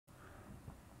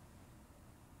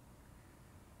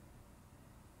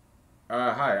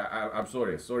Hi, I'm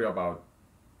sorry. Sorry about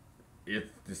if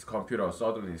this computer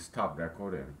suddenly stopped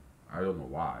recording. I don't know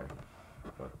why,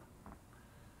 but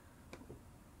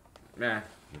nah,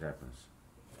 it happens.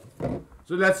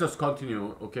 So let's just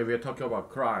continue. Okay, we're talking about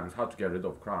crimes, how to get rid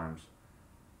of crimes.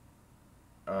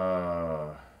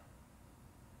 Uh,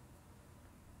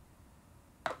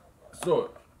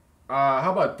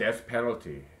 how about death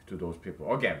penalty to those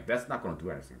people? Again, that's not going to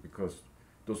do anything because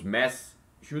those mass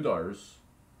shooters,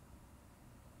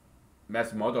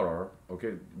 mass murderer,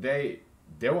 okay, they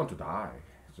want to die.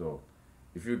 So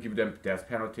if you give them death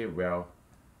penalty, well,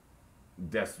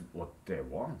 that's what they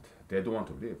want. They don't want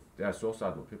to live. They are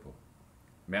suicidal people.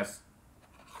 Mass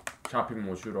shopping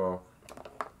mall shooter,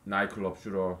 nightclub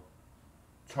shooter,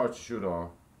 church shooter.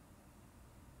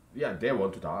 Yeah, they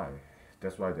want to die.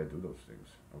 That's why they do those things.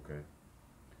 Okay.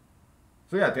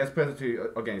 So yeah, death penalty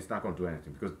again, it's not going to do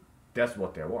anything because that's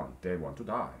what they want. They want to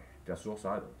die. They're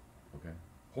suicidal. Okay.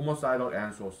 Homicidal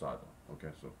and suicidal.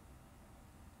 Okay. So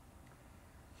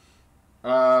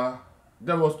uh,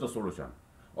 that was the solution.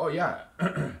 Oh yeah,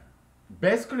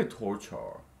 basically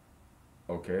torture.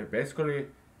 Okay, basically,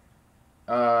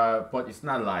 but it's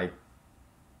not like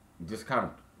this kind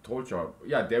of torture.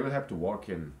 Yeah, they will have to work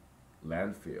in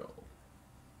landfill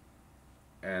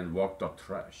and work the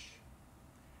trash,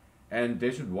 and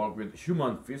they should work with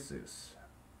human feces,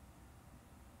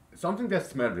 something that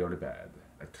smells really bad,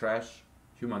 like trash,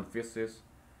 human feces.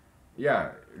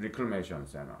 Yeah, reclamation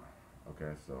center.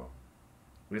 Okay, so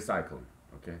recycling.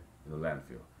 Okay, in the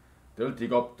landfill, they'll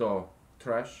dig up the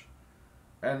trash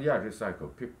and yeah, recycle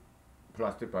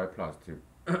plastic by plastic,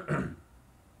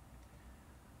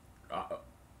 uh,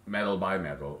 metal by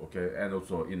metal. Okay, and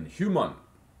also in human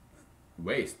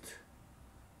waste,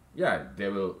 yeah, they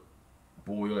will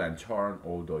boil and churn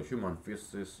all the human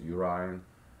feces, urine,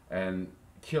 and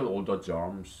kill all the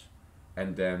germs,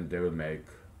 and then they will make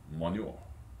manure.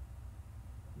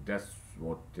 That's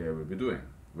what they will be doing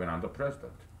when I'm the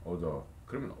president or the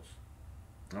criminals.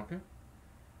 Okay,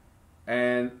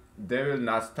 and they will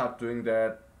not stop doing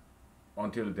that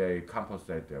until they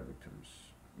compensate their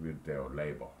victims with their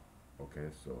labor. Okay,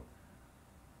 so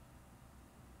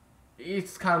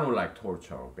it's kind of like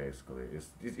torture basically.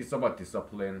 It's about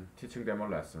discipline, teaching them a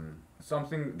lesson,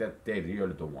 something that they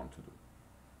really don't want to do.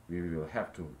 We will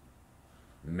have to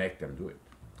make them do it.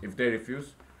 If they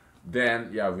refuse,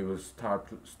 then yeah, we will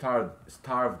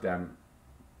starve them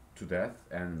to death,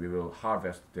 and we will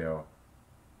harvest their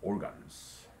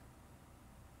organs.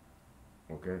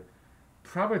 Okay,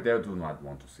 probably they do not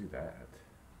want to see that.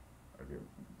 Okay,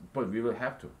 but we will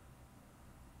have to.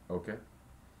 Okay,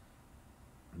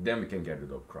 then we can get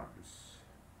rid of crimes.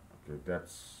 Okay,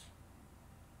 that's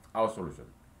our solution.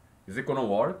 Is it gonna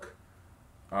work?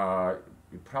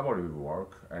 It probably will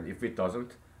work, and if it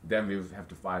doesn't, then we have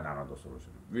to find another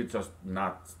solution. We just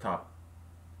not stop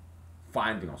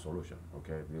finding a solution.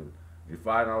 Okay, we'll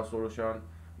refine our solution.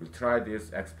 We'll try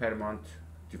this experiment,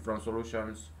 different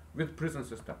solutions with prison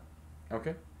system.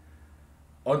 Okay,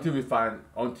 until we find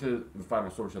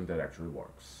a solution that actually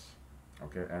works.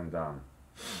 Okay, and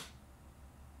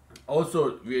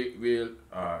also we will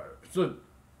so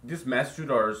these mass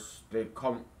shooters, they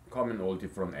come in all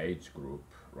different age group,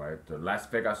 right? The Las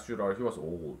Vegas shooter, he was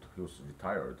old, he was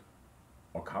retired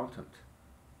accountant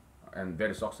and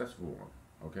very successful one.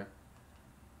 Okay,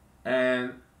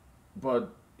 and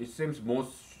but it seems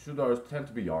most shooters tend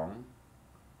to be young.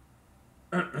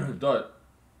 the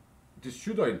this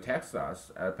shooter in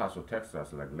Texas, El Paso,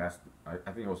 Texas, like I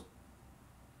think it was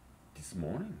this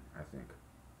morning. I think,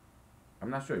 I'm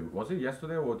not sure. Was it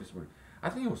yesterday or this morning? I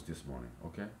think it was this morning.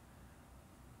 Okay.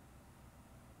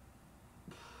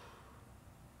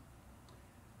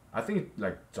 I think it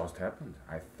like just happened.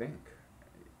 I think,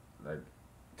 like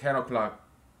 10 o'clock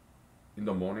in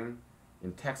the morning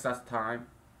in Texas time.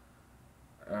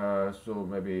 So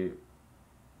maybe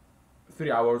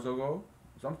 3 hours ago,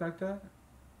 something like that.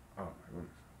 Oh my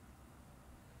goodness.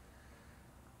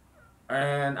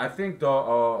 And I think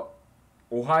the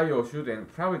Ohio shooting,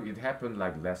 probably it happened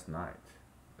like last night,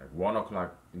 like 1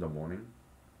 o'clock in the morning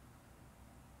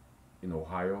in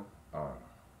Ohio.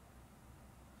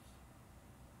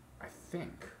 I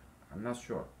think, I'm not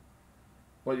sure,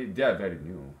 but they are very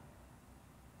new.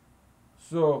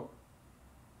 So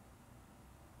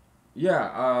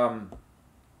yeah,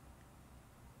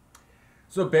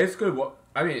 so basically, what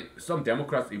I mean, some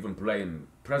Democrats even blame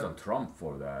President Trump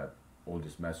for that, all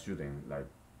this mass shooting, like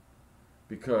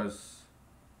because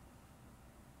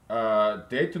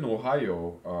Dayton,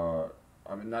 Ohio.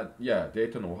 I mean, not yeah,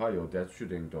 Dayton, Ohio. That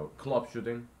shooting, the club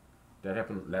shooting, that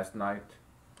happened last night.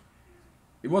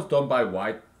 It was done by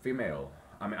white female.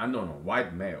 I mean, I don't know,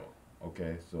 white male.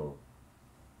 Okay, so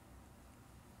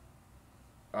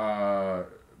uh,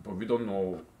 but we don't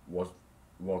know what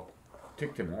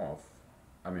ticked him off.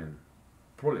 I mean,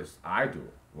 police. I do.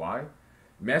 Why?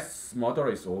 Mass murder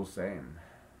is all same.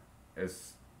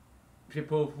 It's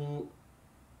people who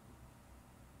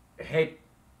hate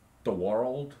the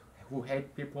world, who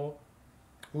hate people,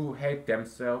 who hate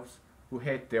themselves, who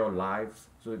hate their lives.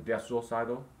 So they're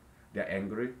suicidal, they're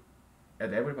angry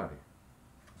at everybody.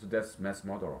 So that's mass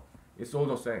murder. It's all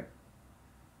the same.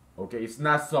 Okay, it's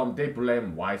not some they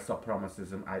blame white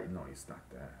supremacism. I no, it's not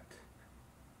that.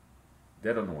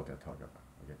 They don't know what they're talking about.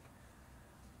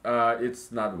 Okay,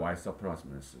 it's not white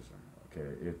supremacism.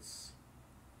 Okay, it's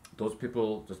those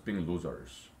people just being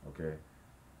losers. Okay,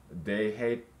 they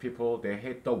hate people. They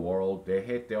hate the world. They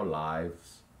hate their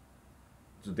lives.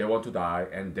 So they want to die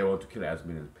and they want to kill as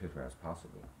many people as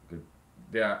possible. Okay?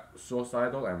 They are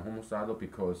suicidal and homicidal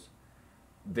because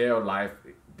their life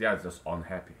they are just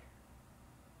unhappy.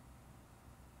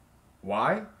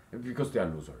 Why? Because they are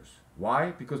losers.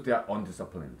 Why? Because they are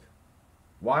undisciplined.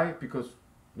 Why? Because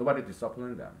nobody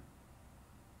disciplined them.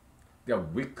 They are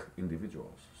weak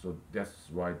individuals. So that's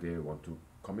why they want to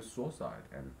commit suicide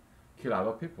and kill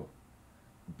other people.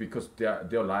 Because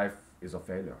their life is a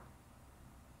failure.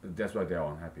 That's why they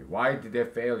are unhappy. Why did they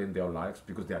fail in their lives?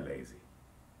 Because they are lazy.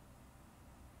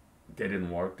 They didn't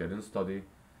work, they didn't study.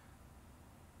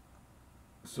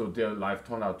 So their life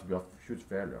turned out to be a huge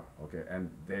failure. Okay, and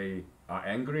they are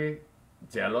angry,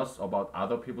 jealous about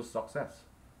other people's success,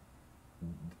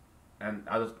 and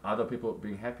other people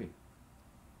being happy.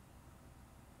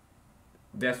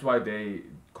 That's why they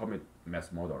commit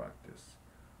mass murder like this.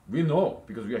 We know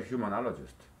because we are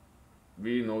humanologists.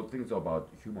 We know things about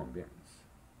human beings.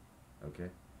 Okay.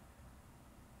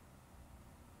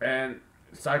 And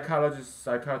psychologists,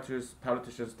 psychiatrists,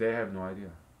 politicians, they have no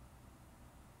idea.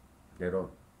 They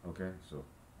don't. Okay, so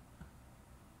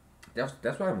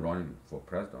that's why I'm running for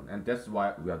president, and that's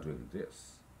why we are doing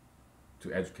this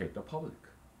to educate the public.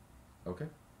 Okay.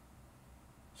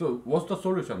 So what's the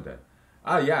solution then?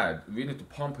 Yeah, we need to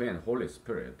pump in Holy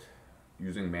Spirit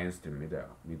using mainstream media.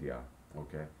 Media.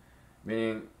 Okay,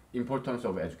 meaning importance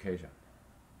of education.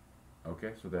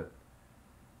 Okay, so that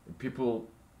people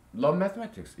learn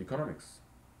mathematics, economics.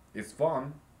 It's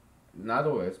fun, not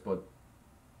always, but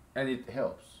and it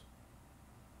helps.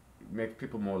 It makes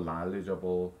people more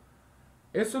knowledgeable.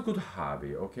 It's a good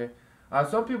hobby. Okay,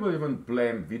 some people even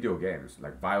blame video games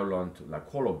like violent, like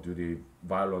Call of Duty,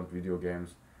 violent video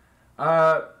games.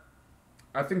 Uh,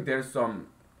 I think there's some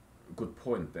good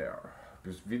point there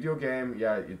because video game,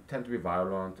 yeah, it tend to be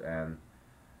violent and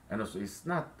also it's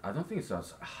not. I don't think it's a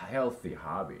healthy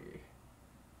hobby.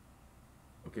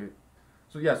 Okay,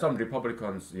 so yeah, some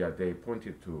Republicans, yeah, they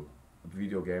pointed to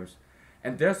video games,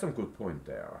 and there's some good point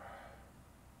there.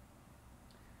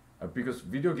 Because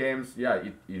video games, yeah,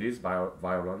 it is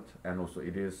violent and also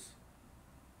it is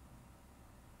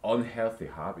unhealthy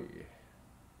hobby.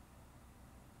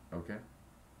 Okay.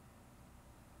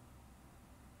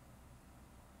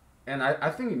 And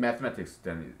I think mathematics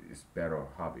then is better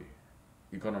hobby.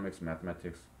 Economics,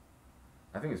 mathematics,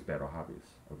 I think it's better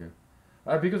hobbies. Okay,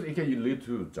 because it can lead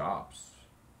to jobs,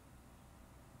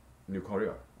 new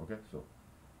career. Okay, so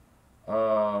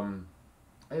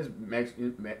it makes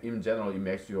in general it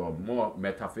makes you a more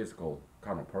metaphysical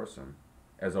kind of person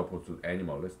as opposed to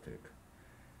animalistic,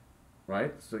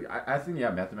 right? So I think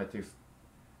yeah, mathematics,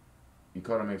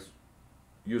 economics,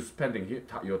 you spending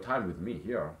your time with me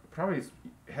here probably is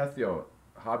healthier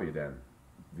hobby than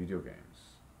video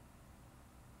games.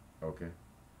 Okay.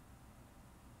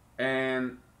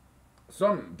 And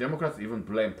some Democrats even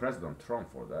blame President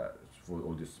Trump for that, for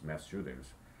all these mass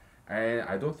shootings. And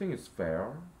I don't think it's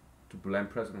fair to blame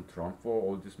President Trump for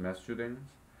all these mass shootings.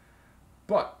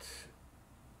 But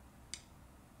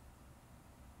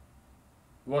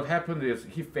what happened is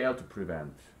he failed to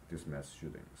prevent these mass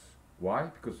shootings. Why?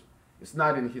 Because it's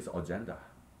not in his agenda.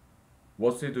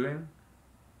 What's he doing?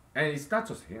 And it's not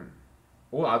just him.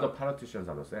 All other politicians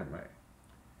are the same way.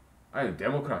 I mean,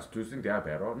 Democrats, do you think they are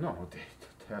better? No,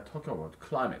 they are talking about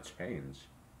climate change.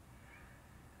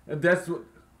 And that's what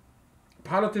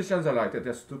politicians are like that.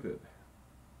 They're stupid.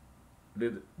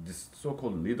 These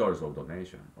so-called leaders of the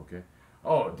nation. Okay.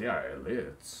 Oh, they are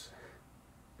elites.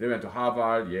 They went to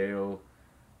Harvard, Yale,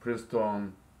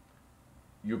 Princeton,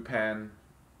 UPenn,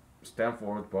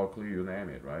 Stanford, Berkeley, you name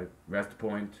it, right? West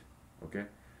Point, okay?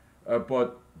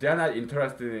 But they're not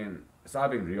interested in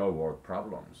solving real world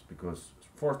problems because,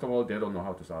 first of all, they don't know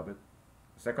how to solve it.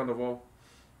 Second of all,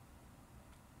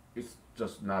 it's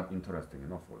just not interesting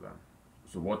enough for them.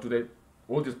 So what do they,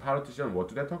 all these politicians, what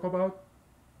do they talk about?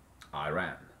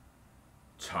 Iran,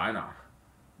 China,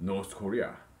 North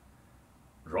Korea,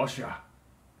 Russia.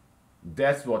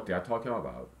 That's what they are talking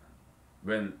about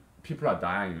when people are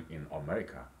dying in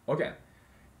America. Again,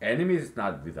 enemy is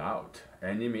not without,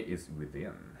 enemy is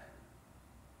within.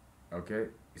 Okay?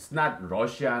 It's not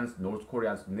Russians, North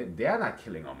Koreans, they are not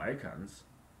killing Americans.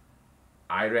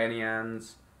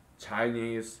 Iranians,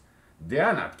 Chinese, they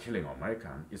are not killing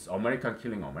Americans. It's American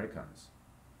killing Americans.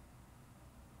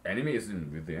 Enemy is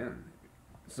in within.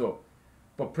 So,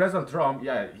 but President Trump,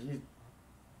 yeah, he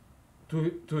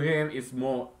to him it's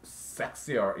more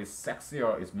sexier.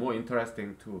 It's more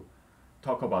interesting to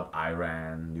talk about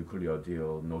Iran, nuclear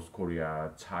deal, North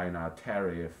Korea, China,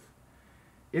 tariff.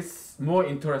 It's more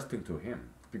interesting to him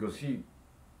because he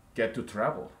get to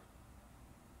travel.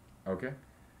 Okay?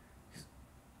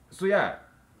 So yeah,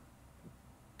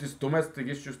 these domestic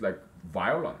issues like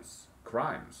violence,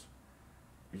 crimes,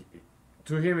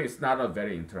 to him it's not a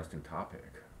very interesting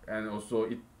topic. And also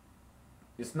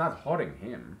it's not hurting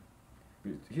him.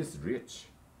 He's rich.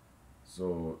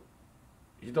 So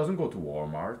he doesn't go to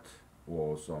Walmart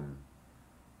or some,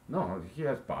 no, he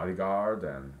has bodyguard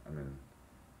and I mean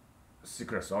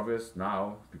Secret Service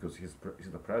now because he's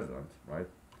the president, right?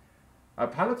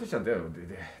 Politicians,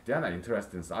 they're not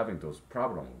interested in solving those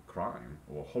problems of crime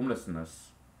or homelessness.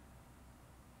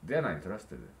 They're not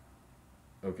interested.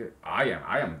 Okay, I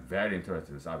am very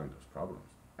interested in solving those problems,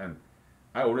 and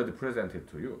I already presented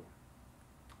to you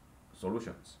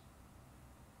solutions.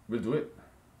 We'll do it.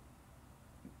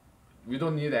 We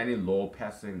don't need any law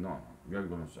passing. No, we are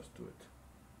going to just do it.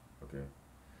 Okay,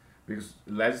 because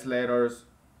legislators,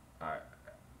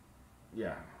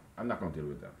 yeah, I'm not going to deal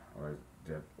with them. All right,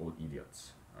 they're all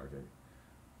idiots. Okay,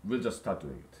 we'll just start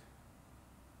doing it.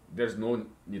 There's no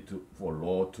need for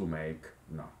law to make.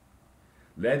 No,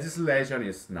 legislation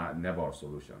is never a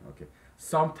solution. Okay,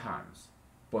 sometimes,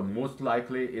 but most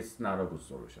likely it's not a good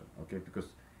solution. Okay, because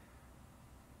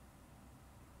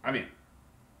I mean,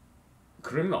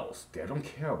 criminals, they don't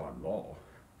care about law.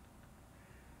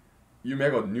 You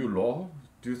make a new law,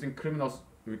 do you think criminals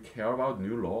will care about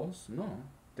new laws? No,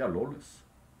 they are lawless,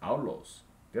 outlaws.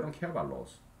 They don't care about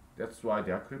laws. That's why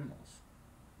they are criminals.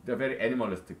 They're very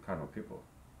animalistic kind of people.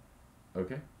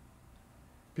 Okay?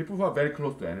 People who are very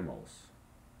close to animals.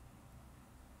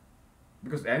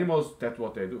 Because animals, that's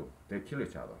what they do. They kill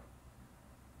each other.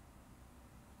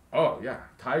 Oh, yeah.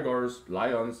 Tigers,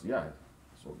 lions, yeah.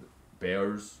 So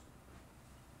bears,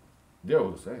 they're all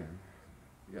the same.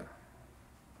 Yeah.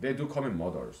 They do commit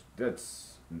murders.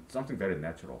 That's something very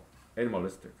natural,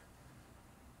 animalistic.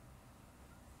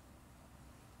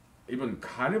 Even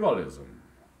cannibalism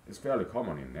is fairly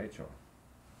common in nature.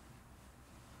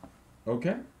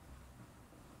 Okay?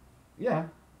 Yeah.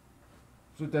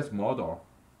 So that's murder.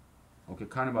 Okay,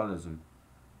 cannibalism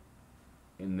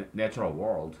in natural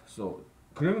world. So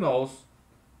criminals,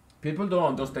 people don't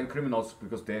understand criminals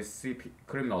because they see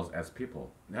criminals as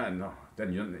people. No,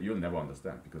 then you'll never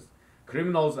understand because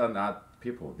criminals are not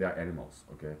people, they are animals,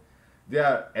 okay? They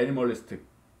are animalistic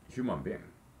human beings.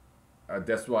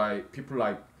 That's why people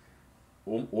like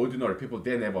ordinary people,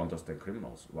 they never understand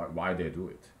criminals, why they do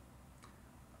it.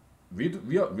 We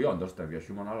understand, we are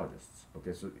humanologists,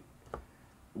 okay? So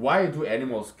why do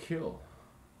animals kill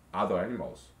other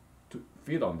animals? To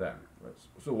feed on them, right?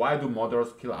 So why do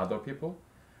murderers kill other people?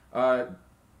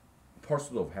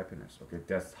 Pursuit of happiness, okay?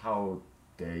 That's how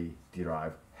they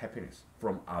derive happiness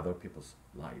from other people's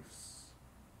lives.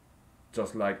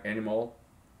 Just like animal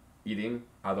eating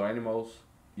other animals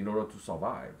in order to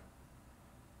survive.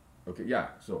 Okay, yeah,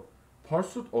 so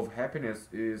pursuit of happiness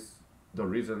is the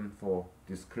reason for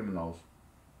these criminals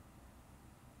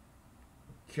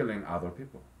killing other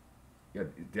people. Yeah,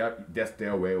 that's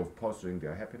their way of pursuing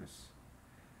their happiness.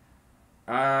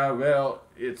 Well,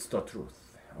 it's the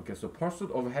truth. Okay, so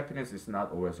pursuit of happiness is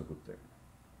not always a good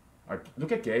thing.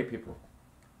 Look at gay people.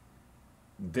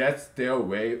 That's their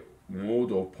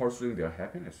mode of pursuing their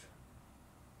happiness.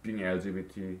 Being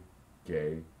LGBT,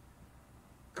 gay.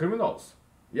 Criminals,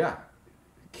 yeah,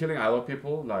 killing other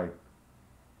people, like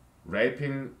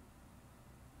raping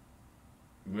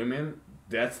women,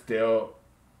 that's their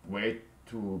way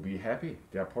to be happy.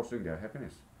 They are pursuing their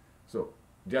happiness. So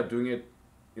they are doing it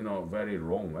in a very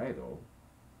wrong way though.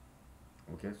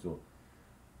 Okay, so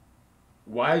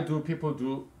why do people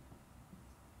do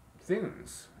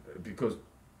things? Because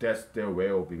that's their way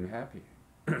of being happy.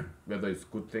 Whether it's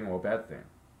good thing or bad thing.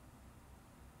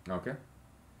 Okay?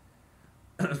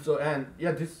 So, and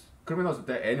yeah, these criminals,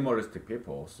 they're animalistic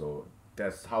people, so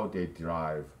that's how they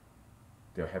derive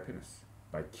their happiness,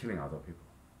 by killing other people,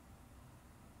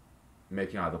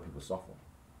 making other people suffer.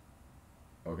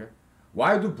 Okay?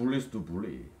 Why do bullies do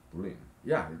bullying?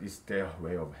 Yeah, it's their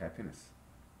way of happiness,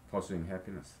 pursuing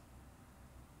happiness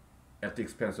at the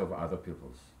expense of other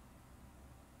people's.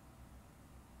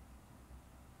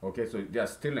 Okay, so they are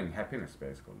stealing happiness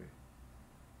basically.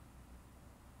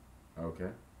 Okay,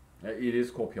 it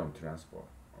is copium transfer.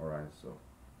 All right, so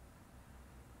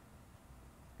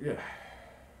yeah.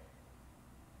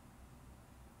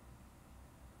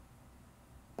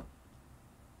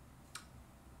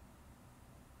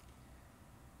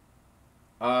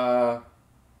 Uh,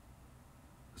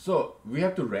 so we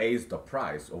have to raise the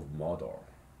price of murder.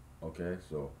 Okay,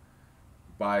 so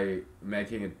by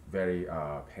making it very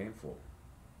painful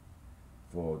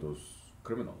for those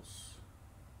criminals.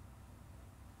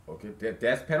 Okay, the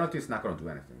death penalty is not going to do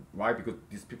anything. Why? Because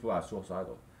these people are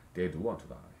suicidal. They do want to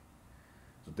die.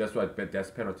 So that's why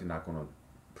death penalty not going to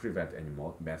prevent any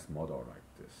mass murder like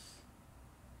this.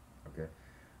 Okay,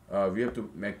 we have to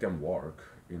make them work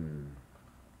in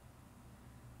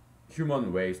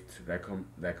human waste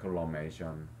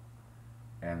reclamation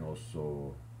and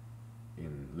also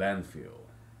in landfill.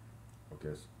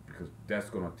 Okay, because that's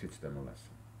going to teach them a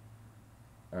lesson,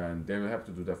 and they will have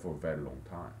to do that for a very long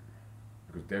time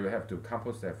because they will have to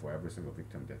compensate for every single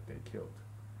victim that they killed.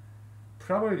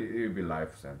 Probably it will be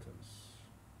life sentence.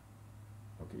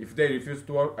 Okay, if they refuse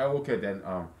to work, okay, then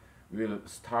we'll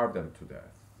starve them to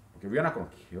death. Okay, we are not going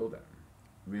to kill them.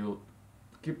 We'll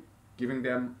keep giving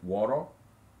them water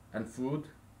and food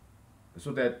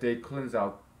so that they cleanse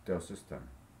out their system.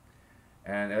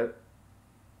 And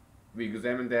we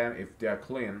examine them. If they are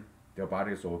clean, their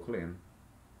body is all clean.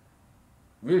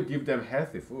 We'll give them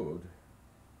healthy food.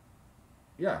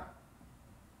 Yeah,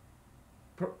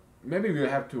 maybe we'll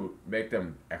have to make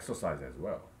them exercise as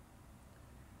well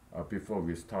before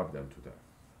we starve them to death.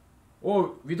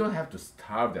 Or we don't have to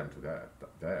starve them to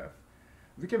death.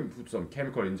 We can put some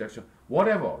chemical injection,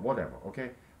 whatever,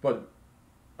 okay? But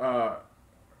uh,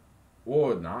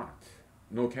 or not,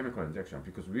 no chemical injection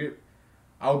because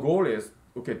our goal is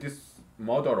okay. This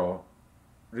murderer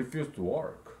refused to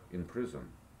work in prison.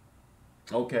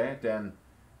 Okay, then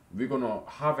we're gonna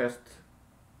harvest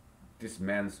this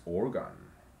man's organ,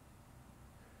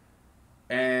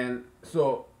 and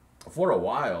so for a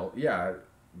while, yeah,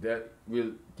 that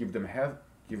will give him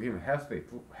healthy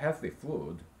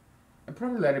food, and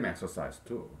probably let him exercise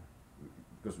too,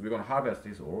 because we're gonna harvest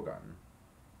his organ.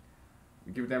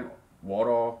 We give them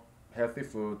water, healthy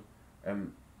food,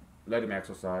 and let him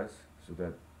exercise so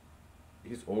that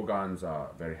his organs are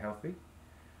very healthy.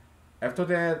 After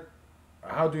that,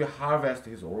 how do you harvest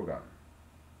his organ?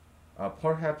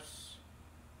 Perhaps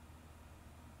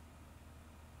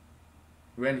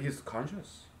when he's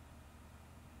conscious.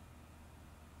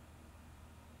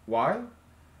 Why?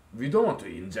 We don't want to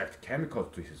inject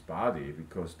chemicals to his body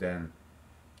because then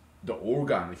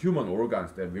human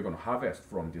organs that we're going to harvest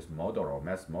from this murderer,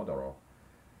 mass murderer,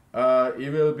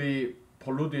 it will be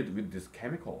polluted with this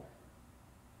chemical.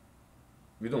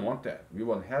 We don't want that. We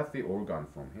want healthy organ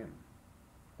from him.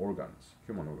 Organs,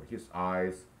 human organs, his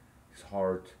eyes, his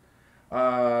heart.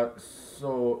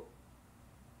 So,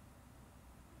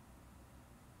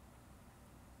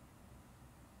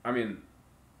 I mean,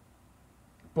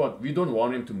 but we don't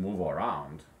want him to move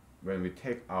around when we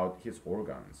take out his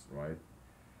organs, right?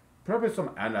 Probably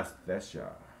some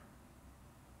anesthesia.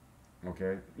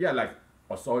 Okay, yeah, like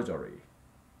a surgery.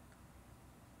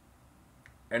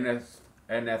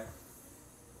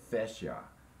 Anesthesia.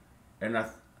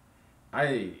 Anath-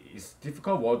 it's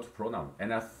difficult word to pronounce.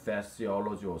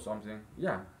 Anesthesiology or something.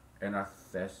 Yeah,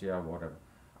 anesthesia, whatever.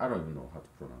 I don't even know how to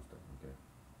pronounce that. Okay.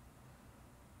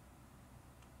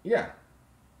 Yeah,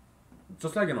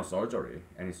 just like in a surgery,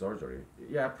 any surgery.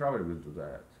 Yeah, probably will do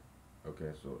that.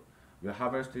 Okay, so we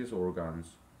harvest his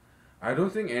organs. I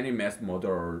don't think any mass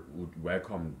murderer would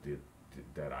welcome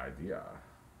that idea.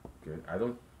 Okay, I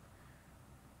don't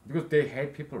because they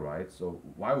hate people, right? So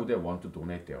why would they want to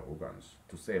donate their organs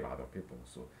to save other people?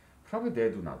 So probably they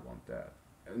do not want that,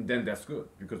 and then that's good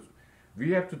because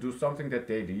we have to do something that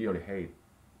they really hate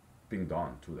being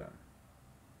done to them.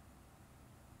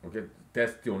 Okay,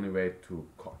 that's the only way to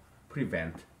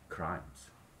prevent crimes.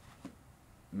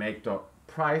 Make the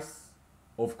price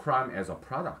of crime as a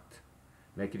product,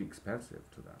 make it expensive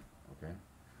to them. Okay,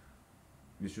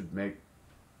 we should make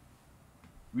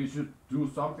we should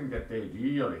do something that they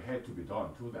really had to be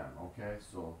done to them. Okay,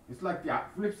 so it's like the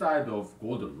flip side of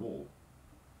golden rule.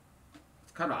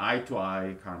 It's kind of eye to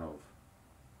eye, kind of.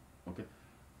 Okay,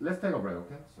 let's take a break.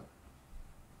 Okay, so.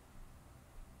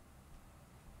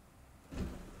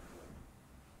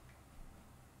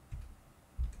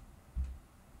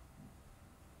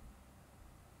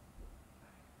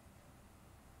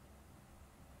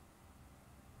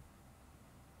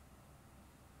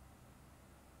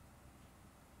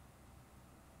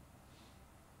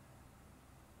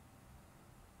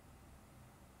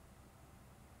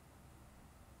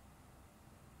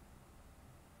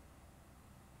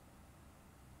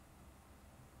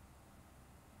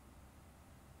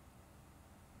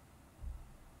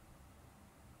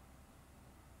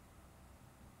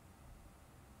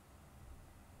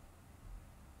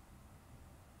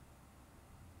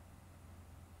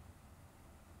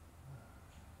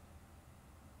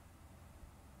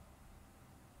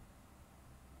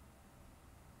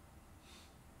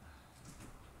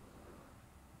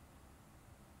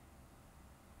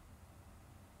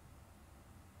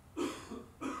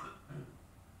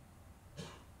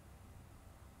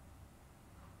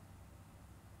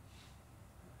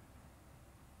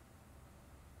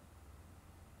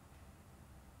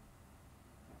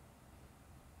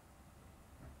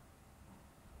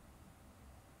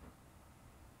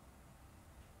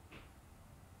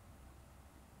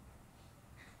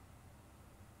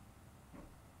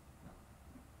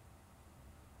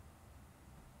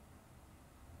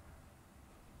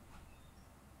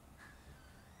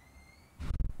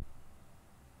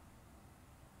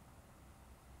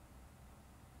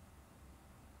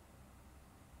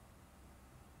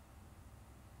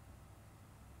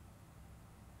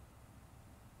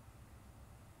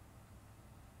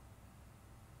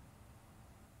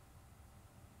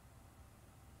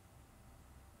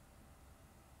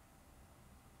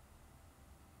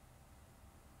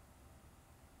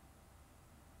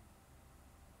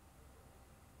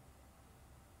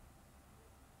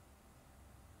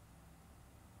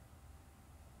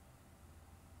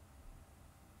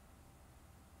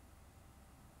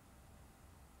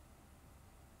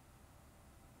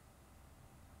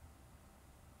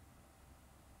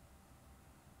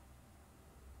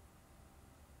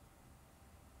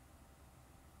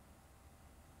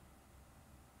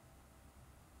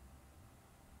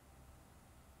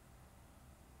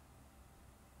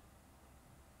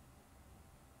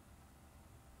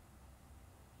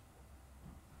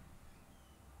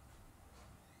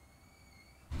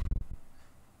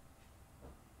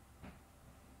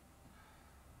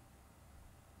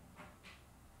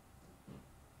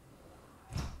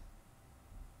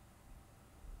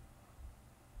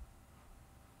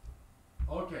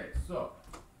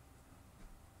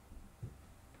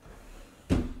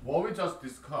 what we just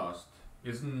discussed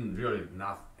isn't really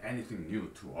not anything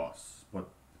new to us, but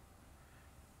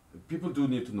people do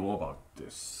need to know about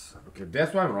this. Okay,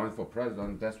 that's why I'm running for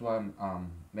president. That's why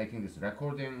I'm making these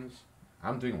recordings.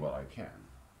 I'm doing what I can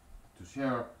to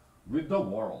share with the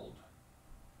world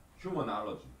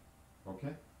humanology.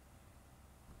 Okay,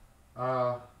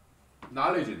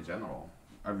 knowledge in general.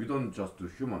 We don't just do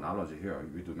humanology here.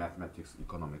 We do mathematics,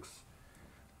 economics,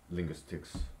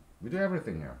 linguistics. We do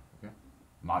everything here. Okay,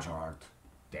 martial art,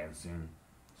 dancing,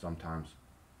 sometimes.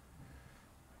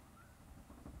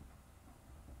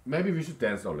 Maybe we should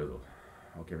dance a little,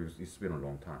 okay? Because it's been a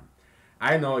long time.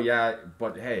 I know, yeah,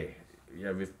 but hey,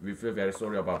 yeah, we feel very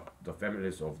sorry about the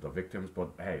families of the victims, but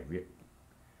hey,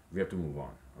 we have to move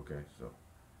on, okay? So,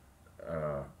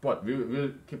 but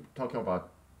we'll keep talking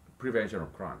about prevention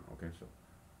of crime, okay? So,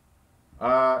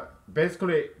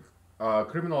 basically,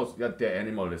 criminals, yeah, they're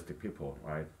animalistic people,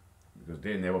 right? Because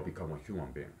they never become a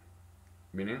human being.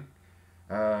 Meaning,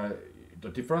 the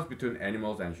difference between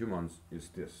animals and humans is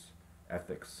this: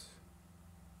 ethics,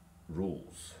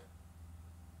 rules,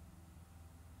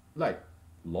 like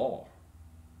law.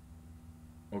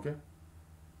 Okay?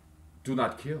 Do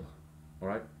not kill. All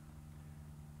right?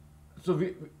 So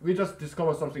we just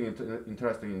discovered something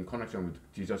interesting in connection with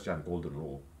Jesus and Golden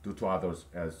Rule. Do to others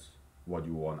as what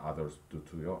you want others do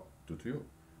to you,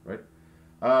 right?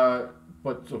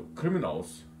 But so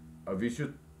criminals, we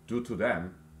should do to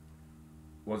them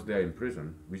once they're in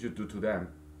prison. We should do to them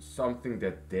something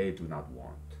that they do not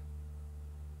want,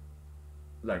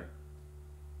 like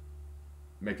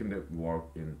making them work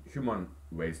in human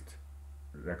waste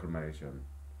reclamation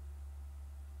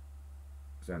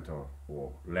center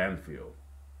or landfill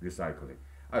recycling.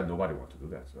 Nobody wants to do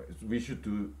that, so we should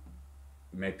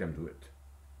make them do it.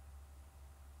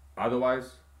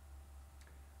 Otherwise,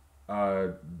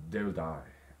 they will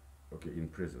die, okay, in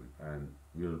prison, and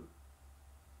will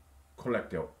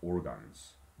collect their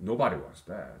organs. Nobody wants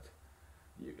that.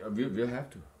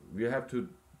 We have to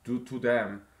do to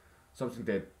them something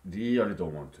that really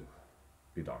don't want to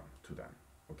be done to them.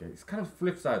 Okay, it's kind of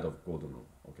flip side of Golden Rule.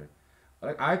 Okay,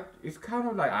 it's kind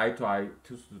of like eye to eye,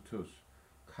 tooth to tooth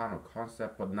kind of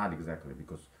concept, but not exactly,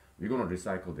 because we're gonna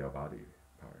recycle their body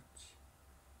parts,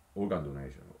 organ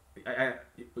donation,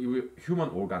 human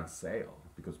organ sale,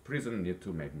 because prison need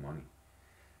to make money,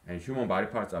 and human body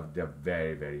parts they're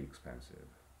very very expensive.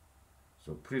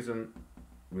 So prison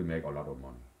will make a lot of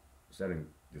money selling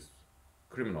these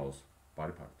criminals'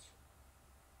 body parts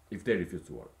if they refuse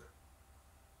to work.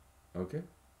 Okay?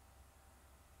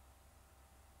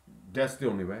 That's the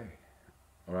only way.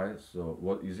 Alright? So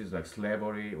what is it, like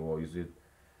slavery, or is it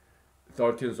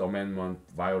 13th Amendment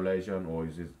violation, or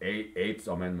is it 8th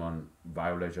Amendment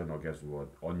violation, or guess what?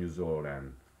 Unusual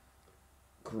and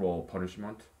cruel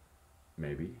punishment?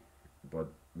 Maybe. But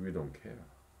we don't care.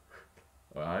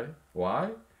 Right?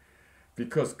 Why?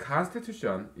 Because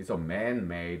Constitution is a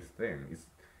man-made thing.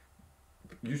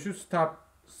 You should stop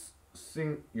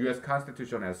seeing U.S.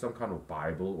 Constitution as some kind of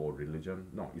Bible or religion.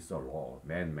 No, it's a law,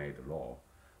 man-made law.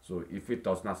 So if it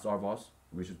does not serve us,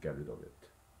 we should get rid of it.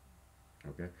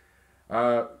 Okay?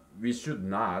 We should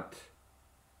not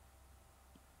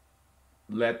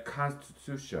let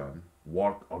Constitution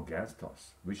work against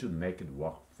us. We should make it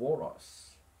work for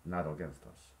us, not against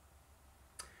us.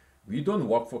 We don't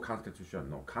work for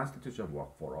Constitution. No, Constitution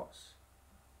work for us.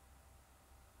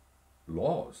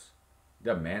 Laws,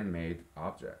 they're man-made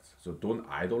objects. So don't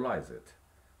idolize it.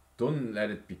 Don't let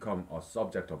it become a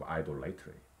subject of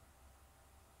idolatry.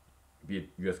 Be it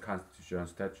U.S. Constitution,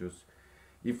 statutes.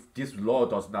 If this law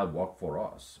does not work for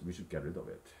us, we should get rid of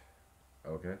it.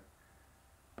 Okay?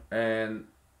 And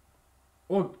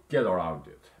or get around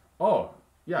it. Oh,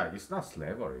 yeah, it's not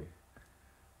slavery.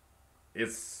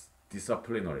 It's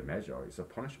disciplinary measure. It's a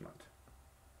punishment.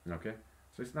 Okay?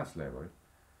 So it's not slavery.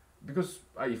 Because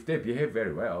if they behave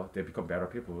very well, they become better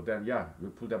people, then yeah, we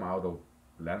pull them out of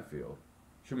landfill,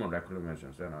 human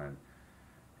reclamation center, and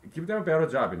give them a better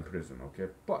job in prison, okay?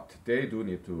 But they do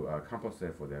need to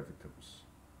compensate for their victims,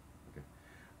 okay?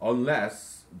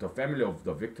 Unless the family of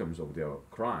the victims of their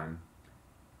crime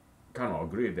kind of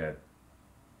agree that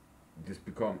this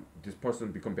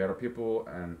person become better people,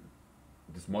 and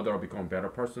this mother become a better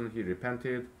person, he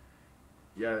repented,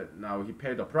 yeah, now he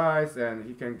paid the price and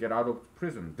he can get out of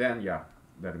prison, then yeah,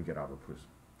 let him get out of prison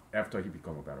after he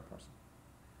become a better person.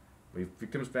 But if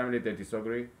victim's family, they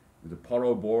disagree with the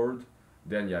parole board,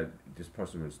 then yeah, this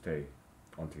person will stay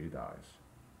until he dies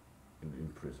in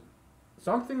prison.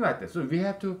 Something like that. So we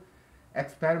have to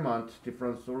experiment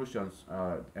different solutions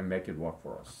and make it work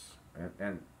for us.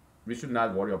 And we should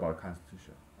not worry about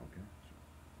Constitution. Okay.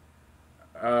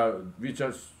 We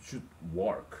just should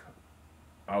work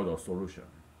out a solution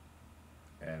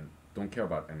and don't care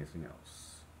about anything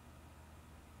else.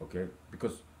 Okay?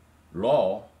 Because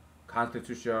law,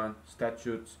 constitution,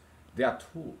 statutes, they are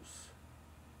tools.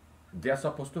 They are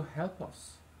supposed to help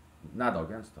us, not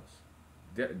against us.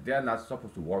 They are not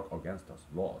supposed to work against us.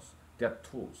 Laws, they are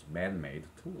tools, man-made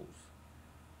tools.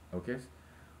 Okay?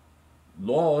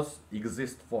 Laws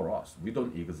exist for us. We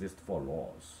don't exist for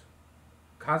laws.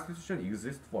 Constitution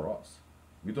exists for us.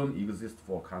 We don't exist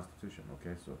for constitution.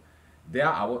 Okay, so they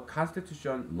are our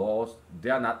constitution laws. They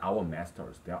are not our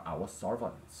masters. They are our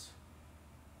servants.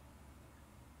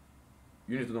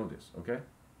 You need to know this. Okay.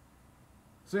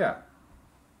 So yeah.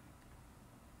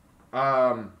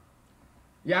 I'm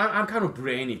kind of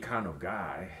brainy kind of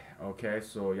guy. Okay,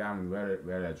 so yeah, I'm very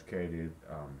well educated.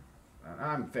 And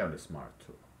I'm fairly smart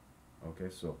too.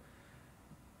 Okay, so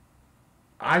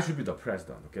I should be the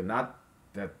president. Okay, not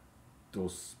that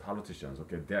those politicians.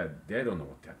 Okay, they don't know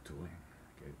what they're doing.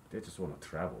 Okay, they just want to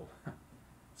travel,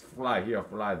 fly here,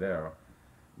 fly there.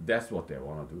 That's what they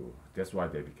want to do. That's why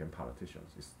they became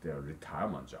politicians. It's their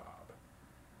retirement job.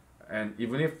 And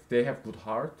even if they have good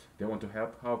heart, they want to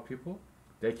help our people,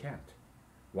 they can't.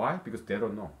 Why? Because they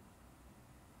don't know.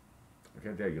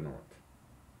 Okay, they're ignorant.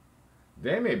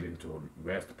 They may be to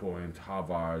West Point,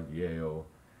 Harvard, Yale.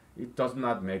 It does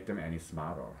not make them any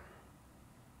smarter.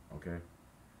 Okay.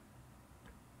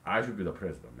 I should be the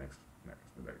president next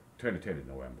like 2020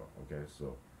 November. Okay,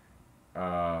 so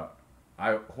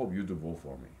I hope you do vote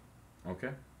for me. Okay,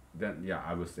 then yeah,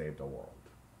 I will save the world.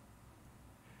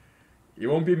 It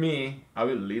won't be me. I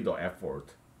will lead the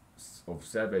effort of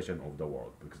salvation of the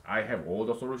world because I have all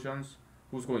the solutions.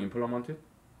 Who's going to implement it?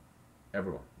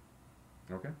 Everyone.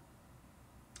 Okay.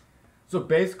 So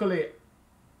basically,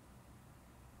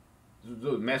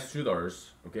 the mass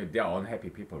shooters, okay, they are unhappy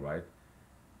people, right?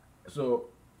 So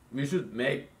we should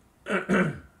make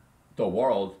the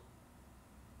world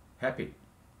happy.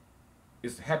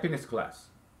 It's happiness class.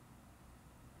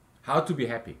 How to be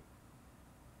happy.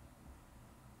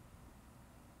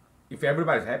 If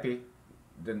everybody's happy,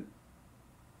 then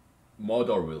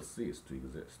murder will cease to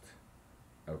exist.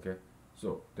 Okay?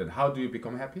 So then how do you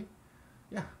become happy?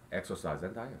 Yeah, exercise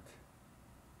and diet.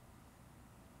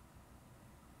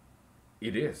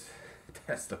 It is.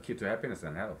 That's the key to happiness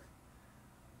and health.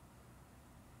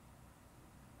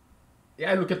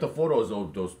 Yeah, I look at the photos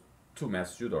of those two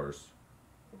mass shooters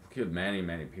who killed many,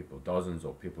 many people, dozens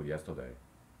of people yesterday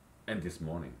and this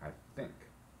morning, I think.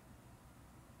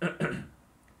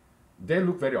 They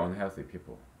look very unhealthy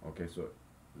people. Okay, so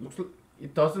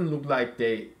it doesn't look like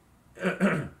they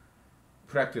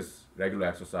practice regular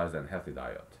exercise and healthy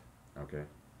diet. Okay,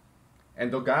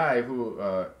 and the guy who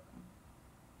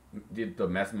did the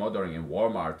mass murdering in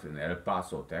Walmart in El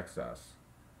Paso, Texas.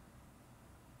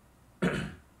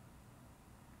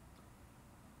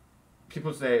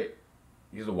 People say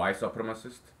he's a white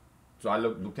supremacist. So I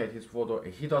looked at his photo.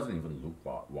 He doesn't even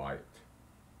look white.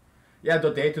 Yeah,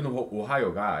 the Dayton,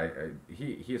 Ohio guy,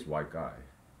 he's white guy.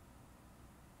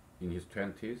 In his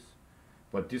 20s.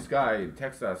 But this guy in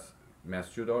Texas,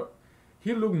 mass shooter,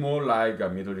 he looked more like a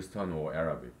Middle Eastern or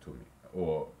Arabic to me.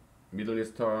 Or Middle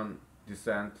Eastern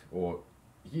descent, or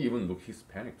he even looked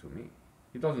Hispanic to me.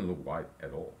 He doesn't look white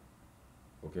at all.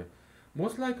 Okay?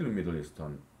 Most likely Middle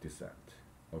Eastern descent.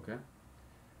 Okay?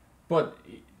 But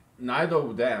neither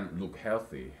of them look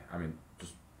healthy. I mean,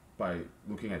 just by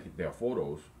looking at their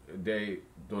photos, they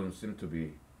don't seem to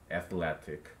be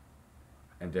athletic,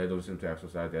 and they don't seem to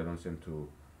exercise. They don't seem to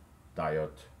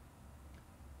diet.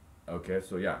 Okay,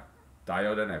 so yeah,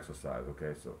 diet and exercise.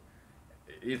 Okay, so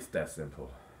it's that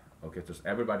simple. Okay, just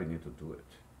everybody need to do it,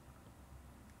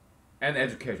 and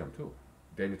education too.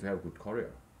 They need to have good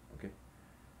career. Okay.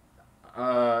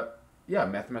 Yeah,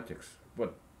 mathematics,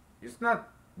 but it's not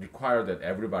required that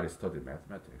everybody study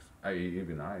mathematics. It'd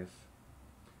be nice.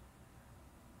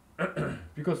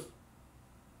 Because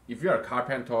if you're a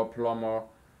carpenter, plumber,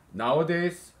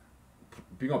 nowadays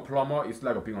being a plumber is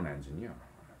like being an engineer.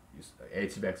 It's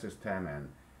HVAC system, and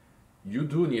you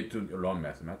do need to learn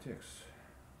mathematics,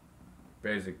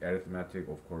 basic arithmetic,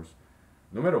 of course.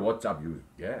 No matter what job you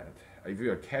get, if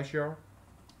you're a cashier,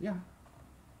 yeah,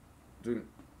 doing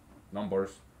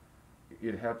numbers,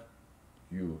 it helps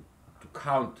you to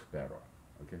count better.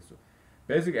 Okay, so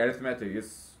basic arithmetic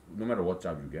is no matter what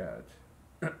job you get,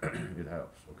 it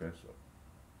helps. Okay, so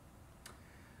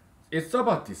it's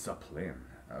about discipline.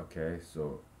 Okay,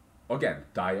 so again,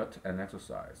 diet and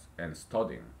exercise and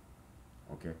studying.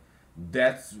 Okay,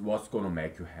 that's what's gonna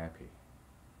make you happy.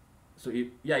 So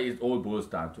it all boils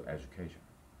down to education.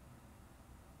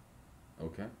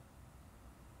 Okay,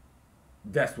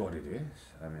 That's what it is.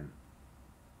 I mean,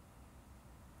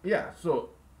 yeah. So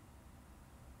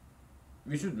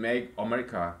we should make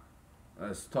America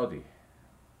study.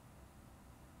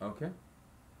 Okay.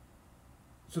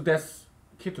 So that's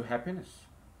key to happiness,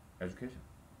 education.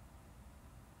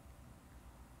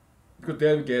 Because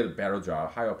they'll get a better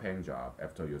job, higher paying job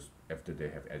after they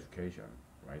have education,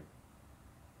 right?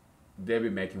 They'll be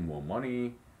making more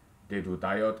money. They do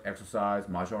diet, exercise,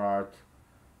 martial art,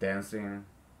 dancing,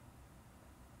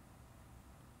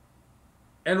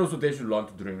 and also they should learn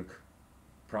to drink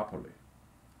properly,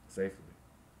 safely,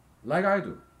 like I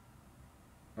do.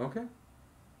 Okay.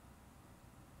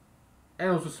 And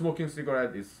also smoking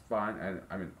cigarette is fine, and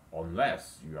I mean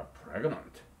unless you are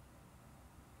pregnant,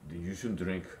 then you shouldn't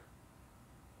drink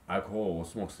alcohol or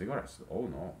smoke cigarettes. Oh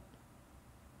no.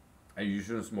 And you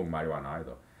shouldn't smoke marijuana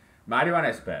either. Marijuana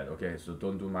is bad, okay? So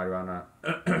don't do marijuana.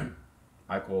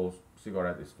 Alcohol,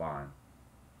 cigarette is fine.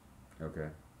 Okay?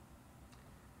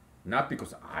 Not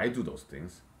because I do those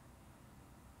things,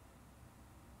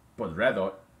 but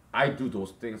rather I do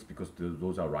those things because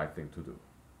those are right thing to do.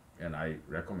 And I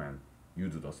recommend you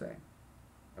do the same.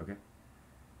 Okay?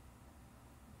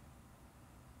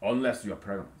 Unless you are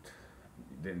pregnant,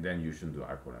 then you shouldn't do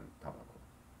alcohol and tobacco.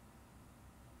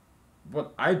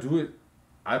 But I do it.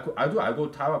 I do alcohol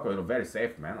tobacco in a very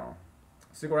safe manner.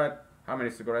 Cigarette. How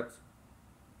many cigarettes?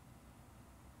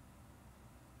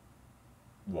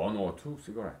 One or two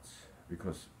cigarettes,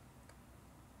 because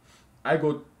I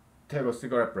go take a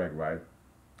cigarette break, right?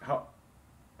 How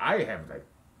I have like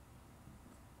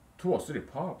two or three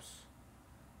puffs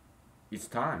each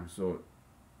time, so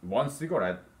one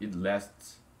cigarette it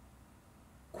lasts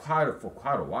quite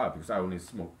a while because I only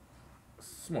smoke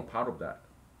small part of that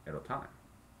at a time.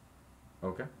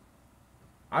 Okay,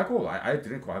 alcohol I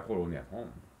drink alcohol only at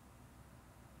home.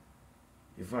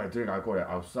 If I drink alcohol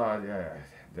outside, yeah,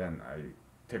 then I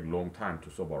take long time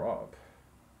to sober up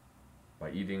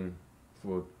by eating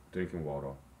food, drinking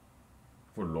water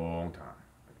for a long time,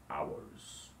 like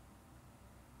hours.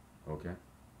 Okay.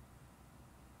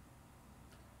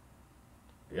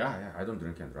 Yeah, I don't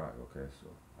drink and drive. Okay, so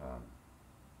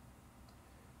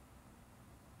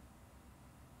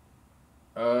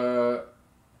uh,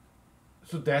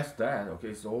 so that's that. Okay,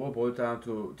 it's all boiled down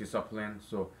to discipline.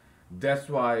 So that's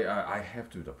why I have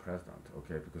to be the president.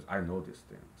 Okay, because I know these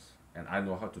things and I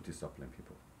know how to discipline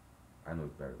people. I know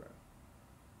it very well.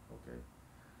 Okay,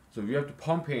 so we have to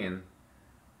pump in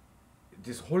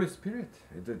this Holy Spirit,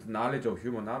 the knowledge of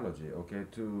humanology, okay,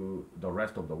 to the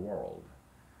rest of the world.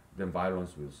 Then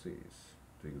violence will cease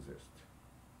to exist.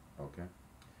 Okay,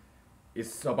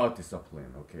 it's about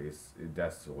discipline. Okay,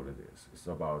 that's all it is. It's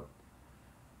about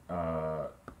uh,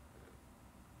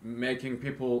 making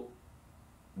people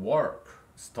work,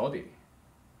 study,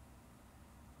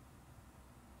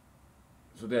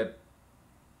 so that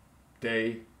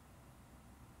they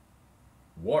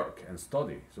work and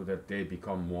study, so that they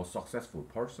become more successful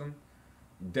person.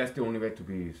 That's the only way to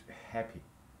be happy.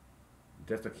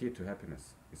 That's the key to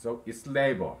happiness. It's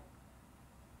labor.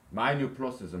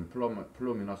 Minuplussism,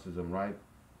 pluminousism, right?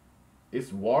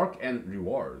 It's work and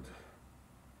reward.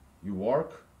 You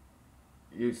work,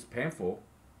 it's painful,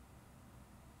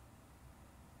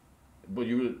 but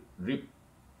you will reap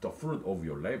the fruit of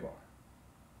your labor.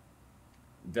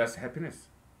 That's happiness.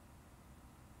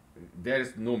 There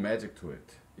is no magic to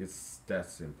it. It's that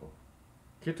simple.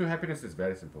 Key to happiness is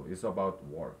very simple. It's about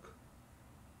work.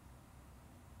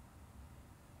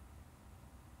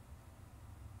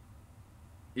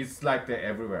 It's like that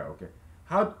everywhere. Okay.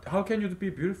 How can you be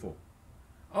beautiful?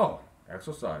 Oh,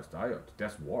 exercise, diet.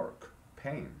 That's work.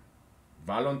 Pain,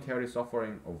 voluntary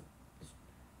suffering of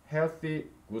healthy,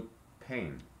 good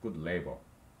pain, good labor.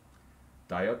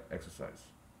 Diet, exercise.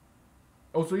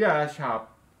 Also, yeah,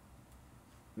 shop,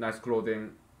 nice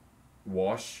clothing,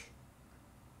 wash.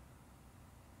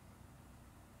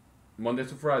 Monday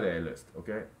to Friday at least,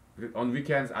 okay? On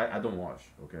weekends, I don't wash,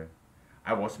 okay?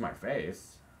 I wash my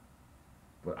face,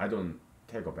 but I don't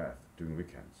take a bath during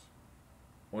weekends.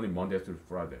 Only Monday to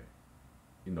Friday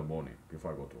in the morning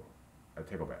before I go to work. I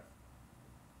take a bath.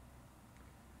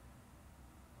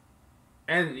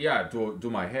 And yeah, do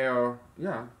my hair,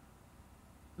 yeah,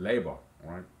 labor,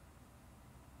 right?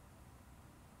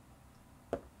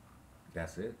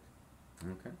 That's it.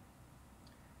 Okay.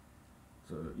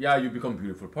 So yeah, you become a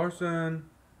beautiful person.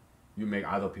 You make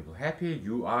other people happy.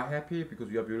 You are happy because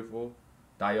you are beautiful.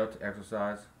 Diet,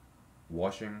 exercise,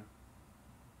 washing.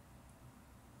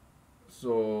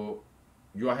 So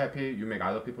you are happy. You make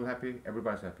other people happy.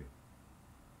 Everybody's happy.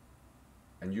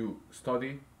 And you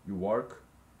study. You work.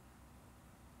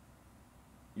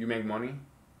 You make money.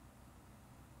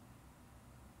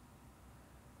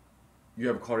 you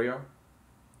have career,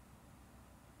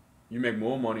 you make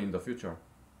more money in the future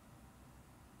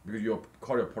because your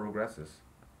career progresses,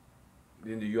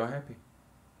 then you are happy.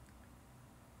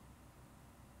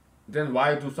 Then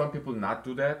why do some people not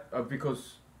do that?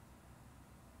 Because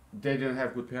they didn't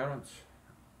have good parents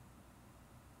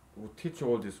who teach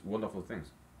all these wonderful things.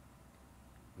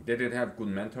 They didn't have good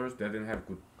mentors, they didn't have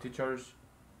good teachers.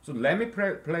 So let me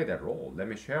play that role. Let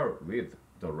me share with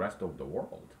the rest of the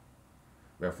world.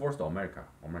 We are first America,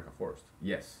 America first.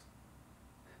 Yes.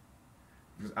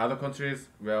 Because other countries,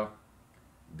 well,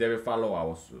 they will follow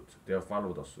our suit. They'll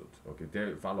follow the suit. Okay,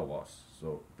 they follow us.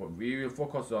 So, but we will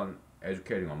focus on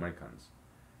educating Americans,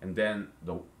 and then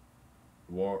the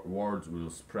words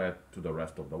will spread to the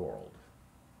rest of the world.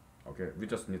 Okay, we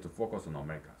just need to focus on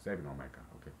America, saving America.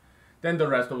 Okay, then the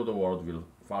rest of the world will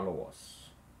follow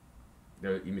us.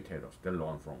 They'll imitate us. They'll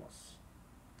learn from us.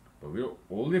 But we'll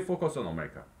only focus on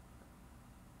America.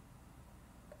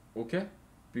 Okay,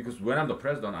 because when I'm the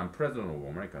president, I'm president of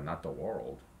America, not the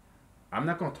world. I'm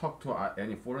not gonna talk to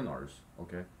any foreigners.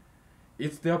 Okay,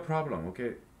 it's their problem.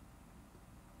 Okay,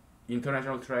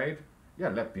 international trade. Yeah,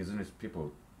 let business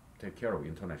people take care of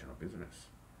international business.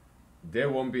 There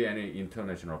won't be any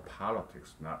international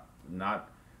politics. Not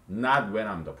when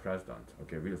I'm the president.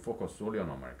 Okay, we'll focus solely on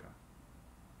America.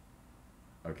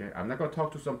 Okay, I'm not gonna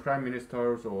talk to some prime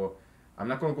ministers, or I'm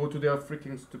not gonna go to their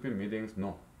freaking stupid meetings.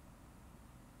 No.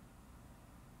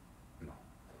 No.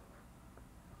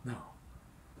 No.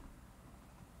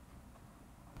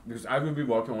 Because I will be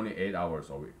working only 8 hours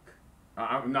a week.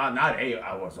 Not 8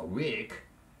 hours a week.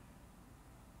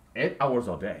 8 hours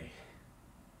a day,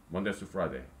 Monday to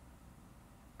Friday.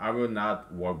 I will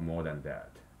not work more than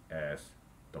that as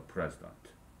the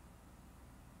president.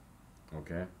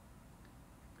 Okay?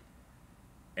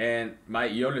 And my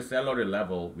yearly salary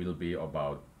level will be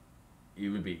about, it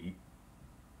will be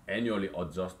annually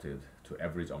adjusted to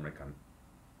average American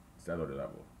salary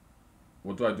level.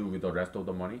 What do I do with the rest of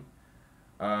the money?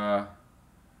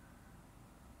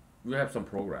 We have some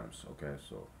programs, okay,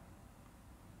 so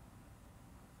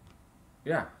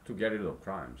yeah, to get rid of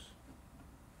crimes.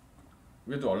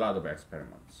 We do a lot of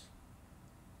experiments.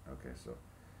 Okay, so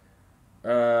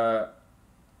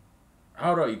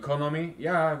how the economy?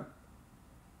 Yeah,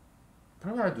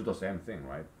 probably I do the same thing,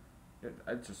 right?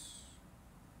 I just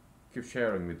keep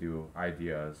sharing with you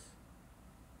ideas.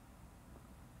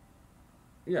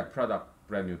 Yeah,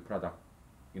 brand new product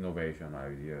innovation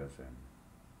ideas,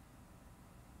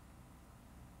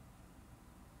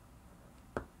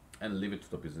 and leave it to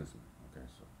the businessmen. Okay,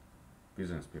 so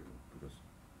business people, because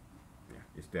yeah,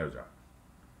 it's their job.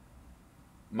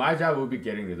 My job will be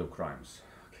getting rid of crimes.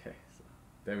 Okay, so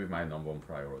that will be my number one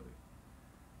priority.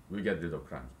 We'll get rid of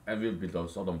crimes, and we'll build a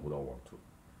southern border wall too,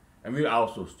 and we'll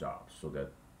outsource jobs so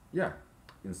that, yeah,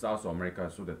 in South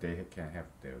America, so that they can have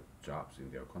their jobs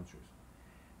in their countries.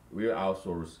 We'll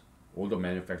outsource all the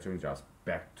manufacturing jobs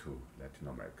back to Latin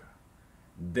America.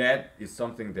 That is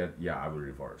something that, yeah, I will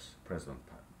reverse President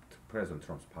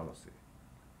Trump's policy.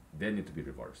 They need to be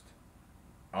reversed.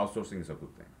 Outsourcing is a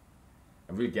good thing.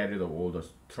 And we'll get rid of all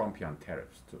those Trumpian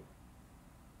tariffs too.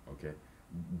 Okay?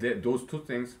 Those two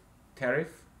things,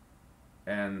 tariff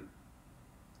and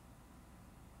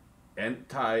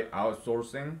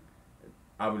anti-outsourcing,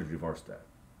 I will reverse that.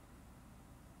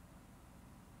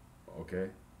 Okay?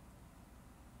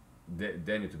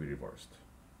 They need to be reversed.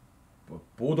 But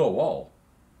border wall,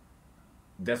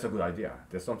 that's a good idea.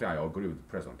 That's something I agree with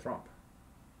President Trump.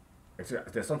 Actually,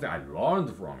 that's something I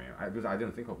learned from him, because I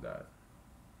didn't think of that.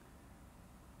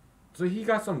 So he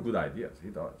got some good ideas. He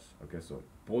does. Okay, so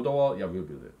border wall, yeah, we'll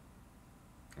build it.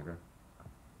 Okay.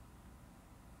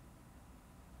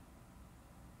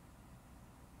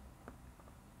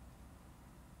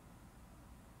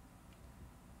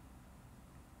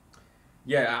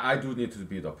 Yeah, I do need to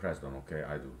be the president. Okay,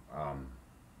 I do.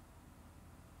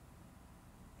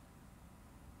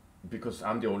 Because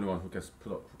I'm the only one who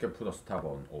can put a stop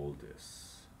on all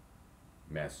this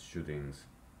mass shootings.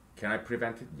 Can I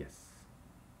prevent it? Yes.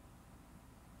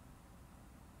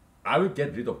 I will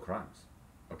get rid of crimes.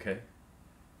 Okay.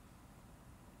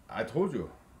 I told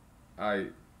you, I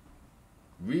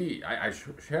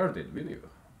shared it with you.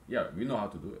 Yeah, we know how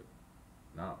to do it.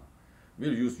 Now,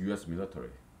 we'll use U.S.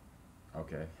 military.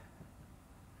 Okay.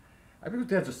 I think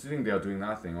they're just sitting there doing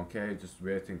nothing. Okay, just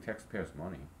wasting taxpayers'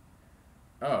 money.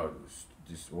 Oh,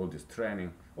 all this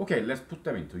training. Okay, let's put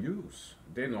them into use.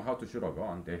 They know how to shoot a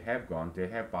gun. They have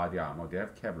body armor. They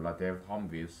have Kevlar. They have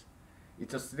Humvees.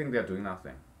 It's just sitting there doing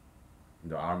nothing. In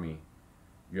the army,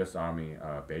 U.S. Army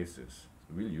bases.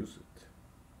 We'll use it.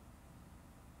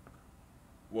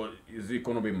 Well, is it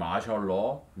going to be martial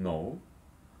law? No.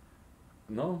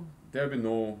 No, there'll be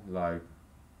no like.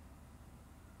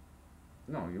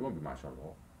 No, it won't be martial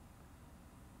law.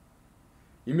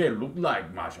 It may look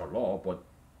like martial law, but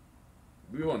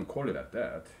we won't call it at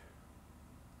that.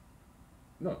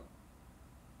 No.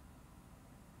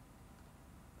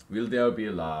 Will there be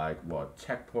like what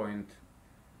checkpoint?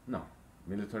 No.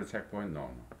 Military checkpoint? No.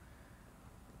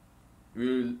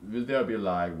 Will there be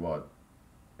like what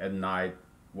at night?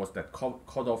 Was that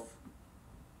cut off?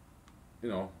 You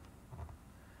know,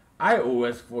 I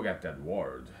always forget that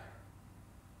word.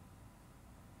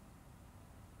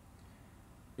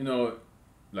 You know,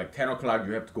 like 10 o'clock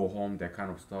you have to go home, that kind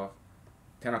of stuff.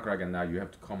 10 o'clock at night you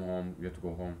have to come home, you have to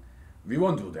go home. We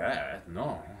won't do that.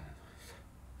 No.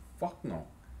 Fuck no.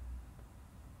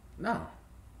 No.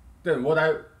 Then what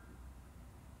am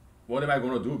I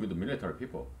gonna do with the military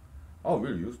people? Oh,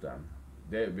 we'll use them.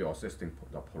 They'll be assisting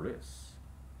the police.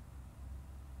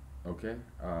 Okay.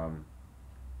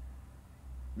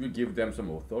 We give them some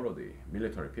authority.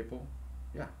 Military people,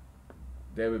 yeah,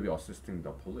 they will be assisting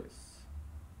the police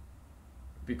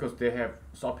because they have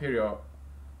superior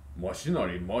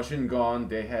machinery, machine gun.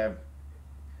 They have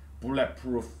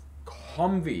bulletproof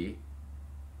Humvees,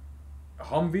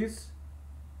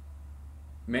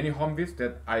 many Humvees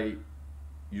that I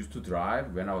used to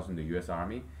drive when I was in the U.S.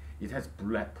 Army. It has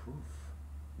bulletproof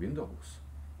windows.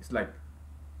 It's like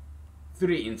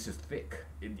 3 inches thick.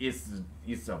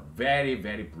 It's a very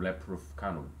very bulletproof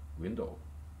kind of window,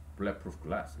 bulletproof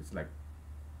glass. It's like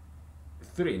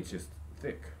 3 inches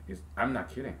thick. I'm not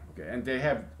kidding. Okay, and they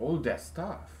have all that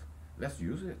stuff. Let's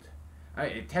use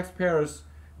it. Taxpayers,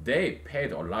 they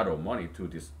paid a lot of money to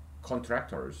these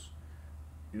contractors.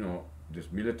 You know,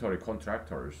 these military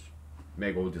contractors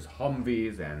make all these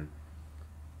Humvees and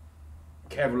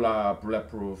Kevlar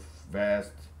bulletproof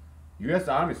vest. U.S.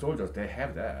 Army soldiers, they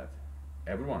have that.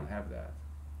 Everyone have that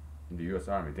in the U.S.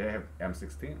 Army. They have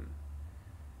M16.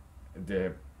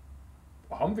 The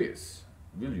Humvees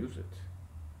will use it,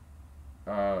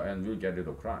 and will get rid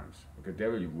of crimes. Okay, they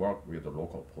will work with the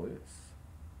local police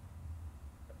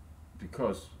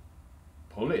because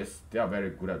police, they are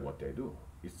very good at what they do.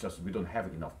 It's just we don't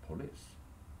have enough police.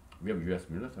 We have U.S.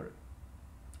 military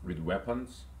with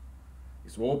weapons.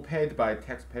 It's all paid by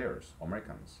taxpayers,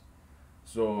 Americans.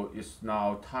 So it's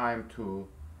now time to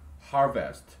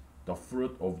harvest the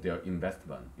fruit of their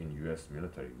investment in U.S.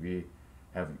 military. We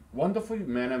have wonderful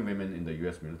men and women in the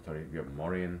U.S. military. We have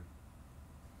Marine,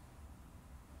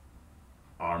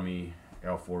 Army,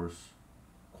 Air Force,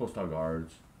 Coastal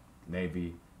Guards,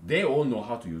 Navy. They all know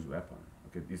how to use weapon.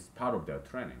 Okay, it's part of their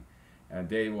training, and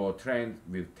they were trained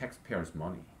with taxpayers'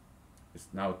 money. It's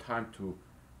now time to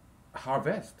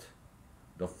harvest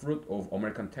the fruit of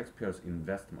American taxpayers'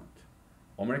 investment.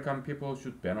 American people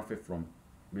should benefit from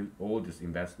all this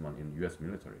investment in U.S.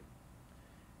 military,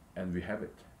 and we have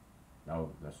it. Now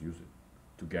let's use it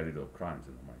to get rid of crimes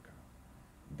in America.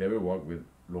 They will work with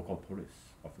local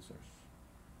police officers,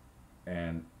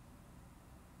 and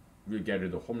we'll get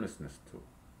rid of homelessness too.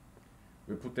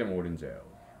 We put them all in jail,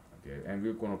 okay, and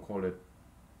we're gonna call it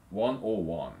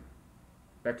 101.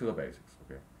 Back to the basics,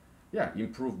 okay? Yeah,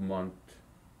 improvement,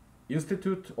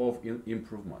 Institute of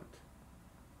Improvement.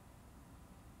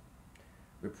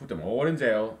 We put them all in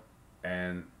jail,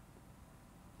 and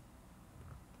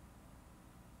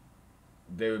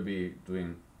they will be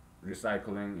doing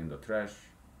recycling in the trash,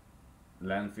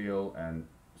 landfill, and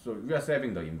so we are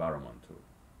saving the environment too.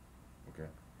 Okay,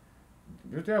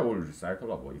 they are all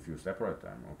recyclable if you separate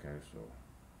them. Okay, so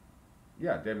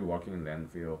yeah, they'll be working in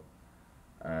landfill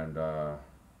and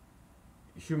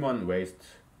human waste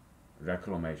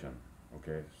reclamation.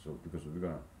 Okay, so because we're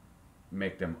gonna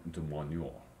make them into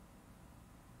manure.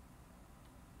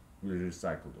 We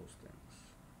recycle those things.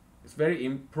 It's very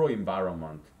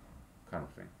pro-environment kind of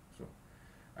thing. So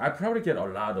I probably get a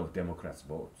lot of Democrats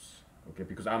votes, okay,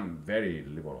 because I'm very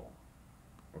liberal.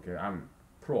 Okay, I'm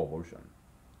pro-abortion.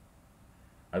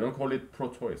 I don't call it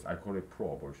pro-choice. I call it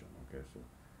pro-abortion. Okay, so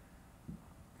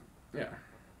yeah,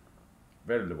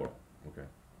 very liberal. Okay,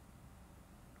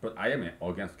 but I am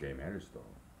against gay marriage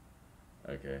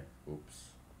though. Okay, oops.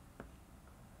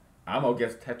 I'm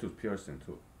against tattoo piercing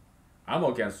too. I'm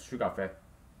against sugar fat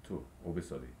too,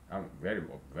 obesity. I'm very,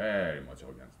 very much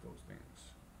against those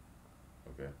things.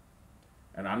 Okay?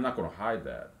 And I'm not going to hide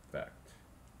that fact.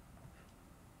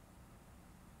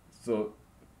 So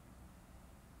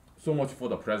much for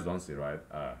the presidency, right?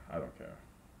 I don't care.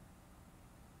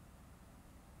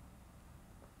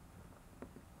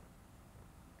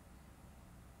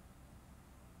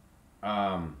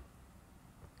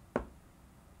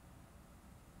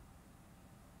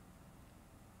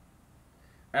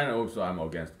 And also I'm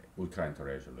against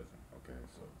ultra-interracialism. Okay,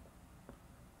 so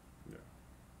Yeah.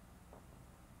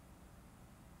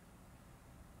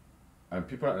 And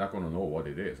people are not going to know what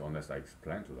it is unless I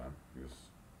explain to them, because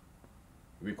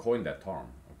we coined that term.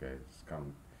 Okay, it's kind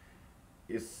of,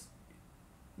 it's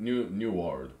new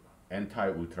word, anti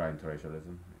ultra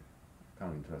interracialism.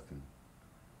 Kind of interesting.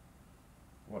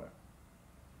 What?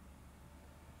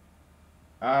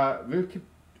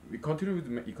 We continue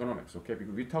with economics, okay?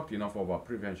 Because we talked enough about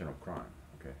prevention of crime,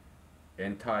 okay?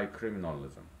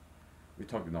 Anti-criminalism. We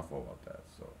talked enough about that,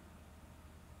 so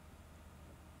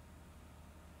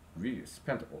we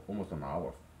spent almost an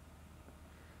hour.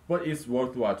 But it's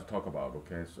worthwhile to talk about,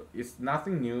 okay? So it's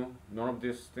nothing new. None of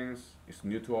these things is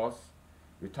new to us.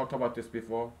 We talked about this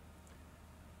before.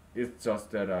 It's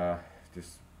just that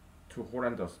this two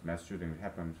horrendous mass shooting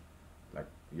happened like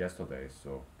yesterday,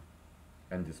 so,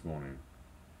 and this morning.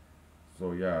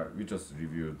 So yeah, we just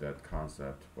reviewed that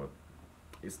concept, but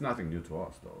it's nothing new to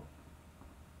us though.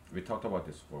 We talked about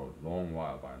this for a long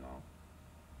while by now.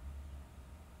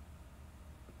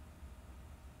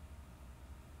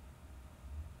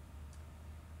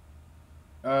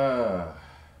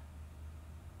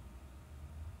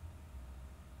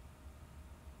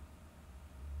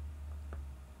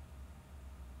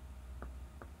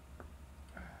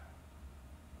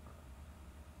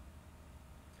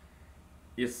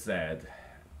 It's sad.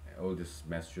 All this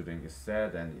mass shooting is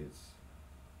sad, and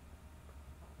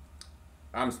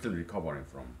I'm still recovering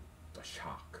from the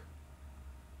shock.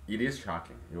 It is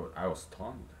shocking. I was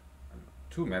stunned.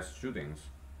 Two mass shootings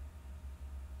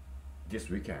this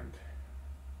weekend.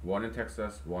 One in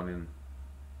Texas, one in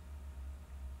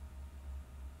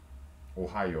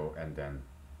Ohio, and then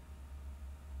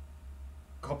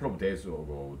a couple of days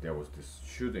ago there was this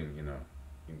shooting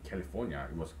in California.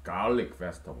 It was garlic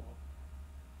festival.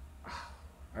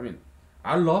 I mean,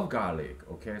 I love garlic.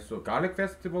 Okay, so garlic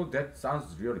festival, that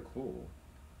sounds really cool.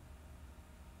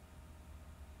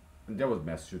 And there was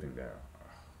mass shooting there.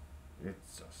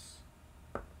 It's just,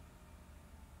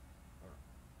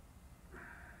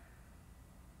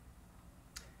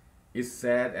 it's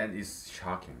sad and it's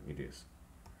shocking. It is.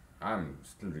 I'm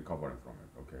still recovering from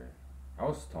it. Okay, I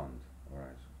was stunned. All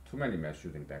right, too many mass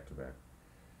shooting back to back.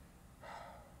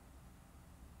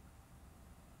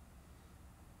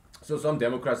 So some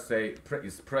Democrats say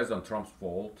it's President Trump's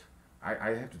fault.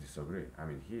 I have to disagree. I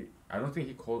mean, I don't think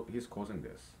he's causing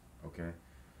this. Okay,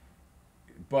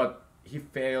 but he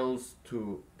fails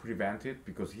to prevent it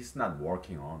because he's not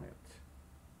working on it.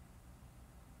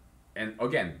 And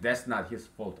again, that's not his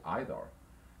fault either,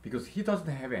 because he doesn't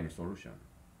have any solution.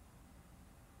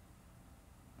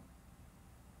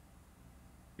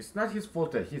 It's not his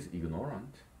fault that he's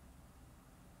ignorant,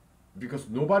 because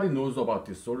nobody knows about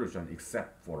this solution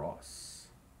except for us.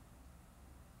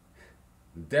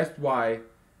 That's why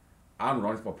I'm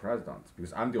running for president,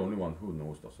 because I'm the only one who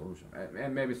knows the solution,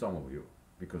 and maybe some of you,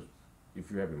 because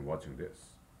if you have been watching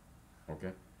this,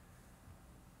 okay.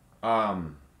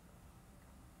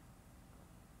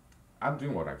 I'm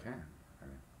doing what I can. I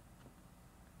mean,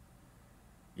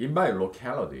 in my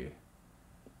locality,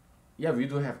 yeah, we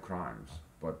do have crimes,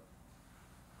 but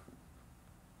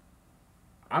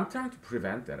I'm trying to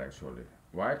prevent that actually.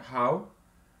 Right? How?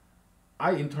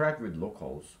 I interact with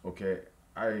locals, okay?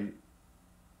 I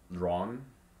run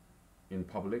in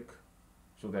public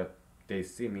so that they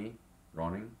see me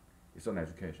running. It's an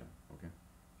education, okay?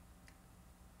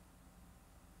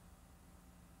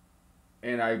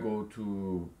 And I go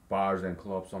to bars and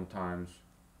clubs sometimes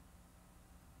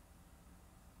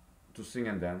to sing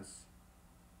and dance.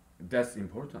 That's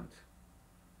important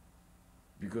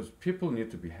because people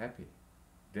need to be happy.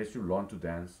 They should learn to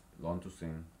dance, learn to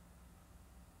sing.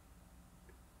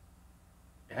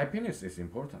 Happiness is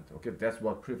important, okay? That's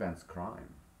what prevents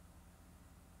crime,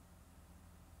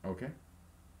 okay?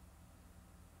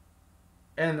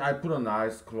 And I put on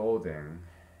nice clothing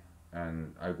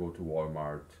and I go to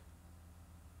Walmart,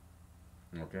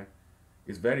 okay?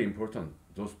 It's very important,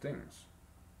 those things.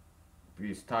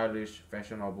 Be stylish,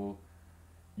 fashionable.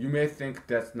 You may think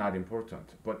that's not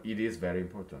important, but it is very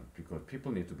important because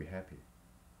people need to be happy.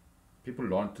 People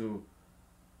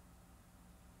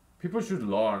should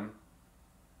learn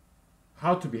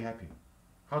how to be happy,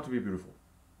 how to be beautiful.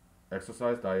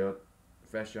 Exercise, diet,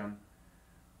 fashion,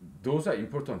 those are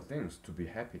important things to be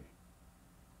happy,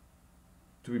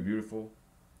 to be beautiful,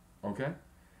 okay?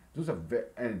 Those are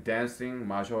and dancing,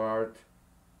 martial art,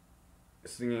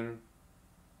 singing.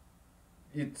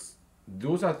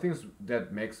 Those are things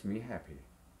that makes me happy.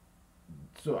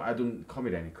 So I don't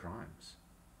commit any crimes.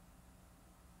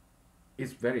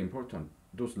 It's very important,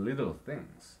 those little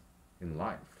things in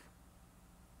life.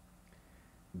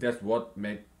 That's what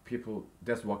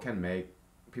can make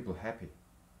people happy.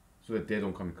 so that they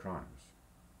don't commit crimes.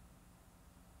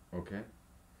 Okay?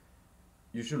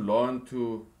 You should learn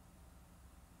to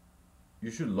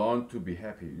be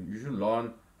happy. You should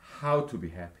learn how to be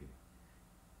happy.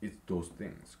 It's those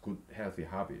things, good healthy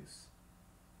hobbies.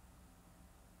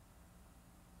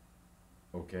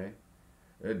 Okay?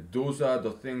 Those are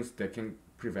the things that can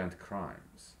prevent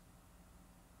crimes.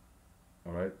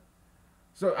 All right?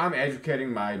 So I'm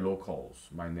educating my locals,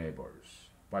 my neighbors,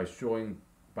 by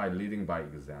leading by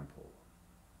example.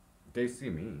 They see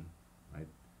me, right?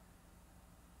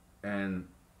 And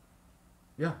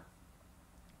yeah,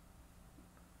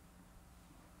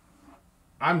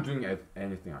 I'm doing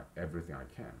everything I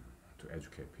can to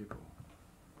educate people.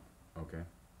 Okay.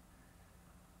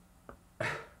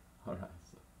 All right.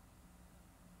 So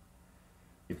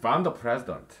if I'm the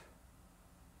president,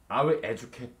 I will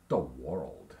educate the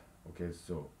world. Okay.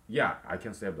 So yeah, I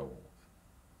can save the world,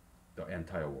 the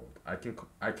entire world. I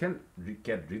can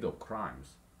get rid of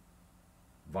crimes,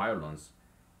 violence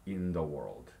in the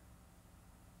world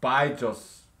by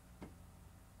just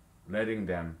letting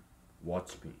them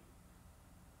watch me.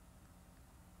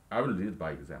 I will lead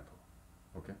by example.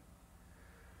 Okay?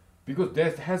 Because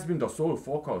that has been the sole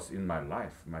focus in my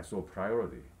life, my sole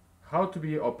priority. How to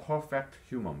be a perfect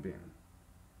human being.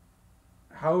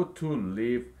 How to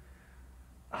live,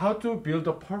 how to build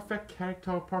a perfect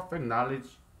character, perfect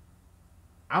knowledge.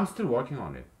 I'm still working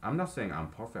on it. I'm not saying I'm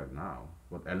perfect now,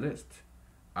 but at least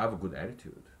I have a good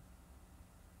attitude.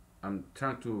 I'm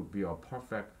trying to be a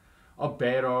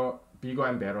better, bigger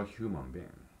and better human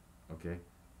being. Okay?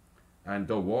 And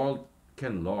the world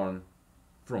can learn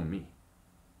from me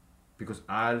because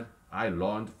I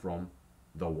learned from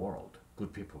the world,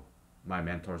 good people, my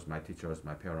mentors, my teachers,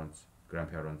 my parents,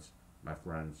 grandparents, my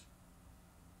friends,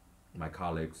 my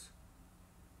colleagues.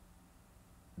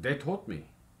 They taught me,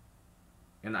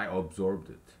 and I absorbed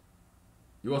it.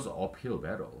 It was an uphill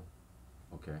battle.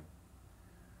 Okay,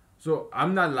 so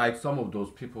I'm not like some of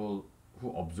those people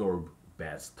who absorb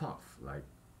bad stuff like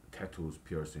tattoos,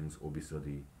 piercings,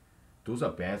 obesity. Those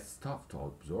are bad stuff to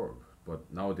absorb.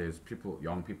 But nowadays,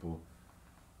 young people,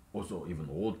 also even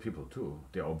old people too,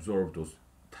 they absorb those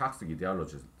toxic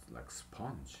ideologies like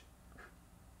sponge.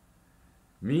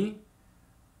 Me,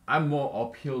 I'm more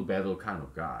uphill battle kind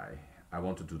of guy. I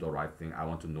want to do the right thing. I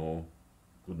want to know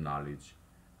good knowledge.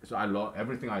 So I learn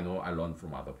everything I know. I learn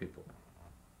from other people.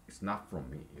 It's not from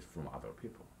me. It's from other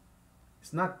people.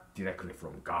 It's not directly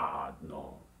from God.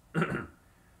 No.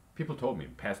 People told me,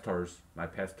 my pastors,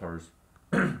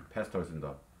 pastors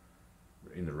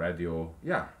in the radio.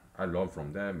 Yeah, I learn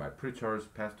from them. My preachers,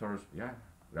 pastors. Yeah,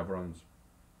 reverends.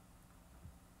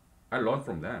 I learn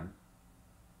from them.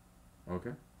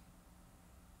 Okay.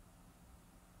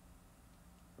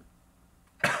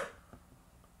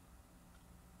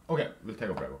 Okay, we'll take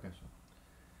a break. Okay, so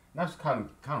now it's kind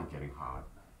of getting hot.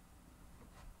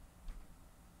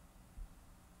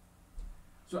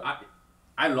 So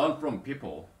I learn from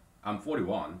people. I'm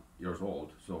 41 years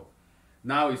old, so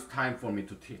now it's time for me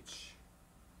to teach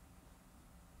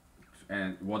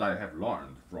and what I have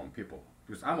learned from people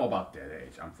because I'm about that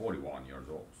age. I'm 41 years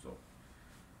old, so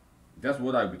that's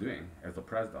what I'll be doing as the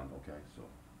president. Okay, so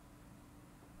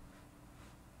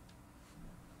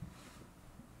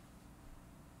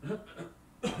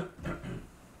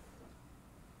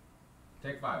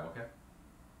take five. Okay.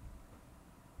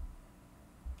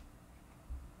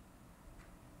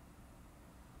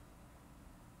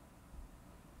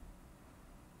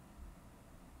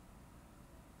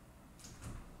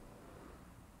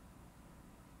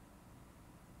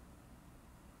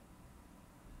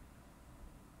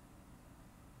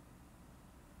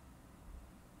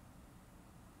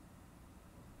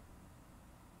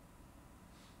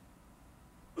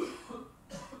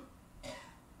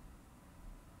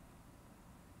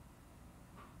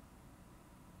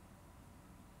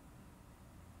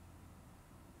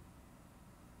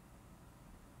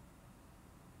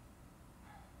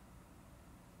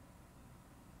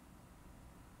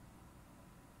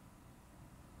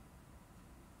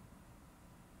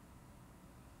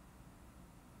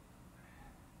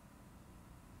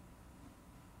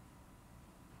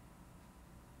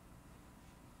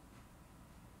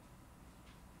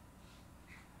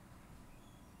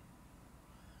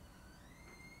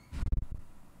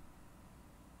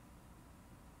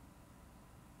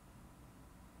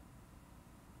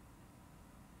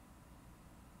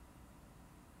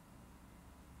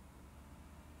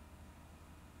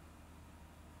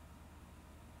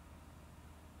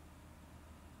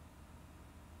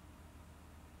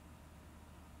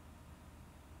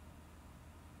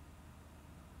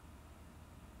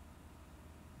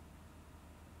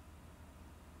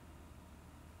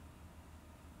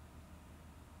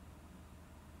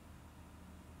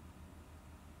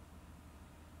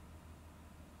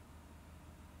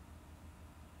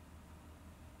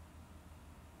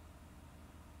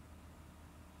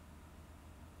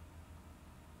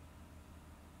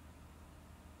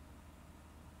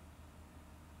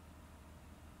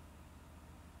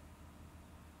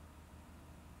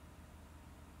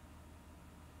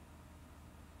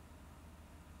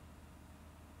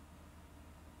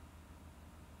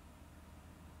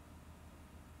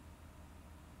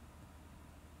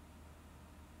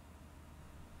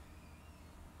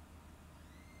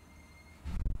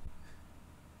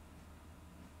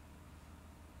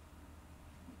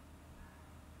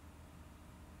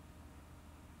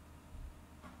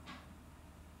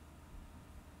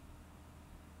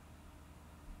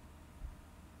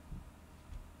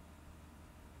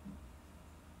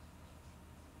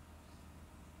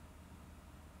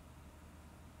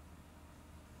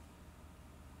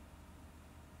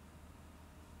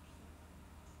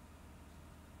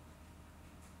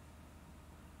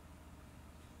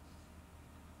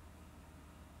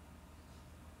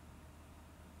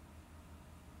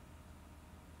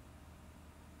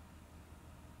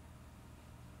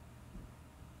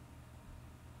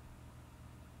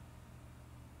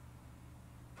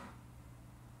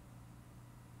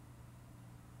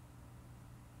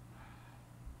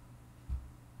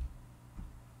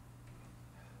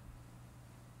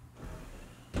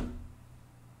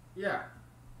 yeah.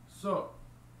 So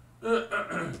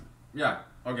yeah.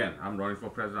 Again, I'm running for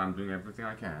president. I'm doing everything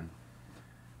I can.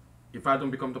 If I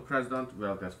don't become the president,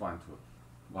 well, that's fine too.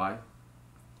 Why?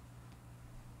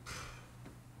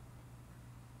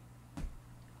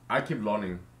 I keep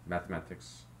learning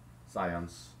mathematics,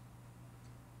 science,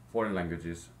 foreign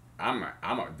languages.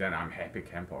 Then I'm happy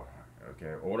camper.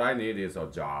 Okay, all I need is a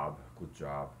job, good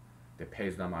job, that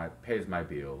pays my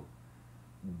bill.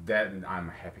 Then I'm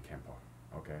a happy camper.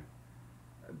 Okay,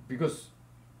 because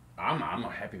I'm a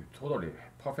happy, totally,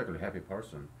 perfectly happy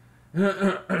person.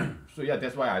 So yeah,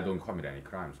 that's why I don't commit any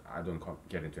crimes. I don't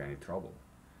get into any trouble,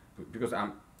 because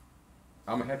I'm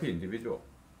a happy individual.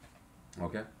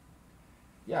 Okay.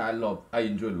 Yeah, I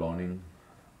enjoy learning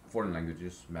foreign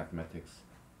languages, mathematics,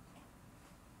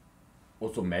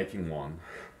 also making one.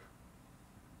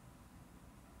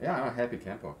 Yeah, I'm a happy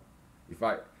camper. If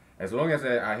I, as long as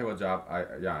I have a job,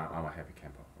 yeah, I'm a happy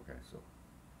camper. Okay, so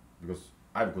because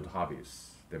I have good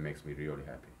hobbies that makes me really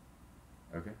happy.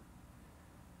 Okay,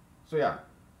 so yeah,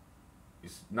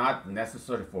 it's not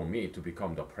necessary for me to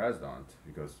become the president,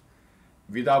 because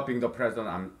without being the president,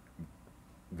 I'm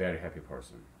very happy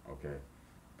person. Okay,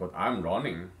 but I'm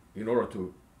running in order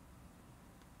to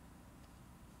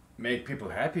make people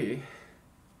happy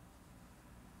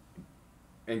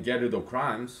and get rid of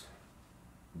crimes.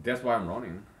 That's why I'm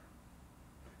running.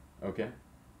 Okay,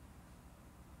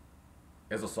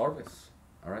 as a service.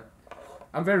 All right,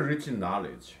 I'm very rich in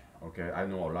knowledge. Okay, I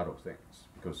know a lot of things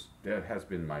because that has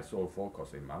been my sole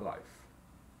focus in my life.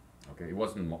 Okay, it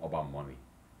wasn't about money,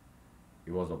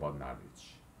 it was about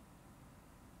knowledge.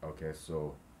 Okay,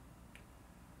 so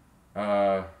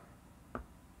uh,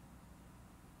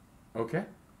 okay,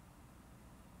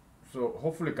 so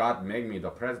hopefully God make me the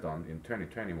president in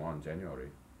 2021 January.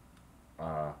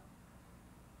 uh,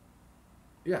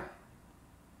 yeah,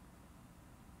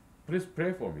 please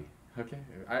pray for me. Okay,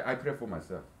 I pray for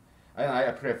myself, and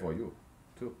I pray for you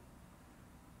too,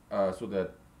 so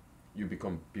that you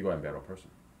become bigger and better person.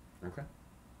 Okay,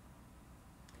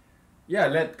 yeah,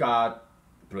 let God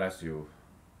bless you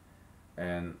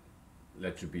and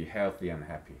let you be healthy and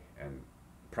happy and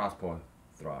prosper,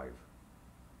 thrive,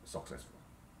 successful.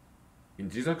 In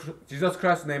Jesus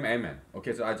Christ's name, amen.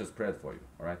 Okay, so I just prayed for you.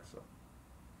 All right, so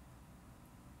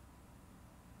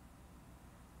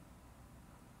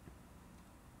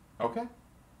okay.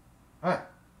 All right.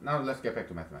 Now let's get back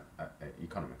to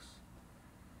economics.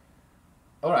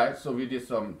 All right, so we did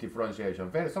some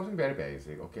differentiation, something very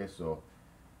basic. Okay, so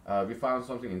we found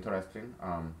something interesting.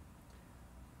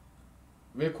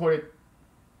 We call it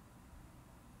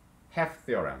half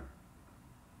theorem.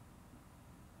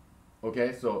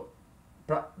 Okay, so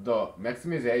the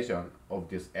maximization of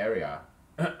this area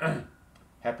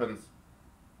happens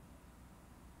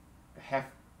half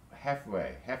half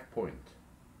point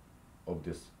of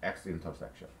this x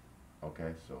intersection.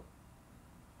 Okay, so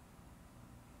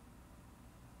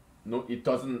no, it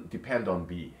doesn't depend on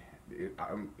b.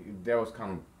 That was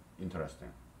kind of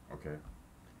interesting. Okay,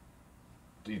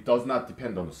 it does not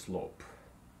depend on the slope.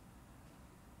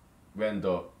 When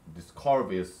this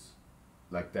curve is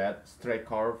like that, straight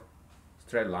curve,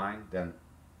 straight line, then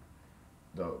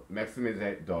the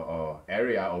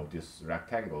area of this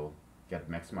rectangle get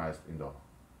maximized in the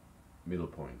middle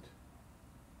point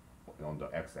on the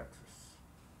x-axis.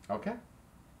 Okay,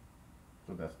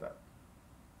 so that's that.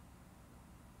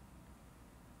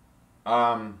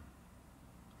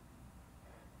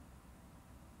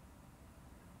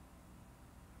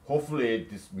 Hopefully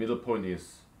this middle point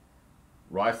is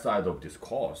right side of this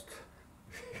cost.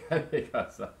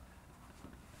 Because,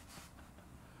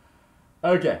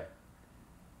 okay,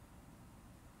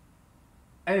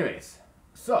 anyways,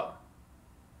 so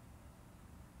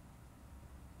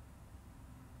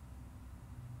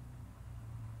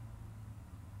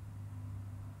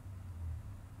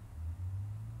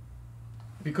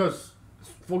because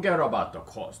forget about the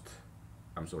cost.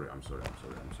 I'm sorry.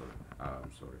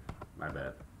 My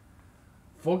bad.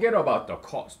 Forget about the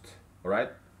cost. All right.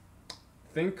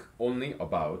 Think only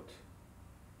about.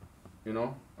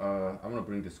 I'm gonna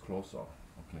bring this closer.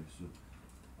 Okay. So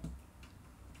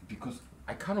because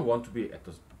I kind of want to be at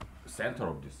the center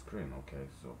of the screen. Okay.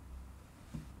 So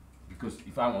because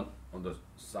if I'm on the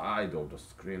side of the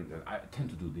screen, then I tend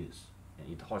to do this,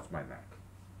 and it hurts my neck.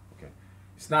 Okay.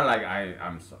 It's not like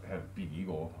have big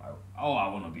ego. I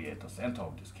want to be at the center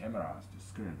of this camera, this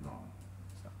screen. No,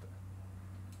 it's not that.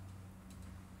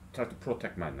 Try to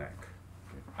protect my neck.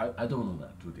 Okay. I don't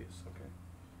want to do this. Okay.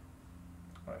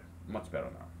 All right, much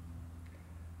better now.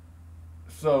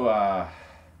 So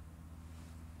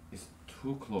it's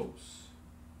too close.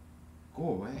 Go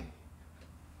away.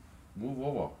 Move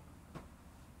over.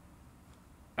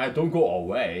 I don't go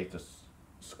away, just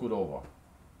scoot over.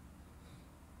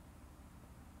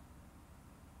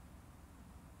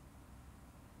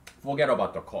 Forget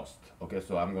about the cost. Okay,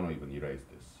 so I'm gonna even erase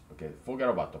this. Okay, forget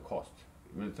about the cost.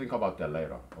 We'll think about that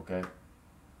later. Okay,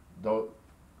 though,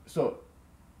 so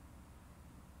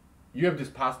you have this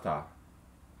pasta.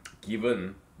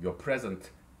 Given your present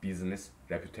business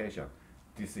reputation,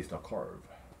 this is the curve.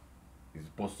 It's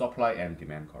both supply and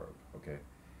demand curve. Okay,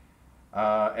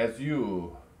 as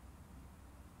you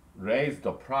raise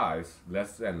the price,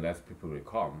 less and less people will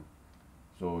come.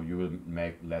 So you will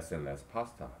make less and less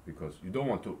pasta because you don't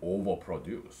want to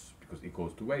overproduce because it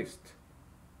goes to waste,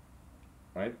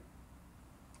 right?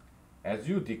 As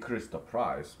you decrease the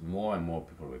price, more and more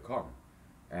people will come,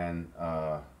 and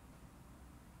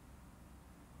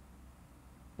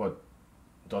but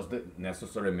does that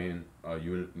necessarily mean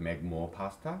you will make more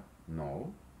pasta?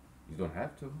 No, you don't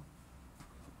have to.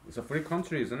 It's a free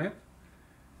country, isn't it?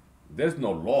 There's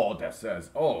no law that says,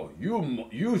 oh,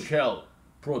 you shall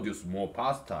produce more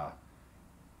pasta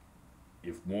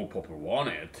if more people want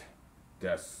it.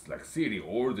 That's like city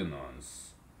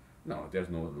ordinance. No, there's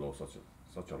no law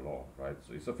such a law, right?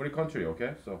 So it's a free country,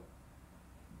 okay? So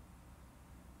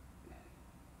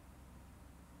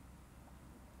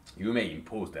you may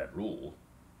impose that rule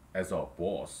as a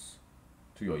boss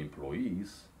to your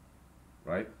employees,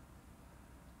 right?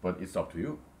 But it's up to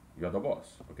you. You're the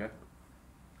boss, okay?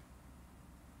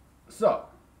 So,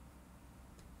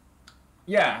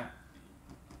 yeah,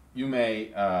 you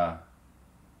may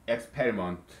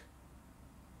experiment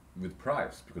with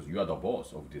price because you are the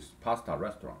boss of this pasta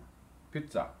restaurant.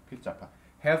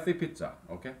 Healthy pizza,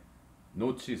 okay?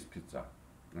 No cheese pizza,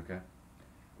 okay?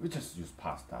 We just use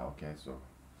pasta, okay? So,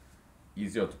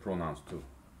 easier to pronounce too.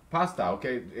 Pasta,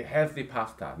 okay? Healthy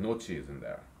pasta, no cheese in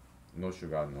there. No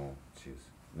sugar, no cheese,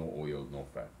 no oil, no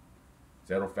fat.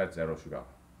 Zero fat, zero sugar.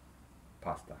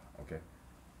 Pasta, okay?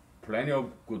 Plenty of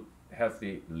good,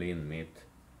 healthy, lean meat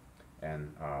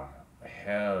and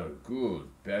good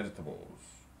vegetables,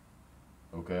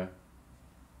 okay?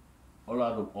 A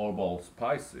lot of herbal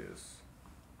spices.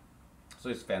 So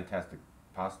it's fantastic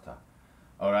pasta.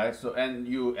 All right, so and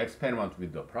you experiment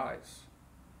with the price.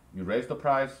 You raise the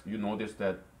price, you notice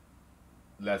that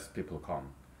less people come.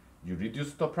 You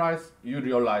reduce the price, you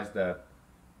realize that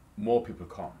more people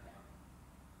come.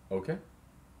 Okay?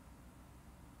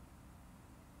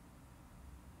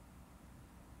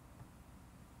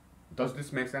 Does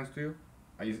this make sense to you?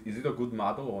 Is it a good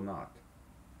model or not?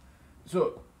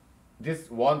 So this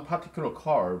one particular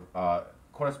curve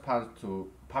corresponds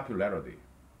to popularity.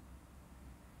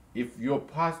 If your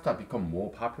pasta become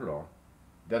more popular,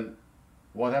 then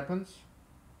what happens?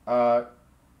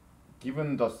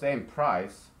 Given the same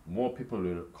price, more people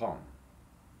will come.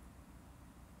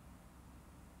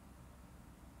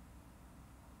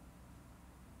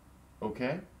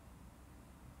 Okay?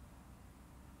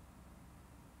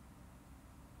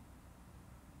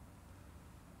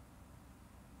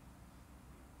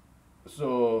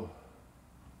 So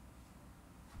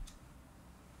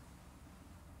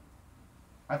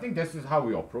I think this is how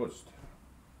we approached.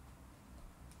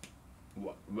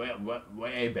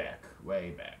 Way back,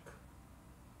 way back.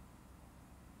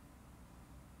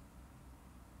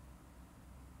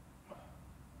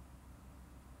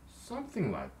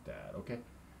 Something like that, okay?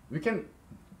 We can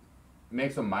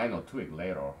make some minor tweak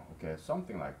later, okay?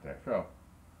 Something like that. So,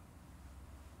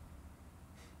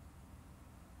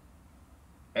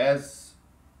 as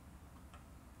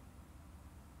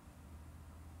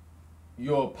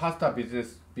your pasta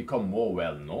business become more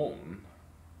well known,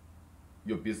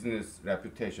 your business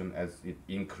reputation as it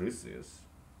increases,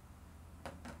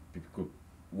 because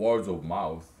words of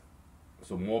mouth,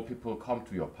 so more people come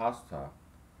to your pasta.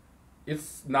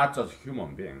 It's not just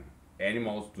human being,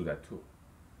 animals do that too.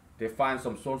 They find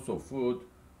some source of food,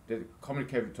 they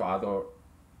communicate to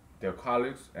their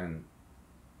colleagues, and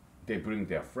they bring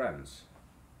their friends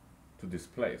to this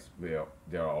place where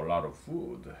there are a lot of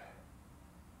food.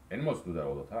 Animals do that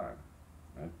all the time,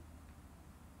 right?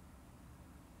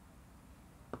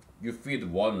 You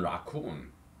feed one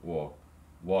raccoon or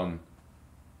one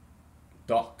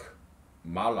duck,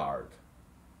 mallard.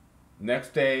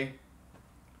 Next day,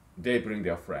 they bring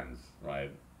their friends,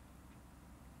 right?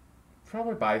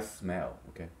 Probably by smell,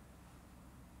 okay?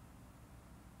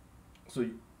 So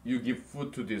you give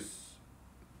food to this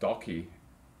ducky,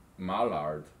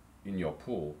 mallard in your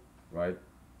pool, right?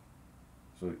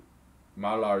 So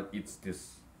mallard eats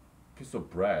this piece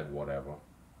of bread, whatever,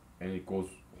 and it goes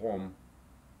home,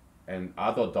 and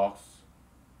other ducks,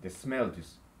 they smell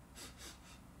this.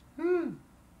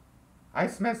 I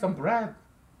smell some bread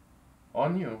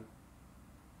on you.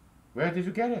 Where did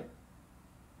you get it?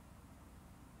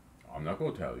 I'm not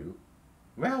gonna tell you.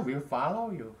 Well, we'll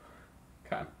follow you.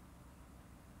 Come.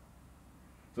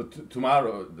 So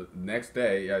tomorrow, the next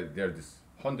day, yeah, there's this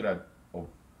 100 of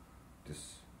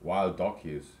this wild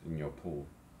duckies in your pool.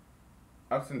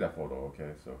 I've seen that photo.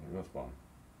 Okay, so it was fun.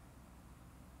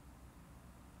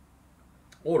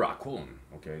 Or raccoon.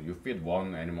 Okay, you feed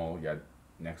one animal, yeah,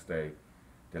 next day,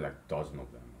 there are like dozen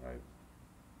of them, right?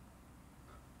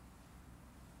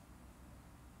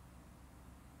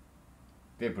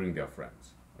 They bring their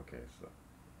friends. Okay, so.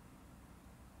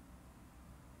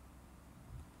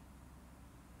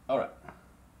 All right.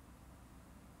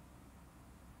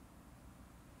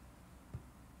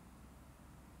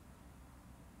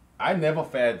 I never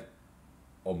fed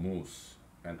a moose,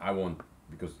 and I won't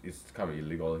because it's kind of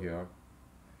illegal here.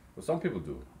 But some people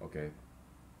do. Okay.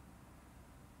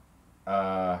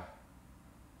 Uh,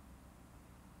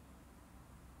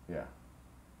 yeah.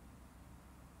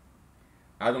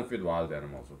 I don't feed wild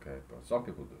animals. Okay, but some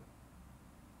people do.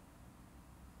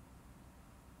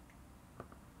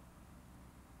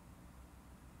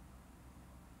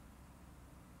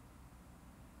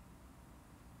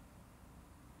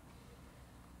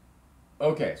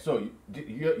 Okay, so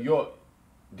your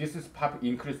this is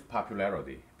increased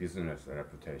popularity, business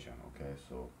reputation. Okay,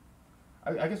 so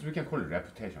I guess we can call it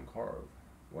reputation curve,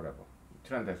 whatever,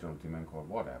 transactional demand curve,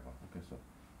 whatever. Okay, so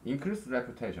increased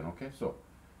reputation. Okay, so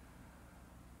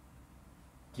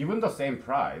given the same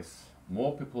price,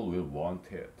 more people will want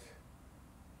it.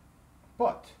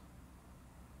 But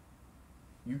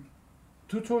you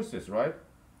two choices, right?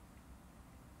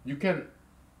 You can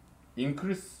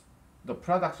increase the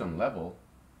production level.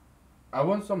 I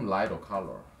want some lighter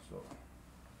color, so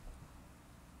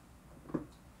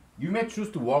you may choose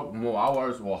to work more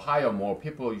hours or hire more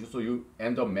people, so you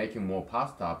end up making more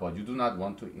pasta, but you do not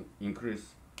want to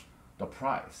increase the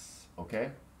price,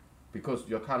 okay? Because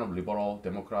you're kind of liberal,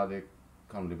 democratic,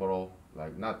 kind of liberal,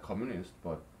 like not communist,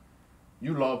 but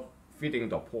you love feeding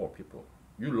the poor people.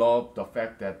 You love the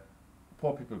fact that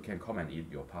poor people can come and eat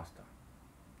your pasta.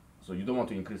 So you don't want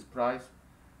to increase price.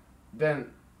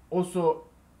 Then also,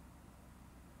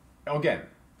 again,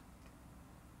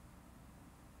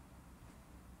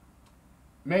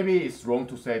 maybe it's wrong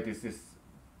to say this is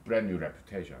brand new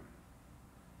reputation,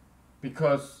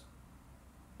 because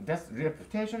that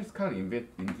reputation is kind of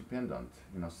independent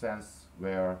in a sense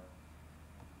where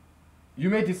you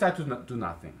may decide to do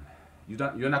nothing.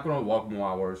 You're not going to work more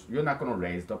hours. You're not going to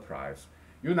raise the price.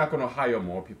 You're not going to hire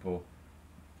more people.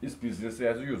 It's business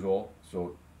as usual.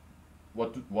 So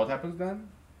what happens then?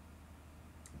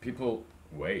 People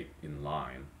wait in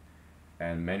line,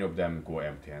 and many of them go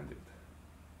empty-handed.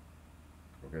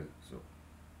 Okay, so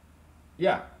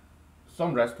yeah,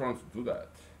 some restaurants do that.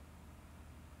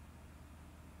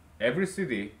 Every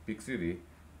city, big city,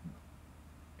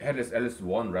 has at least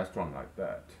one restaurant like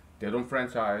that. They don't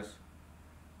franchise.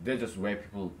 They just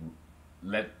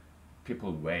let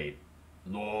people wait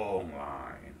long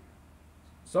line.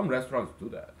 Some restaurants do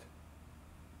that.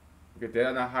 Okay, they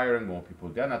are not hiring more people.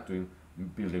 They are not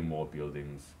building more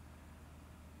buildings.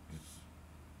 It's,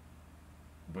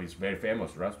 but it's very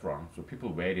famous restaurant, so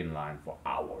people wait in line for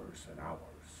hours and hours.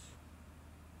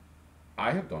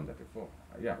 I have done that before.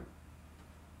 Yeah,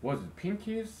 was it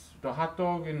Pinky's, the hot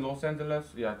dog in Los Angeles?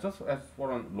 Yeah, just as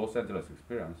for a Los Angeles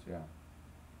experience. Yeah,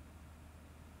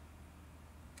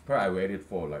 but I waited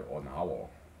for like an hour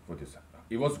for this.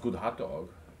 It was good hot dog.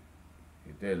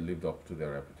 They lived up to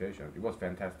their reputation. It was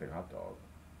fantastic hot dog.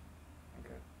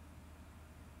 Okay.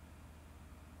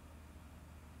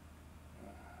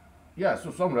 Yeah,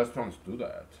 so some restaurants do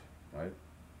that, right?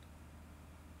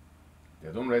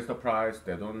 They don't raise the price.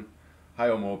 They don't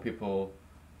hire more people.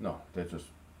 No, they just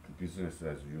do business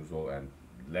as usual and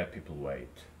let people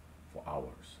wait for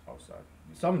hours outside.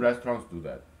 Some restaurants do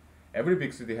that. Every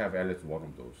big city have at least one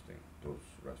of those things, those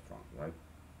restaurants, right?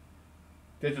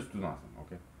 They just do nothing,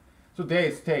 okay? So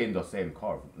they stay in the same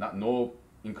curve. No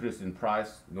increase in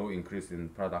price, no increase in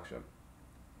production.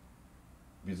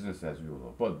 Business as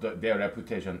usual, but their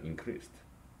reputation increased.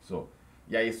 So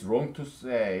yeah, it's wrong to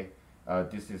say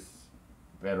this is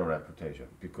better reputation,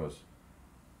 because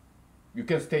you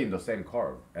can stay in the same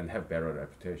curve and have better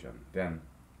reputation. Then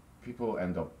people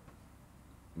end up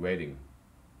waiting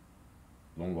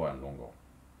longer and longer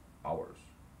hours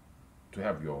to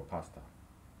have your pasta.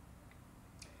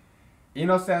 In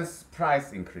a sense,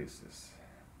 price increases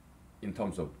in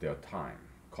terms of their time,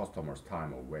 customers'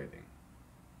 time of waiting.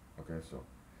 Okay, so,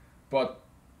 but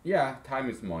yeah, time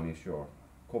is money, sure.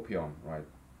 Copium, right?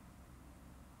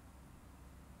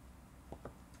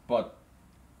 But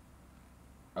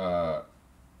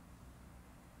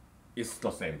it's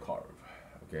the same curve.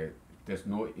 Okay, there's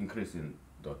no increase in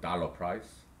the dollar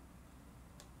price.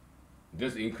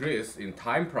 This increase in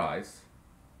time price,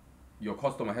 your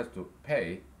customer has to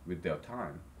pay with their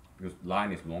time because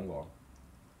line is longer.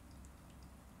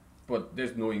 But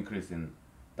there's no increase in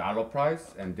dollar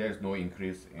price and there's no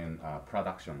increase in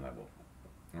production level.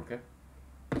 Okay,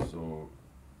 so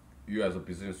you as a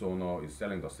business owner is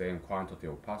selling the same quantity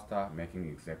of pasta, making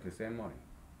exactly the same money.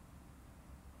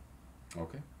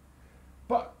 Okay,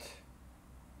 but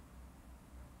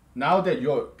now that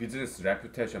your business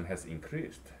reputation has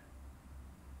increased,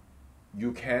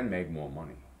 you can make more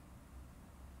money.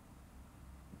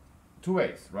 Two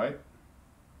ways, right?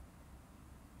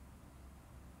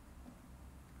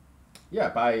 Yeah,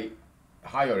 by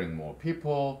hiring more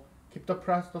people, keep the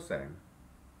price the same.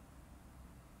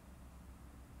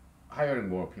 Hiring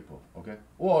more people, okay?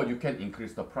 Or you can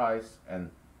increase the price and,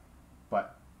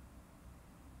 but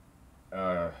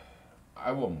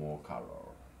I want more color.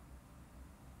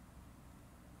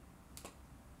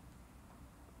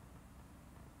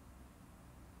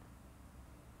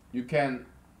 You can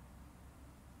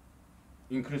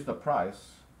increase the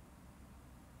price,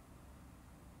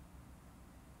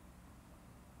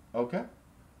 okay?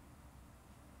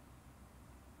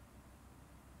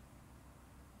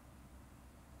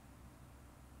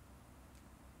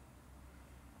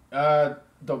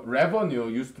 The revenue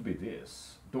used to be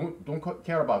this. Don't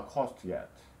care about cost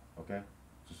yet, okay?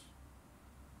 Just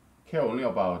care only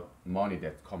about money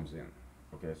that comes in,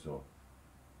 okay? So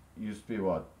used to be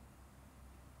what?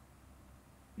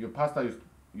 Your pasta used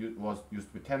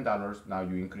to be $10. Now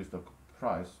you increase the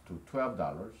price to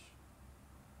 $12,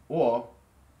 or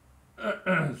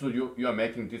so you are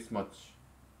making this much.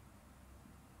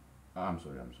 I'm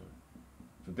sorry.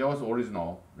 So there was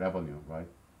original revenue, right?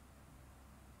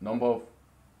 Number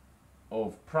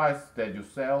of price that you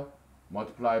sell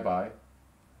multiplied by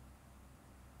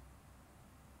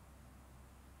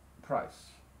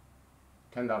price,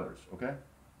 $10. Okay.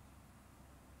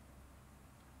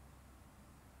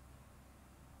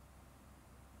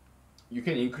 You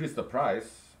can increase the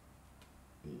price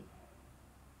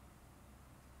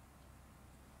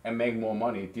and make more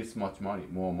money, this much money,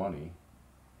 more money.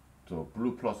 So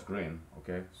blue plus green,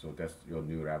 okay? So that's your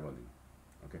new revenue,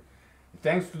 okay?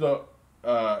 Thanks to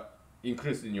the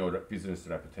increase in your business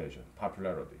reputation,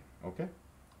 popularity, okay?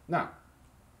 Now,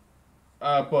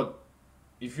 but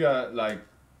if you are like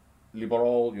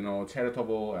liberal, you know,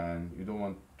 charitable, and you don't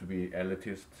want to be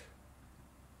elitist,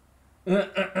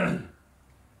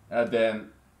 then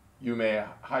you may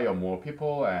hire more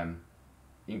people and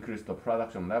increase the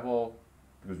production level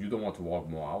because you don't want to work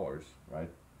more hours, right?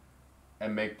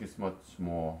 And make this much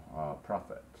more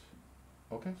profit.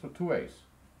 Okay, so two ways.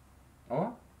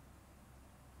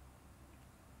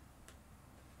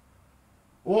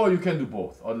 Or you can do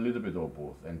both, a little bit of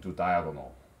both, and do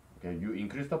diagonal. Okay, you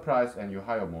increase the price and you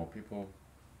hire more people,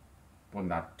 but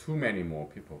not too many more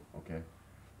people. Okay,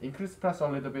 increase price a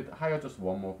little bit, hire just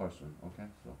one more person. Okay,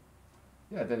 so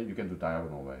yeah, then you can do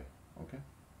diagonal way. Okay,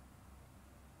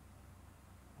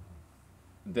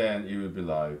 then it will be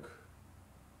like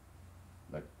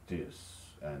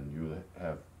this, and you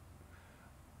have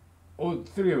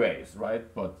three ways,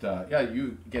 right? But yeah,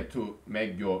 you get to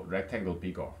make your rectangle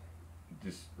bigger.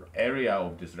 This area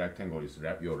of this rectangle is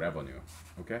your revenue.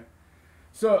 Okay,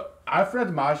 so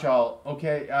Alfred Marshall,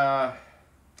 okay,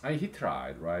 and he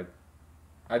tried, right?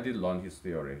 I did learn his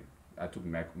theory. I took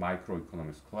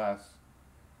microeconomics class,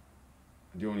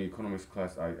 the only economics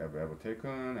class I have ever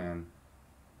taken,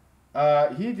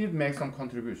 and he did make some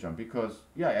contribution because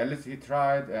yeah, at least he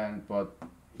tried, but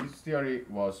his theory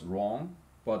was wrong,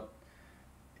 but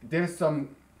there's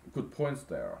some good points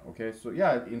there. Okay, so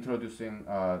yeah, introducing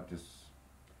this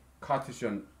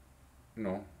Cartesian, you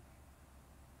know,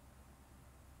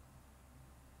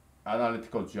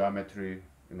 analytical geometry,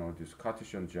 you know, this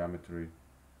Cartesian geometry.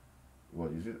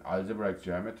 What is it? Algebraic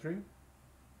geometry?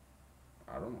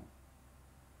 I don't know.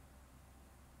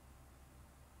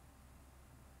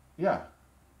 Yeah,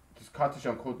 this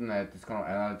Cartesian coordinate, this kind of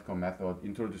analytical method,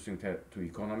 introducing to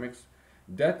economics,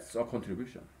 that's a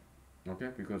contribution, okay?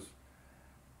 Because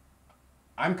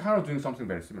I'm kind of doing something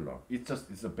very similar. It's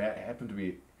happen to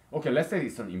be, okay, let's say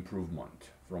it's an improvement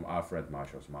from Alfred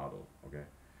Marshall's model, okay?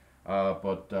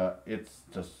 But it's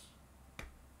just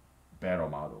better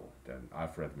model than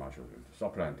Alfred Marshall's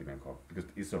supply and demand curve because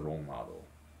it's a wrong model,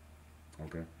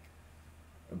 okay?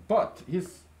 But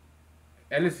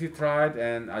at least he tried,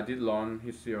 and I did learn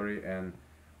his theory, and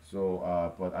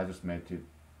so but I just made it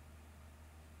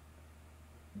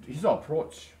his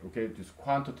approach, okay? This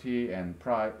quantity and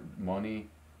price, money,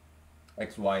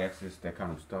 X, Y axis, that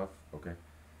kind of stuff, okay?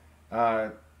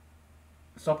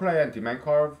 supply and demand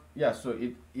curve, yeah, so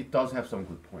it does have some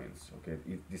good points. Okay,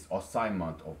 this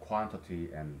assignment of quantity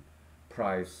and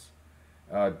price,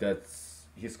 that's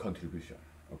his contribution.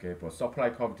 Okay, but supply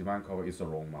curve, demand curve is a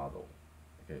wrong model.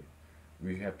 Okay,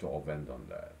 we have to abandon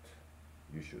that.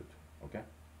 You should. Okay,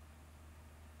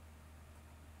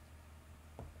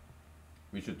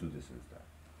 we should do this instead,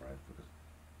 right? Because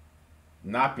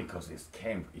not because it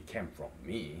came from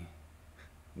me.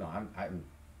 No, I'm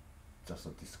just a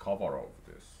discoverer of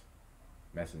this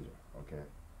messenger. Okay,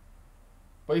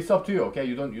 but it's up to you. Okay,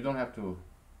 you don't have to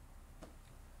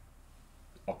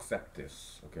accept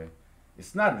this. Okay,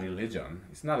 it's not religion.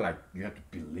 It's not like you have to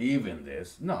believe in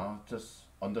this. No, just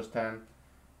understand.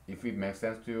 If it makes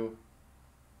sense to you,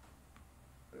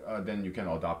 then you can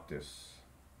adopt this.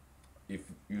 If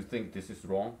you think this is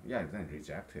wrong, yeah, then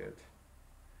reject it.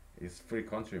 It's free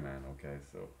country, man. Okay,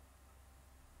 so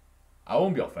I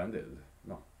won't be offended.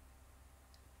 No.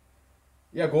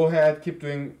 Yeah, go ahead. Keep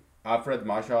doing Alfred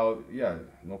Marshall. Yeah,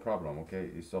 no problem. Okay,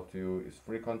 it's up to you. It's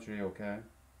free country. Okay.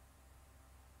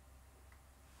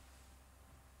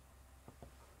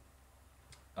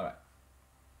 All right.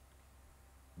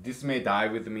 This may die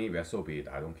with me. Well, so be it.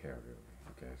 I don't care really.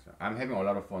 Okay, so I'm having a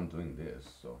lot of fun doing this.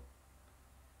 So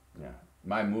yeah,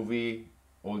 my movie,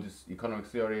 all this economic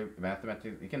theory,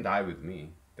 mathematics, it can die with me.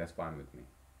 That's fine with me.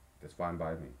 That's fine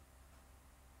by me.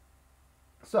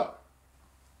 So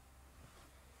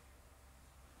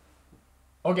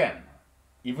again,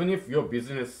 even if your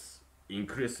business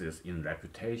increases in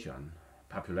reputation,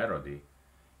 popularity,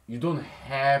 you don't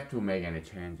have to make any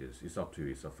changes. It's up to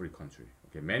you. It's a free country.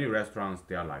 Okay, many restaurants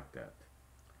they are like that.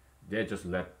 They just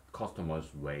let customers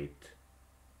wait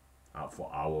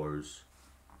for hours.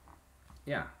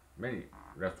 Yeah, many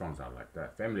restaurants are like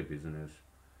that. Family business.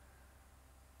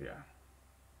 Yeah.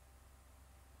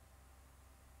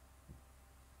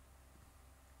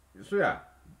 So yeah,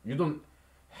 you don't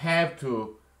have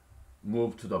to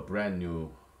move to the brand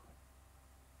new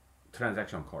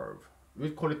transaction curve.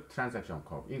 We call it transaction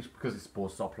curve because it's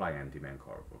both supply and demand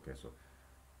curve. Okay, so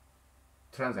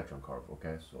transaction curve.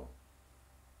 Okay, so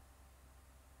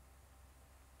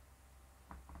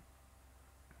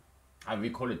and we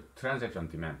call it transaction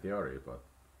demand theory, but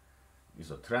it's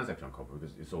a transaction curve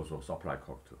because it's also a supply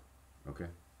curve too. Okay.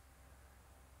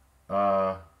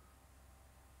 Uh,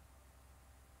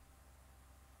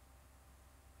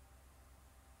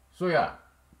 so yeah,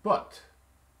 but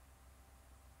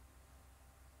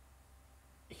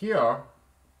here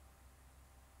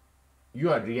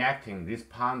you are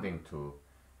responding to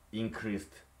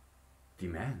increased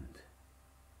demand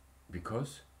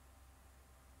because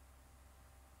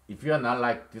if you are not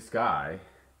like this guy,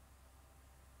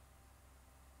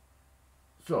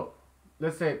 so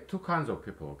let's say two kinds of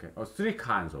people, okay, or three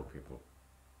kinds of people.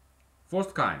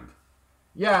 First kind,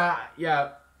 yeah,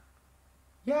 yeah,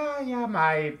 yeah,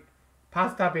 my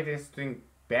pasta bit is doing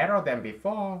better than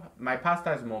before. My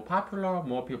pasta is more popular,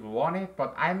 more people want it,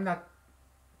 but I'm not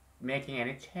making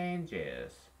any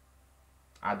changes.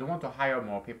 I don't want to hire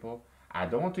more people. I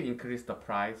don't want to increase the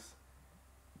price.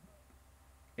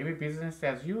 Every business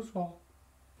as usual.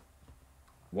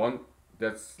 One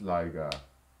that's like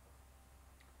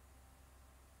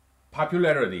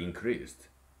popularity increased,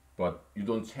 but you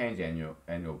don't change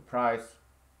annual price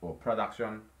or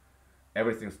production.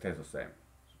 Everything stays the same.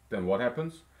 Then what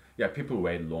happens? Yeah, people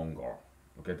wait longer.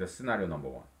 Okay, that's scenario number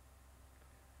one.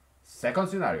 Second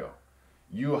scenario,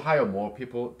 you hire more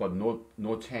people, but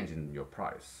no change in your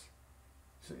price.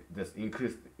 So just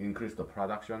increase the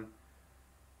production,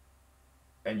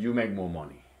 and you make more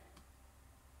money.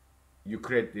 You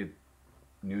create a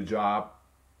new job.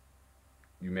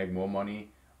 You make more money.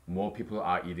 More people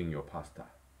are eating your pasta.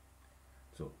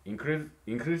 So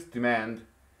increased demand,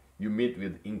 you meet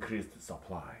with increased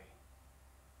supply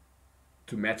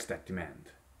to match that demand.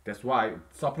 That's why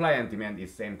supply and demand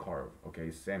is same curve. Okay,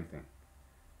 it's same thing.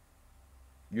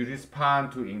 You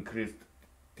respond to increased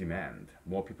demand.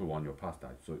 More people want your pasta,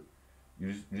 so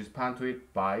you respond to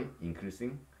it by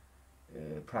increasing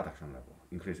production level,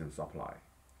 increasing supply.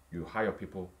 You hire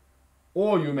people,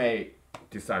 or you may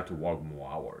decide to work more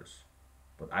hours.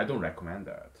 But I don't recommend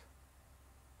that.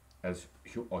 As a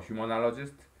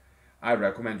humanologist, I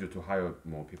recommend you to hire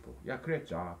more people. Yeah, create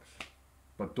jobs,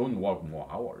 but don't work more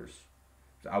hours.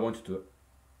 So I want you to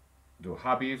do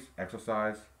hobbies,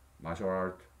 exercise, martial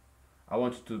art. I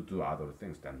want you to do other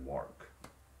things than work.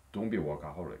 Don't be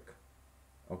workaholic.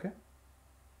 Okay?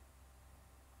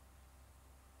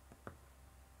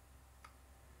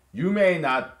 You may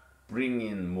not bring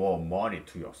in more money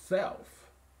to yourself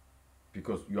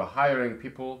because you're hiring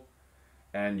people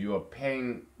and you're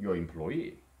paying your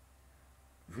employee,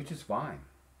 which is fine.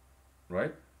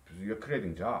 right? You're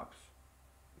creating jobs,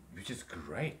 which is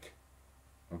great.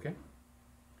 Okay.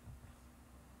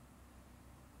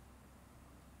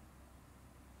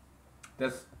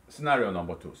 That's scenario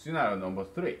number 2. Scenario number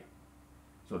 3.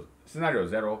 So scenario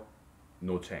 0,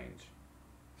 no change.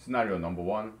 Scenario number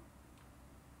 1,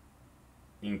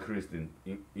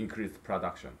 increased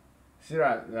production.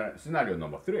 Scenario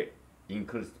number 3,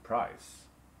 increased price.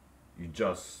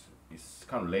 It's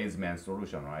kind of lazy man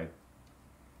solution, right?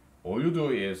 All you do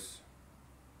is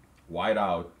white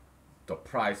out the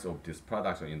price of this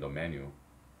production in the menu.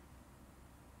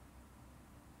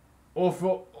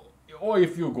 Or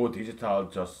if you go digital,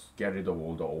 just get rid of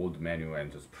all the old menu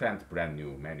and just print brand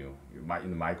new menu.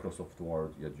 In Microsoft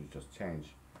Word, you just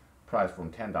change price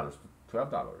from $10 to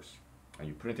 $12, and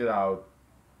you print it out.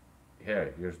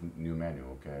 Here's new menu.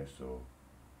 Okay, so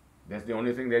that's the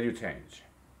only thing that you change.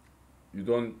 You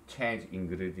don't change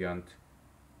ingredient.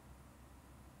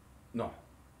 No.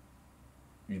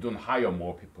 You don't hire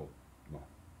more people. No.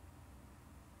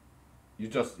 You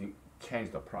just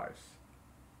change the price.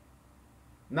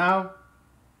 Now,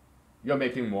 you're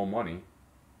making more money.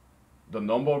 The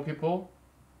number of people,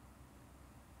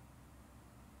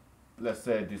 let's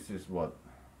say this is what,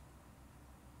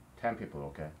 10 people,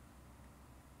 okay?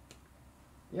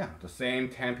 Yeah, the same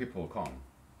 10 people come.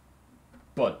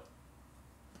 But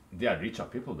they are richer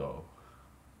people though.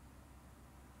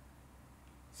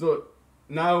 So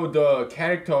now the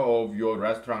character of your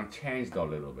restaurant changed a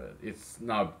little bit. It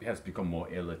has become more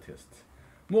elitist,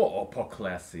 more upper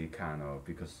classy kind of,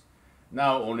 because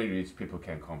now only rich people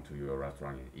can come to your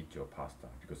restaurant and eat your pasta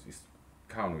because it's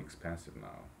kind of expensive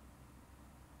now.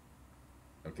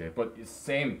 Okay, but it's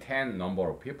same 10 number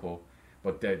of people,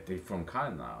 but they're different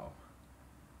kind now.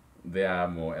 They are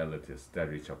more elitist, they're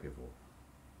richer people.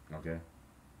 Okay?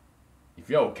 If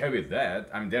you're okay with that,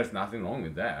 I mean, there's nothing wrong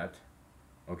with that.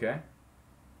 Okay?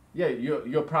 Yeah,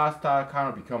 your pasta kind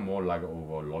of become more like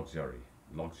over luxury.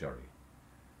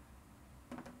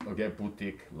 Okay,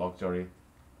 boutique, luxury.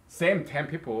 Same 10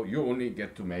 people, you only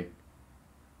need to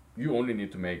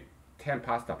make 10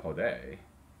 pasta per day,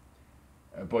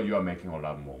 but you are making a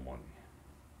lot more money.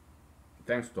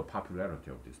 Thanks to the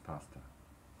popularity of this pasta.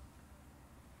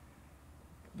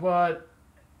 But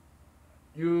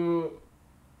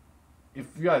if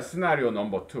you are scenario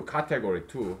number 2, category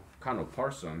 2 kind of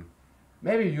person,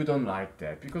 maybe you don't like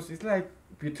that because it's like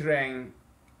betraying,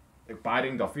 like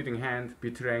biting the feeding hand,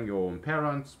 betraying your own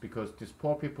parents, because these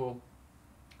poor people,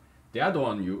 they are the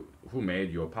one who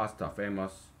made your pasta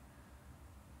famous,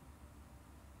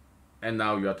 and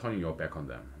now you are turning your back on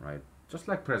them, right? Just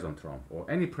like President Trump or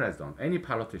any president, any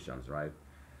politicians, right?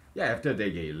 Yeah, after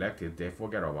they get elected, they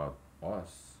forget about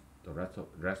us, the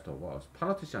rest of us.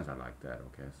 Politicians are like that,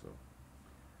 okay? So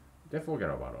they forget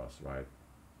about us, right?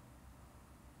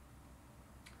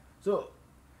 So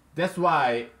that's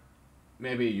why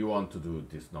maybe you want to do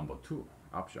this number 2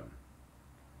 option.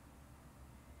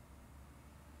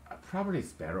 Probably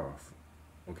it's better off,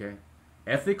 okay?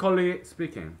 Ethically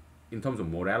speaking, in terms of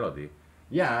morality,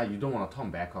 yeah, you don't want to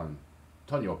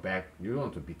turn your back. You don't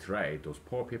want to betray those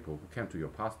poor people who came to your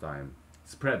pasta and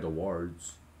spread the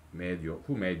words,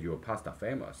 who made your pasta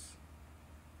famous.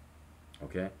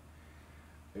 Okay?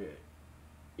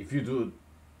 If you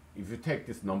take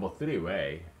this number 3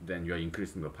 way, then you're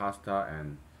increasing the pasta,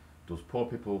 and those poor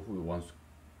people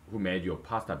who made your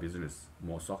pasta business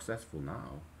more successful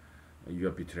now,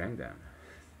 you're betraying them.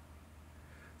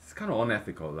 It's kind of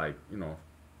unethical, like,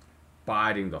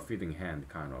 biting the feeding hand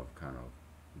kind of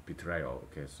betrayal.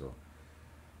 Okay, so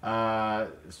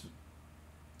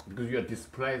because you're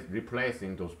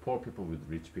replacing those poor people with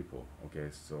rich people. Okay,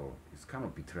 so it's kind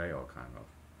of betrayal kind of,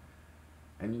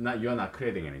 and you're not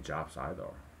creating any jobs either.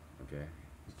 Okay,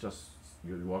 it's just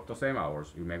you work the same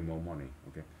hours, you make more money.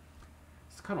 Okay,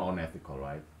 it's kind of unethical,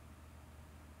 right?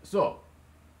 So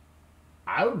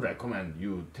I would recommend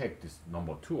you take this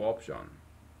number 2 option,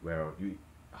 where you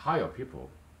hire people,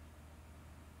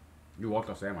 you work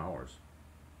the same hours,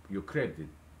 you create the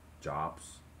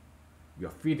jobs,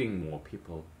 you're feeding more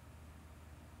people,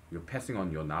 you're passing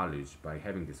on your knowledge by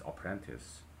having this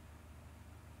apprentice.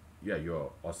 Yeah,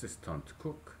 your assistant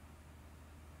cook.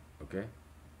 Okay?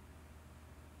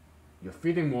 You're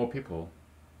feeding more people,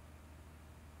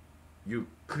 you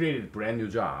created brand new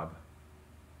job,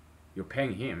 you're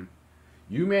paying him.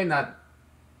 You may not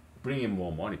bring in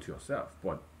more money to yourself,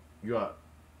 but you are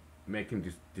making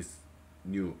this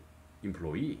new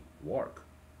employee work.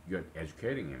 You're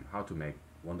educating him how to make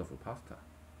wonderful pasta,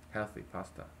 healthy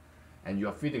pasta, and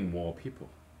you're feeding more people.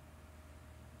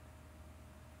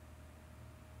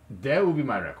 That would be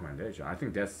my recommendation. I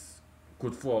think that's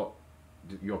good for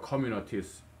your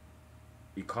community's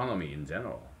economy in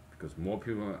general, because more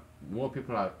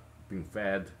people are being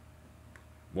fed,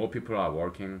 more people are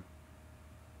working.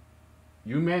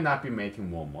 You may not be making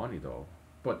more money though,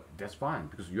 but that's fine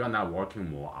because you are not working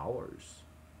more hours.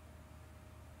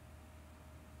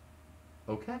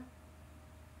 Okay?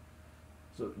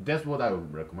 So that's what I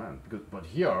would recommend. Because but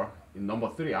here in number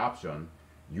three option,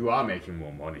 you are making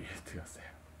more money to yourself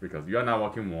because you are not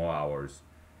working more hours.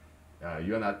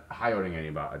 You are not hiring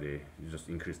anybody. You just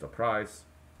increase the price.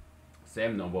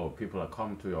 Same number of people that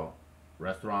come to your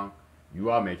restaurant. You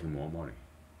are making more money.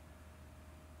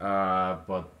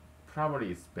 But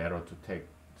probably it's better to take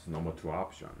this number two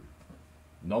option.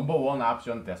 Number one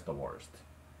option, that's the worst.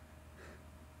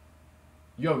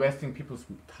 You're wasting people's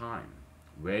time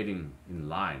waiting in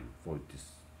line for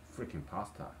this freaking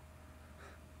pasta.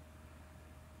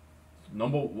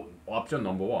 Option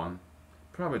number one,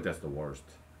 probably that's the worst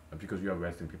because you are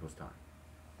wasting people's time.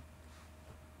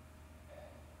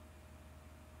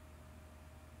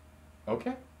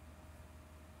 Okay?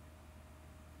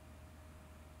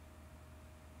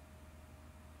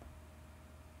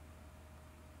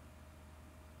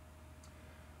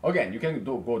 Again, you can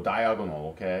go diagonal,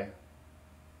 okay?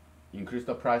 Increase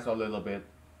the price a little bit.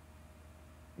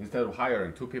 Instead of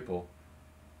hiring two people,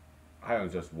 hiring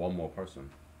just one more person.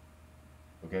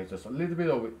 Okay, just a little bit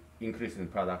of increase in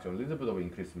production, a little bit of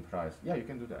increase in price. Yeah, you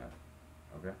can do that.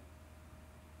 Okay?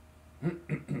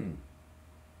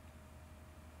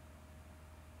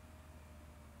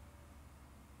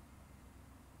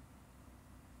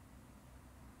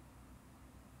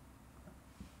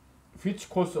 Which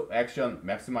course of action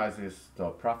maximizes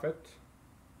the profit?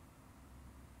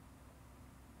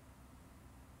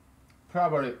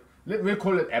 Probably, we'll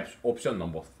call it option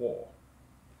number 4.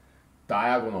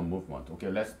 Diagonal movement. Okay,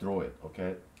 let's draw it.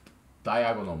 Okay,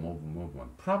 diagonal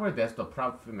movement. Probably that's the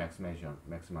profit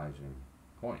maximizing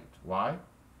point. Why?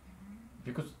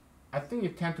 Because I think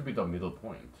it tends to be the middle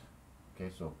point. Okay,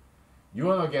 so you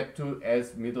want to get to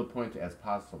as middle point as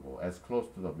possible, as close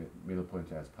to the middle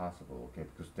point as possible. Okay,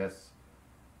 because that's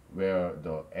where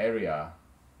the area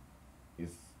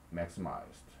is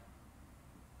maximized,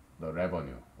 the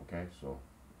revenue. Okay, so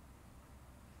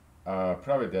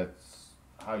probably that's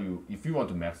how you, if you want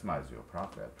to maximize your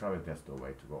profit, probably that's the way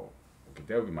to go. Okay,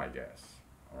 that would be my guess.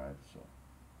 All right, so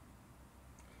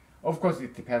of course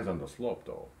it depends on the slope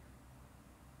though.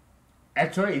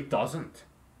 Actually, it doesn't.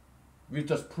 We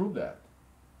just proved that.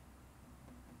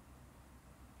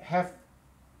 Have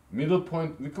middle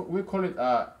point. We call it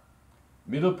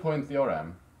middle point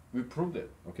theorem. We proved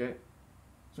it. Okay,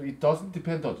 so it doesn't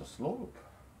depend on the slope.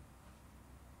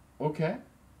 Okay,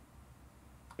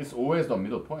 it's always the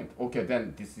middle point. Okay,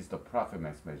 then this is the profit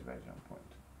maximization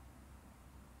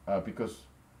point. Because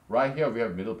right here we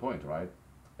have middle point, right,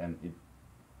 and it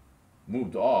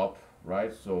moved up,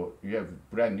 right? So you have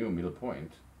brand new middle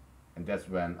point, and that's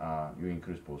when you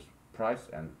increase both price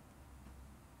and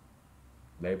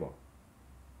labor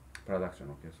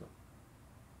production. Okay, so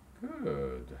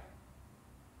good.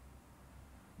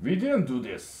 We didn't do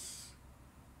this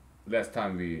last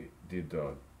time we did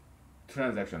the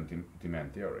transaction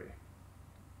demand theory.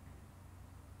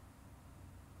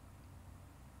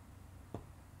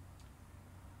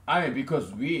 I mean,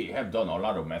 because we have done a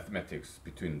lot of mathematics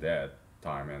between that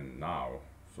time and now,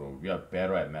 so we are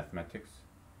better at mathematics.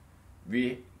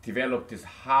 We developed this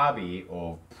hobby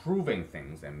of proving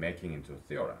things and making into a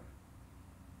theorem.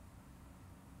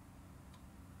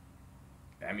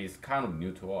 I mean, it's kind of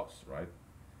new to us, right?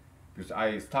 Because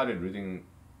I started reading,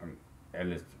 at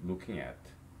least looking at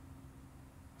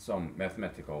some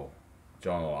mathematical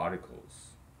journal articles.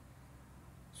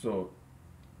 So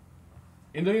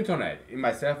in the internet, in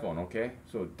my cell phone, okay?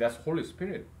 So that's Holy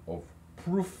Spirit of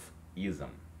proofism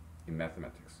in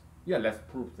mathematics. Yeah, let's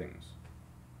prove things.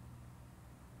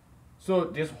 So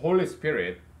this Holy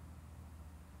Spirit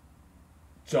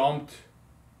jumped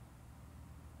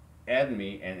at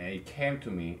me and it came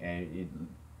to me and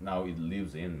now it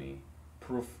lives in me.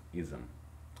 Proofism,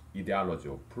 ideology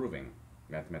of proving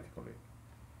mathematically.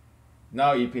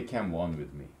 Now it became one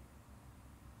with me.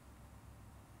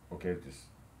 Okay, this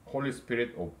Holy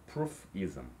Spirit of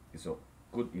proofism is a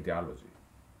good ideology.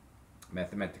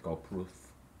 Mathematical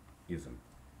proofism.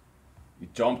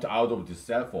 It jumped out of this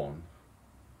cell phone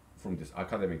from this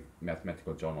academic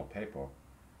mathematical journal paper,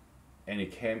 and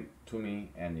it came to me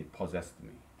and it possessed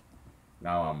me.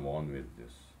 Now I'm one with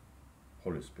this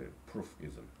Holy Spirit,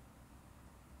 proofism.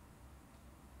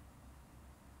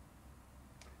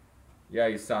 Yeah,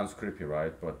 it sounds creepy,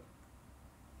 right? But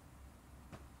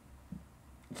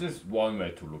this is one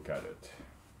way to look at it.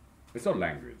 It's a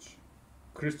language.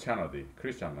 Christianity,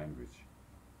 Christian language.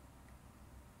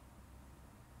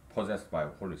 possessed by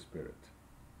Holy Spirit.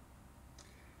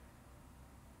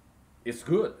 It's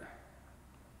good.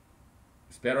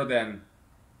 It's better than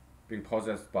being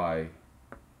possessed by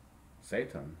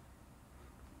Satan.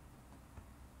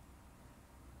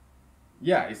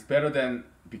 Yeah, it's better than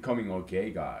becoming a gay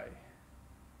guy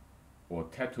or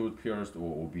tattooed, pierced,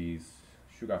 or obese,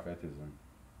 sugar fetishism.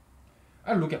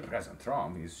 I look at President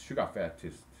Trump. He's sugar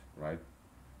fetist, right?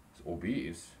 He's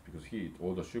obese because he eats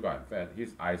all the sugar and fat.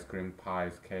 He's ice cream,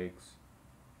 pies, cakes,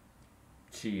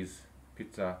 cheese,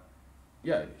 pizza.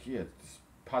 Yeah, he has this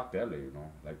pot belly,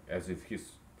 like as if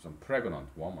he's some pregnant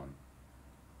woman.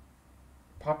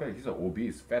 Pot belly. He's an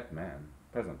obese, fat man.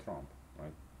 President Trump,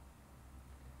 right?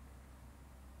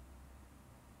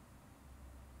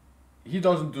 He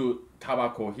doesn't do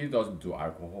tobacco. He doesn't do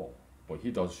alcohol, but he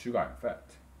does sugar and fat.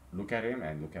 Look at him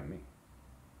and look at me.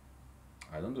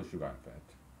 I don't do sugar and fat.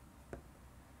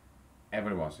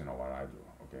 Every once in a while I do,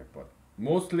 okay? But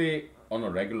mostly on a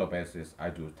regular basis, I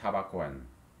do tobacco and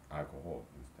alcohol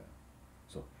instead.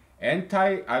 So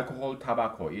anti-alcohol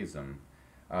tobaccoism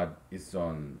is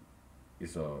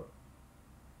a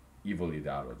evil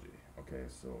ideology, okay?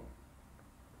 So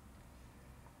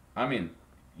I mean,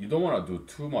 you don't want to do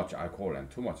too much alcohol and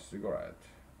too much cigarette,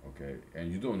 okay?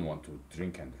 And you don't want to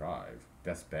drink and drive.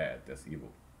 That's bad. That's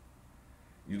evil.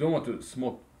 You don't want to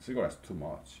smoke cigarettes too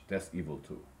much. That's evil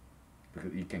too,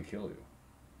 because it can kill you.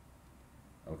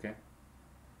 Okay.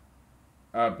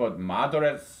 But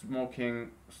moderate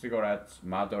smoking cigarettes,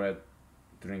 moderate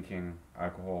drinking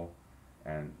alcohol,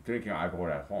 and drinking alcohol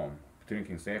at home,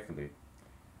 drinking safely,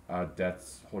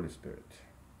 that's Holy Spirit.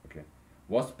 Okay.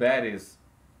 What's bad is,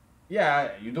 yeah,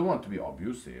 you don't want to be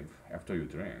abusive after you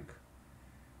drink.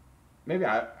 Maybe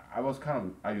I used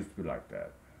to be like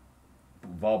that,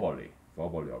 verbally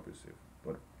abusive,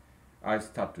 but I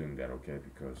stopped doing that, okay,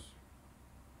 because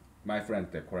my friends,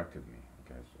 they corrected me,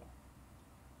 okay, so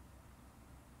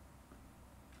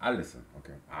I listen,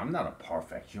 okay. I'm not a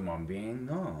perfect human being,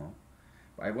 no,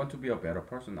 but I want to be a better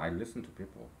person. I listen to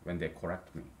people when they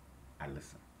correct me. I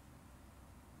listen,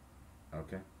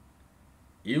 okay.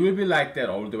 It will be like that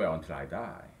all the way until I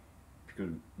die,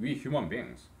 because we human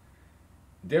beings,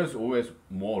 there's always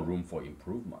more room for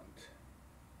improvement,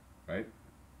 right?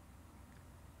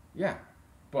 Yeah,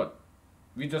 but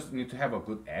we just need to have a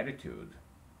good attitude,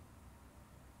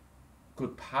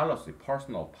 good policy,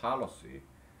 personal policy,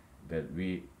 that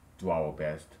we do our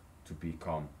best to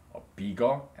become a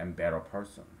bigger and better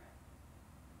person.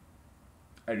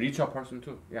 A richer person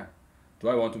too, yeah. Do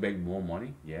I want to make more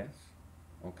money? Yes.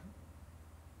 Okay.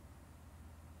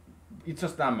 It's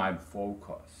just not my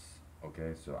focus.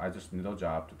 Okay, so I just need a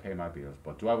job to pay my bills.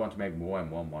 But do I want to make more and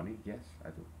more money? Yes, I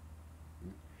do.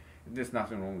 There's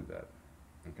nothing wrong with that.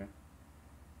 Okay,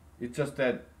 it's just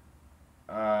that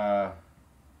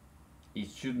it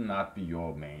should not be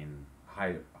your main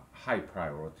high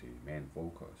priority, main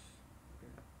focus.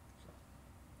 Okay, so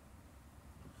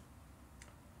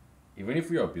even if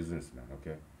you're a businessman,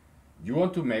 okay, you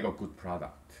want to make a good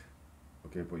product.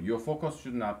 Okay, but your focus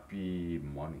should not be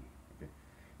money.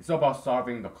 It's about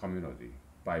serving the community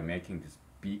by making this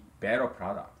better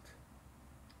product,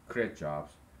 create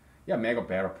jobs. Yeah, make a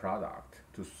better product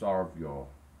to serve your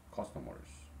customers.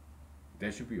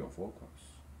 That should be your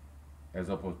focus, as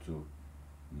opposed to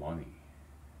money.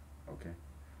 Okay,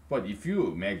 but if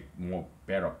you make more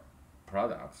better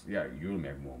products, yeah, you'll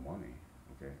make more money.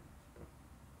 Okay, but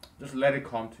just let it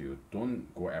come to you.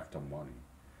 Don't go after money.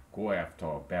 Go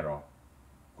after better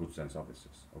goods and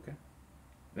services. Okay,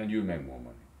 then you make more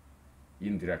money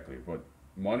indirectly, but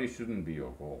money shouldn't be your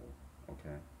goal.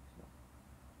 Okay, so.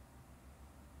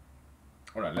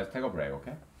 All right, let's take a break.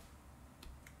 Okay,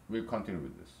 we'll continue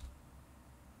with this.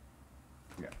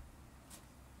 Yeah.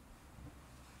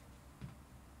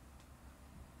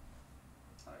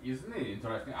 Isn't it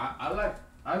interesting? I like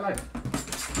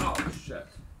oh shit,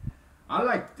 I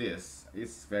like this.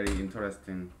 It's very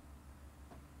interesting.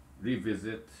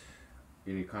 Revisit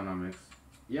in economics.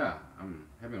 Yeah, I'm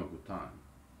having a good time.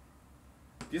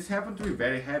 This happened to be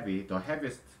very heavy, the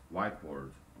heaviest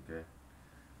whiteboard, okay?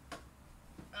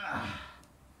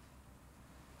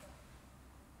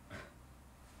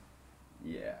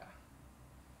 Yeah.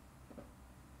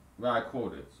 Well, I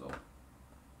quoted, so.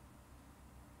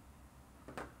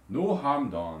 No harm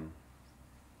done.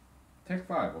 Take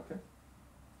 5, okay?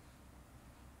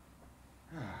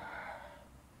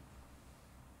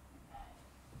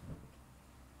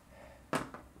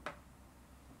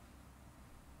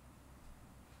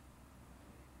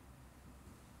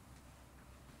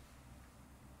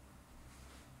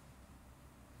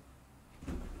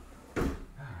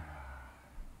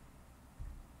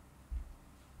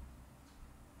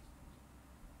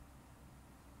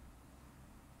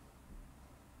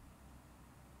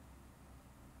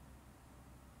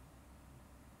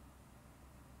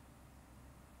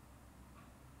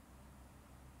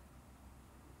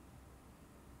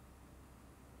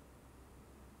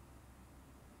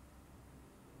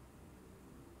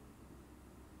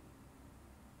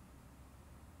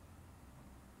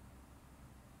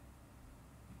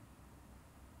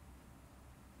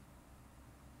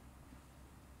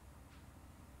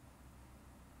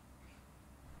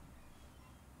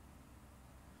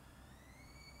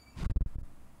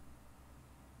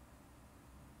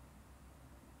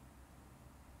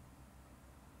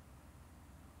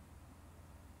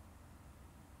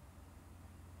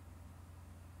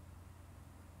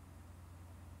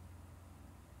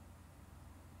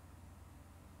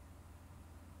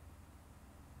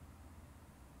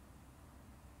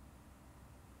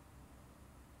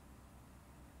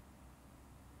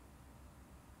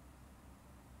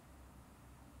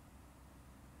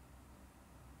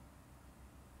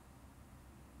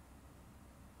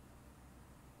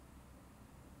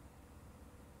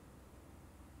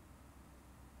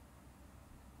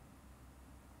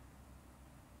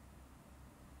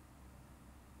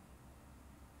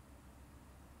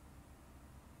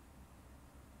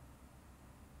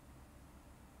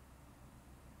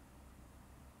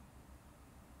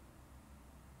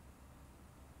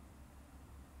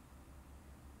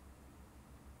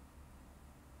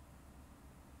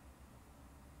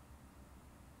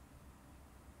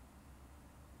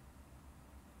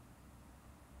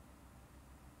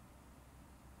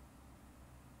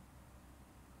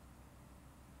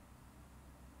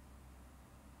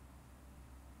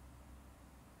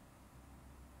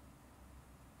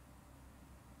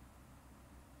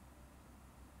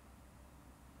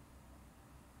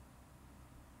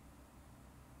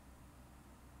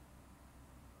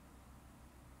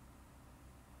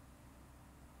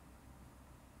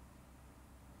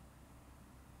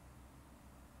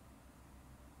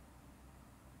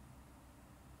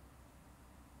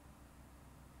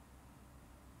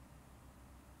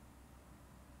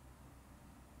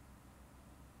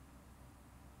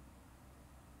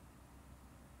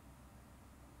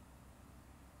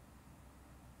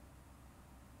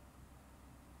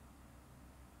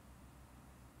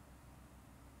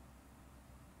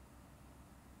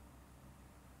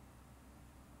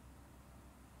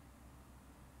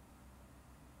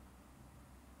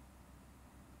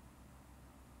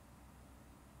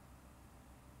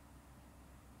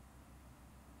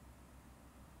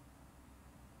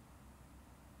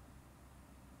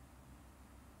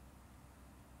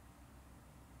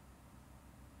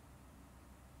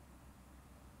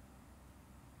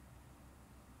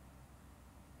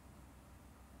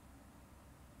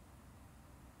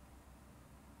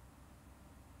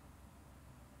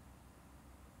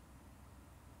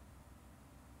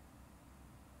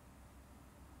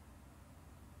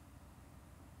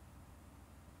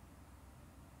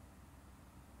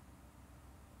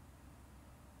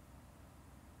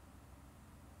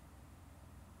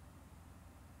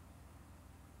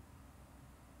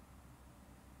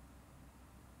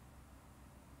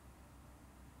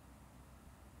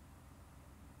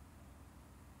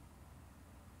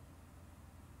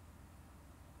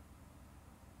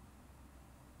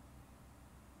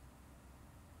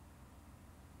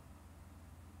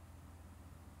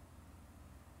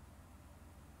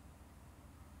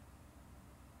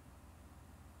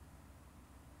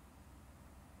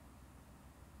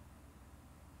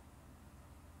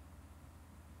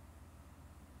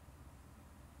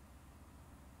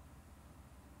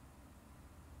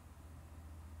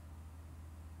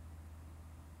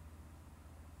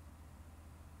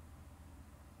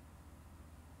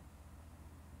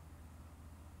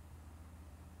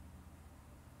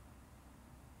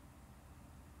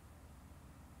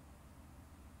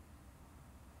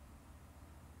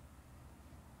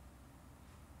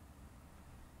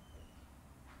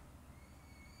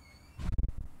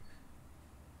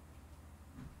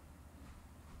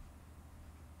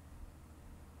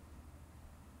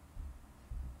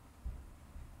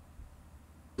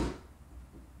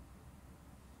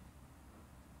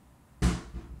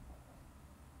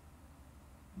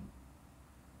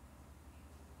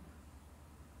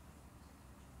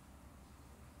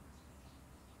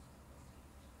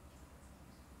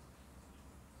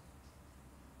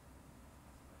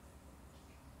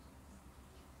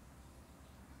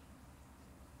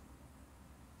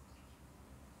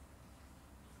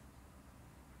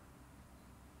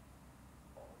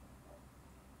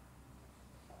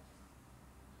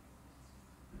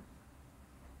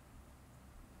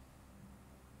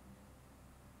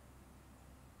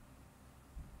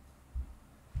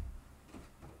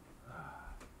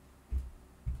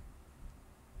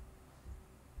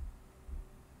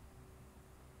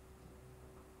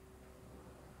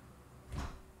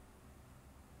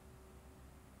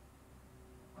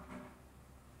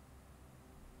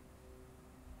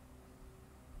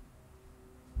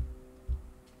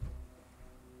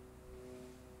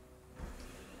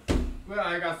 Well,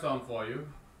 I got some for you.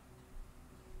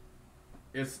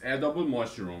 It's edible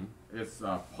mushroom. It's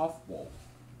a puffball.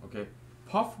 Okay,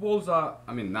 puffballs are.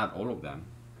 I mean, not all of them,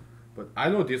 but I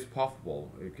know this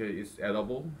puffball. Okay, it's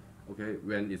edible. Okay,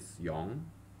 when it's young.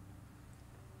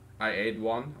 I ate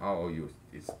one. Oh,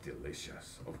 it's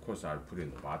delicious. Of course, I put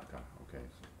in the vodka. Okay,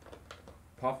 so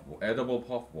puffball, edible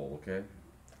puffball. Okay.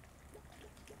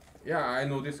 Yeah, I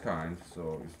know this kind.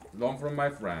 So it's learned from my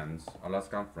friends,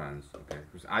 Alaskan friends. Okay,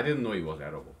 because I didn't know it was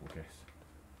edible. Okay, so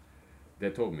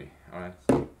they told me. All right.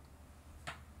 So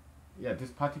yeah, this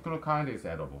particular kind is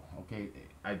edible. Okay,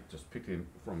 I just picked it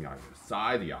from your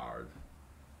side yard.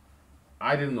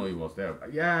 I didn't know it was there.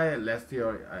 Yeah, last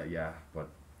year, yeah, but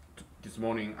this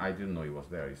morning I didn't know it was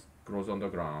there. It grows on the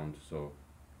ground, so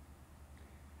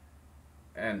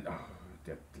and oh,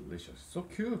 they're delicious, so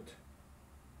cute.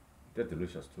 They're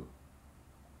delicious too.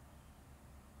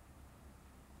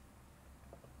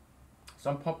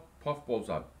 Some puffballs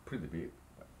are pretty big,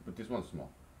 but this one's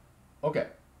small. Okay.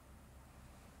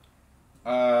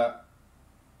 Uh,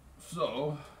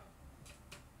 so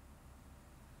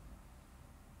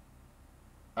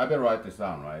I better write this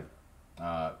down,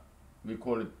 right? We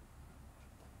call it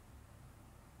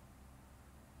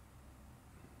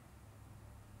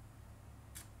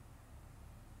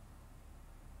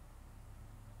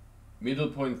middle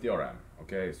point theorem.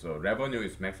 Okay, so revenue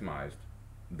is maximized,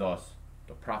 thus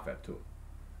the profit too.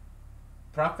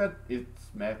 Profit is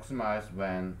maximized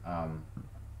when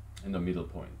in the middle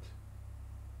point.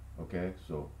 Okay,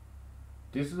 so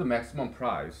this is the maximum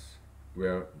price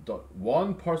where the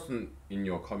one person in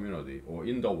your community or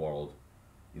in the world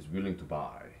is willing to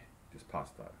buy this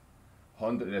pasta.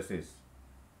 Let's say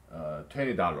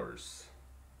 $20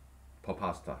 per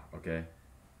pasta. Okay,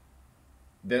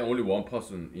 then only one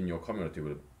person in your community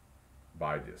will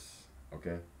buy this.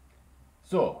 Okay,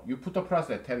 so you put the price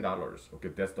at $10. Okay,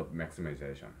 that's the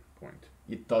maximization point.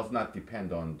 It does not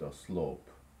depend on the slope.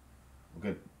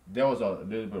 Okay, there was a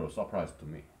little bit of surprise to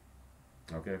me.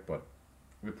 Okay, but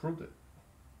we proved it.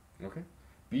 Okay,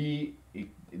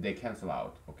 they cancel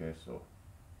out. Okay, so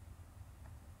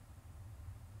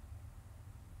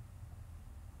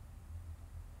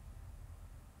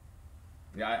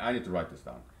yeah, I need to write this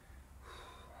down.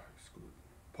 It's good.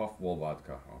 Puffball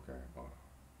vodka. Okay, oh,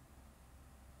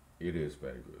 it is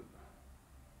very good.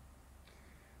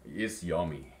 It's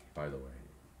yummy, by the way.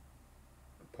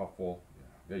 Puffball, yeah,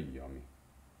 they're yummy.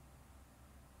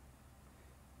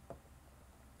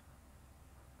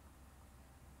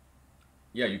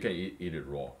 Yeah, you can eat it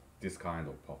raw. This kind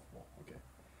of puffball. Okay.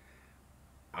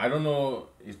 I don't know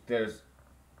if there's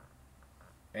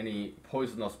any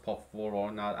poisonous puffball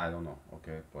or not. I don't know.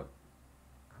 Okay, but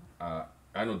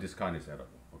I know this kind is edible.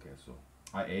 Okay, so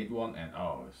I ate one and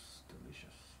oh, it's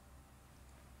delicious.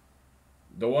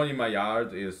 The one in my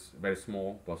yard is very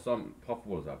small, but some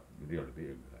puffballs are really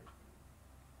big. Like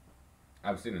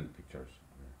I've seen in the pictures.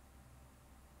 Okay.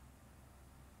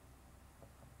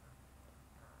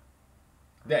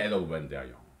 They're edible when they're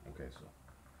young. Okay, so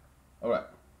all right.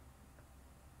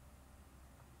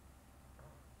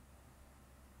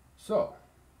 So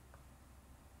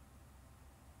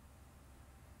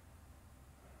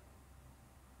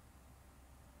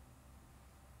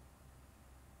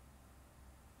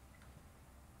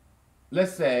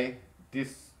let's say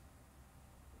this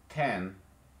 10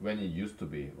 when it used to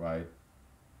be, right?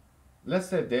 Let's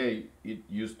say it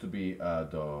used to be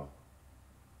the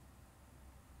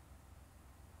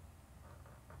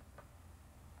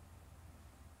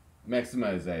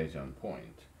maximization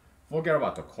point. Forget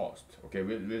about the cost. Okay,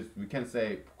 we can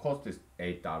say cost is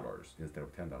 $8 instead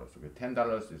of $10. Okay,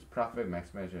 $10 is profit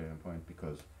maximization point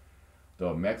because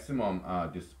the maximum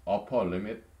this upper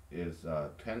limit is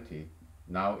 20.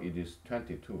 Now it is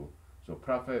 22. So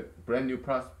profit brand new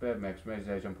prospect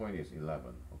maximization point is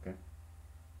 11. Okay.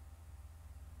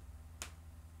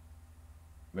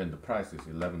 When the price is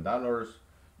 $11,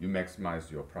 you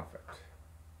maximize your profit,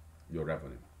 your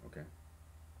revenue. Okay.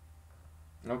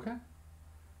 Okay.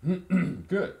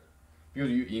 Good. Because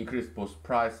you increase both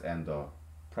price and the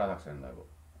production level.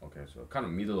 Okay, so kind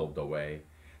of middle of the way.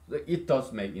 So it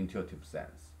does make intuitive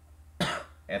sense.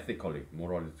 Ethically,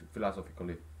 morally,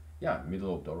 philosophically, yeah,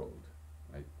 middle of the road.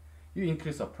 Right? You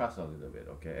increase the price a little bit,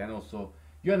 okay? And also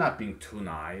you're not being too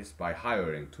nice by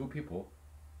hiring two people.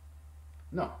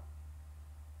 No.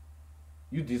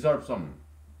 You deserve some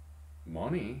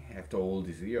money after all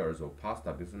these years of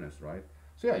pasta business, right?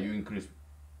 So yeah, you increase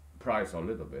price a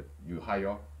little bit, you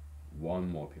hire one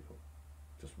more people,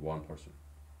 just one person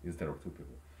instead of two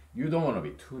people. You don't want to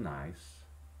be too nice.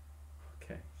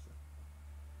 Okay, so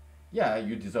yeah,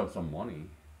 you deserve some money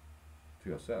to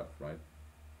yourself, right?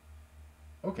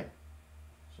 Okay,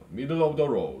 So middle of the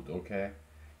road, okay?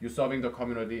 You're serving the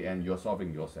community and you're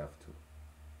serving yourself too.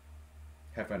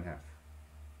 Half and half.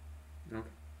 Okay.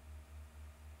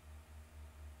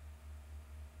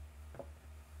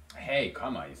 Hey,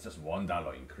 come on, it's just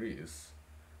 $1 increase.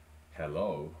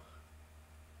 Hello.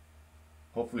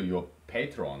 Hopefully your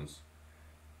patrons,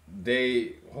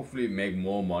 they hopefully make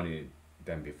more money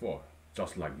than before,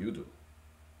 just like you do.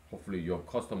 Hopefully your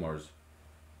customers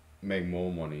make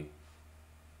more money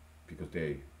because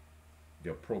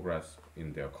their progress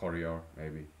in their career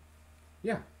maybe.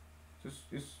 Yeah,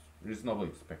 it's reasonable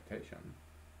expectation.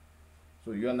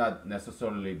 So you're not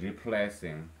necessarily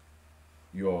replacing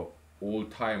your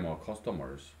old timer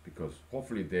customers because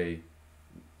hopefully they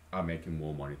are making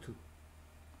more money too.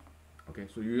 Okay,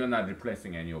 so you're not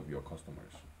replacing any of your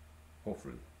customers,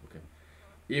 hopefully. Okay,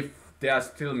 if they are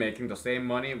still making the same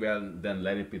money, well, then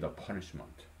let it be the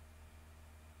punishment,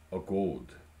 a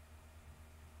gold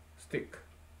stick,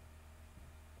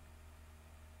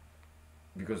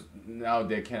 because now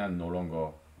they can no longer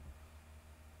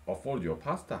afford your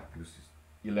pasta because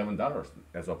it's $11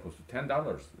 as opposed to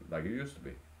 $10 like it used to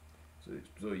be.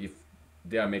 So if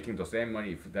they are making the same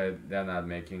money, if they're not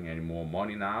making any more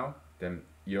money now than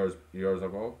years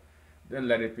ago, then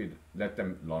let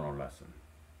them learn a lesson.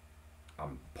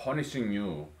 I'm punishing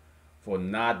you for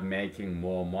not making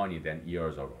more money than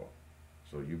years ago.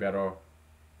 So you better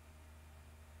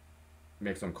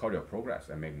make some career progress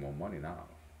and make more money now.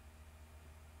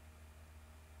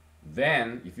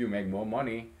 Then if you make more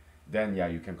money, then yeah,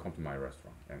 you can come to my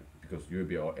restaurant, and because you'll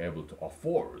be able to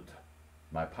afford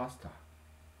my pasta,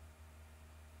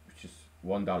 which is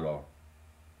 $1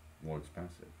 more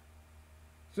expensive.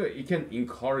 So it can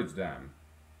encourage them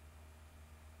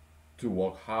to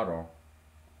work harder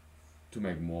to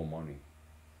make more money.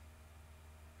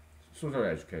 Social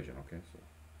education, okay? So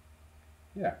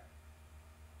yeah.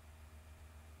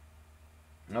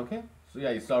 Okay? So yeah,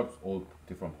 it serves all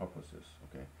different purposes,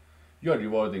 okay? You're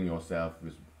rewarding yourself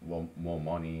with more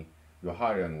money, you're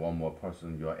hiring one more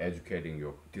person, you're educating,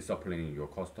 you're disciplining your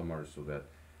customers so that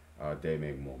they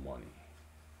make more money,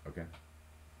 okay?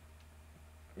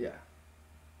 Yeah.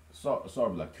 So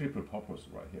sort of like triple purpose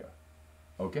right here,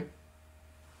 okay?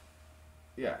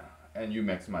 Yeah, and you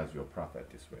maximize your profit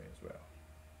this way as well,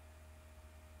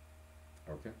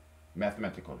 okay?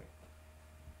 Mathematically.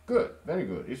 Good, very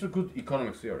good. It's a good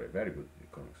economic theory, very good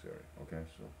economic theory, okay?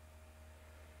 So,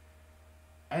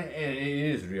 and it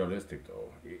is realistic though.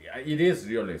 It is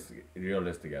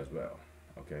realistic as well,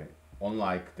 okay?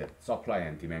 Unlike the supply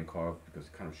and demand curve, because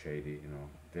it's kind of shady, you know,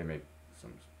 they make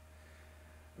some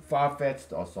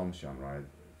far-fetched assumption, right?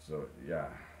 So yeah,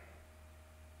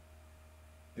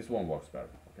 this one works better,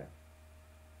 okay?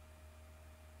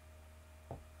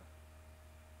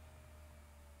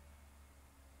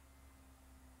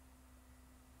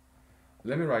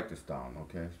 Let me write this down,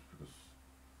 okay? Because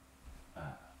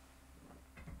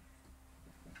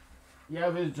yeah,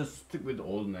 we'll just stick with the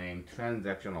old name,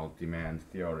 transactional demand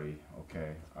theory,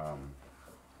 okay?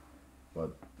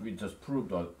 But we just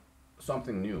proved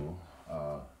something new.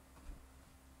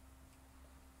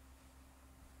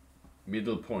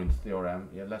 Middle point theorem.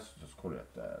 Yeah, let's just call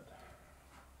it that.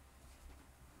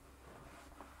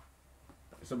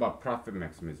 It's about profit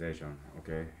maximization,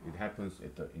 okay? It happens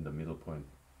in the middle point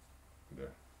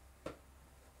there,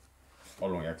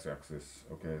 along x-axis,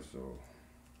 okay? So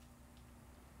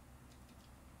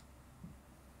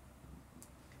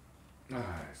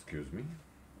excuse me.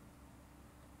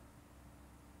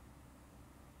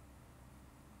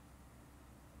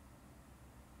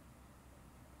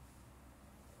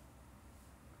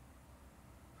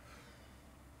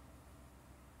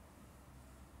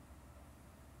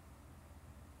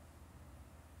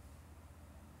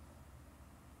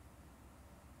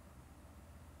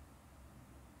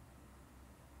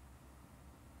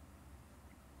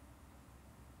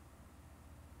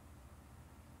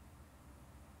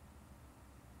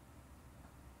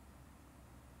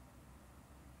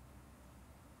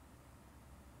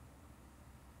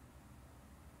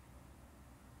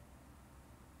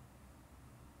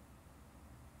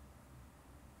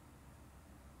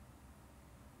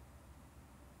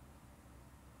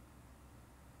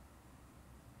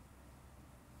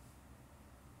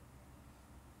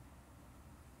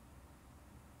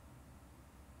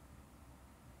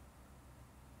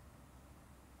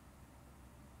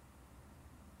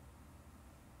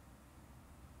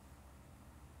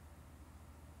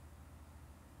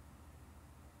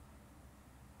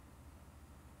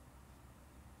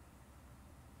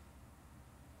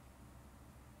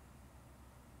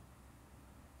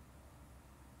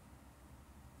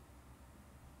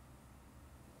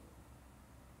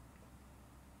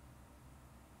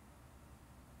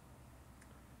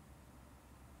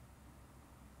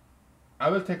 I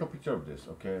will take a picture of this,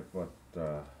 okay? But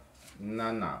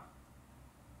not now.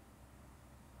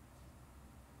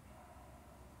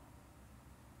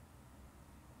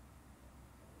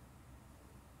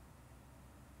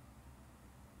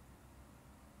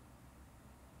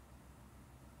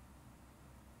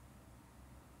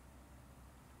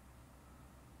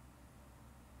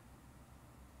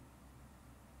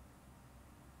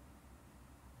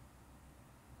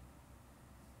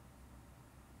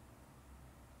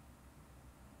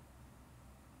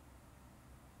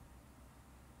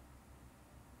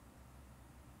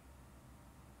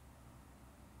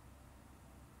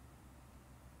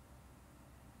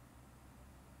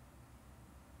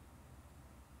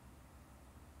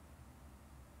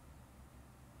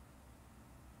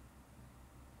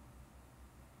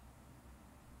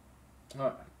 Uh,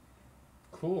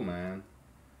 cool, man.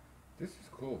 This is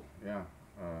cool. Yeah.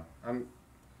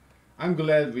 I'm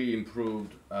glad we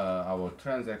improved our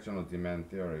transactional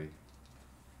demand theory.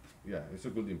 Yeah, it's a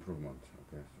good improvement.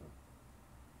 Okay, so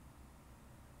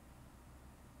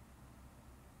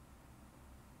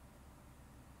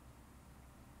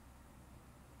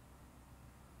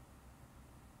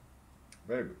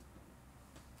very good.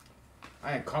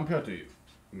 And compared to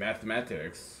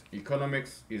mathematics,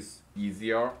 economics is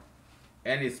easier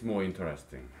and it's more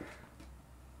interesting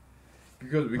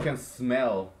because we can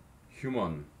smell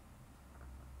human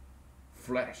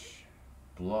flesh,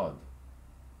 blood,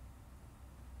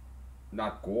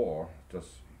 not gore, just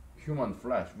human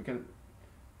flesh. We can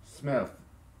smell.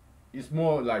 It's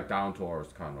more like down to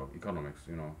earth kind of economics,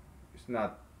 you know. It's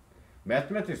not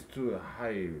mathematics too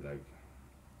high, like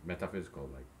metaphysical,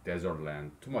 like desert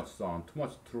land, too much sun, too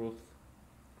much truth.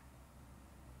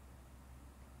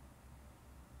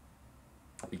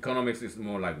 Economics is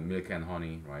more like milk and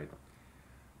honey, right?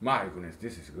 My goodness,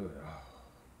 this is good.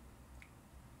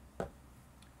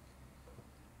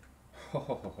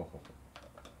 Oh.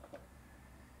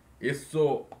 It's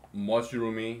so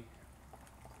mushroomy,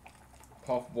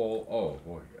 puffball. Oh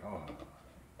boy, oh,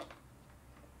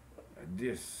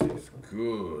 this is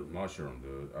good mushroom,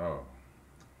 dude. Oh,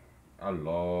 I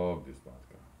love this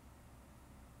vodka.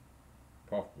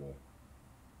 Puffball.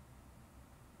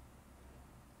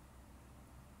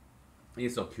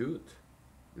 It's so cute.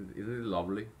 Isn't it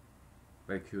lovely?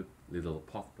 Very cute little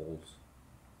puffballs.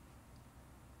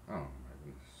 Oh my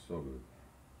goodness, so good.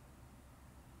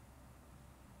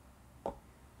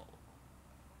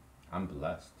 I'm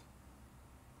blessed.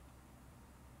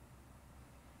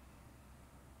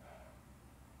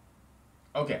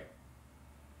 Okay.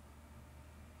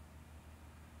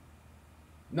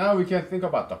 Now we can think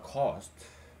about the cost,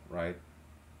 right?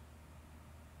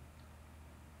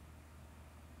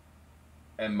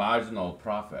 And marginal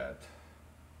profit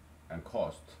and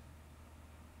cost.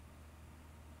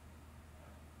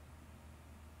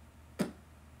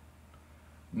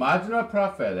 Marginal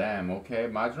profit M, okay?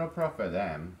 Marginal profit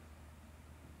M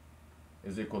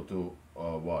is equal to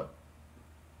what?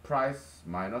 Price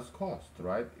minus cost,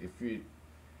 right? If we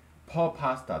per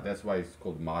pasta, that's why it's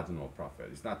called marginal profit.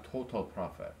 It's not total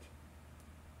profit.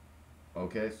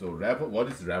 Okay, so what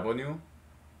is revenue?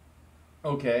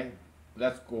 Okay,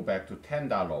 let's go back to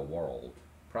 $10 world.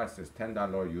 Price is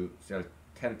 $10. You sell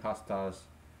 10 pastas.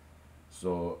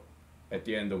 So at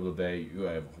the end of the day, you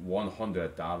have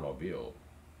 $100 bill.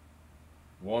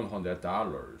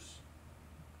 $100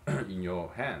 in your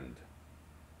hand.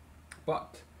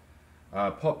 But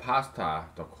per pasta,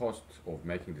 the cost of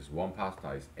making this one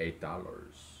pasta is $8.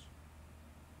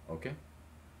 Okay,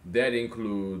 that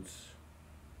includes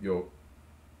your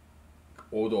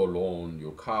auto loan,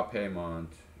 your car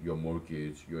payment, your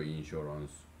mortgage, your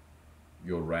insurance,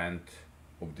 your rent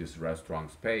of this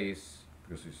restaurant space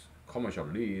because it's commercial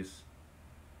lease,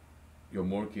 your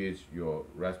mortgage, your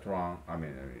restaurant,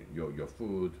 your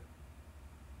food,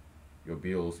 your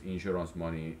bills, insurance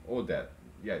money, all that.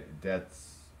 Yeah,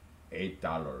 that's $8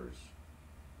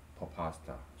 per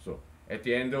pasta. So at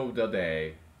the end of the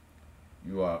day,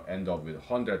 you end up with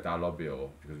 $100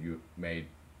 bill because you made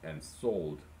and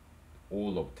sold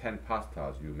all of 10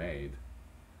 pastas you made.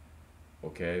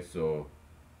 Okay, so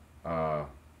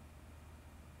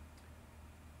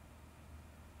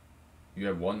you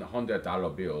have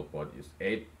 $100 bill, but it's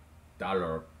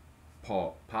 $8 per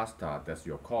pasta. That's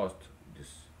your cost.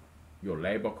 This your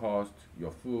labor cost, your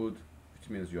food,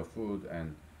 which means your food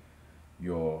and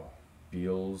your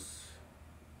bills,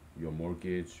 your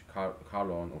mortgage, car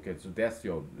loan. Okay, so that's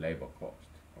your labor cost.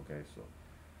 Okay, so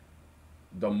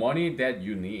the money that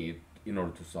you need in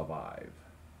order to survive,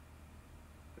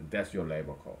 that's your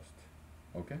labor cost.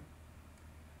 Okay,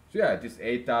 so yeah, this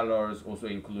 $8 also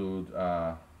include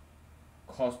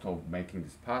cost of making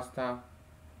this pasta.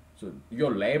 So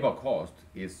your labor cost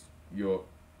is your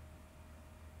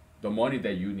the money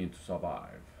that you need to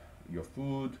survive. Your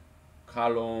food,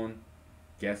 car loan,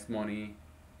 gas money,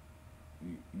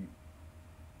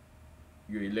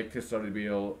 your electricity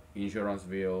bill, insurance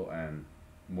bill, and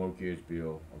mortgage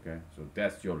bill. Okay, so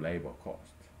that's your labor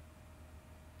cost.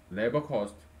 Labor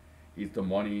cost is the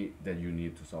money that you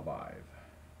need to survive.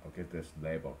 Okay, that's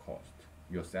labor cost,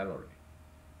 your salary.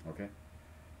 Okay,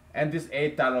 and this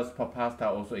 $8 per pasta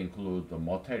also includes the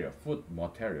material, food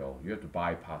material. You have to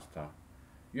buy pasta,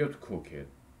 you have to cook it,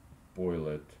 boil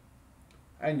it,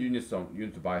 and you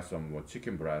need to buy some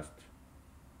chicken breast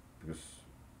because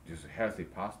this is healthy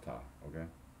pasta. Okay,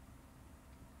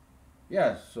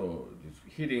 yeah, so just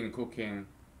heating, cooking,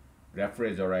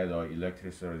 refrigerator,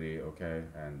 electricity, okay,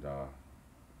 and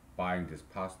buying this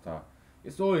pasta,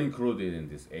 it's all included in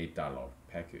this $8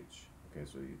 package. Okay,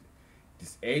 so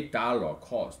this $8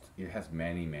 cost, it has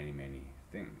many, many, many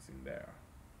things in there.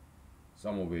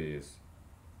 Some of it is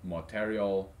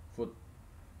material, food,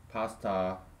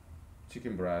 pasta,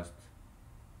 chicken breast.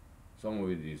 Some of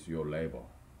it is your labor,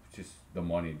 which is the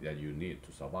money that you need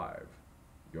to survive,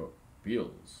 your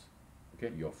bills,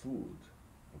 okay, your food,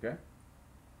 okay.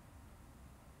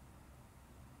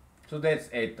 So that's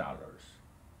 $8.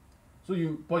 So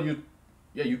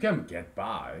yeah, you can get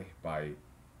by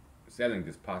selling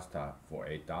this pasta for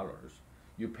 $8.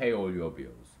 You pay all your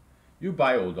bills. You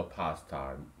buy all the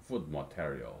pasta, food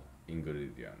material,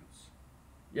 ingredients.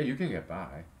 Yeah, you can get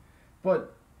by,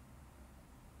 but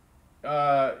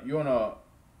you wanna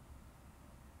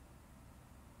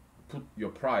put your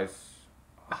price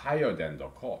higher than the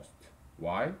cost.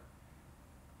 Why?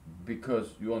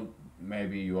 Because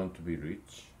maybe you want to be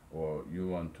rich or you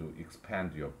want to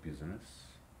expand your business.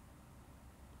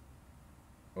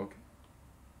 Okay.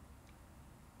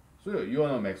 So you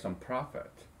want to make some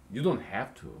profit. You don't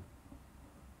have to.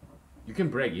 You can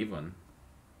break even.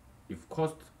 If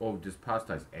cost of this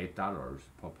pasta is $8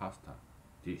 per pasta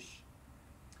dish,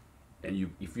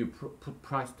 and if you put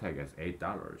price tag as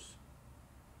 $8,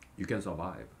 you can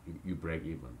survive. You break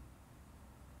even.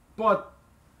 But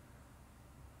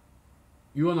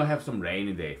you want to have some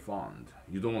rainy day fund.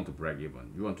 You don't want to break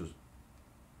even. You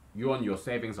want your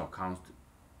savings account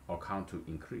to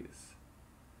increase.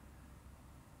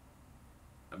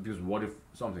 Because what if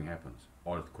something happens?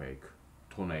 Earthquake,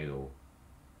 tornado,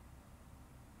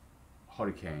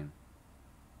 hurricane.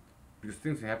 Because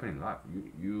things happen in life.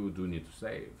 You do need to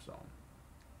save some.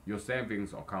 Your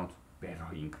savings account better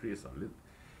increase a little,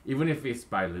 even if it's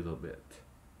by a little bit.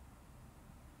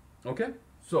 Okay?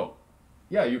 So,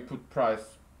 yeah, you put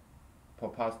price per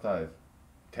pasta is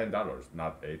 $10,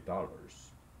 not $8.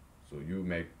 So you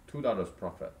make $2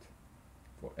 profit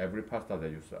for every pasta that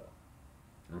you sell.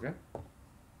 Okay?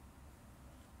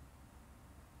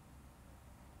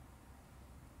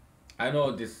 I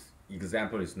know this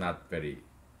example is not very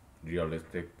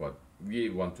realistic, but we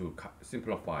want to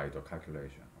simplify the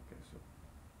calculation. Okay, so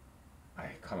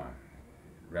come on,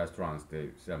 restaurants they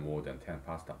sell more than 10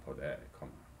 pasta per day. Come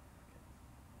on,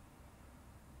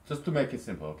 just to make it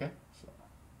simple. Okay, so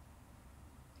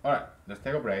all right, let's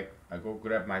take a break. I go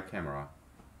grab my camera,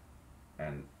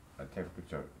 and I take a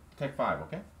picture. Take 5.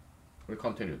 Okay, we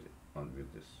continue on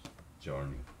with this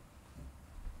journey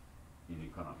in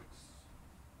economics.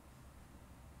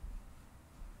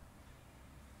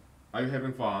 Are you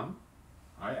having fun?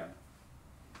 I am.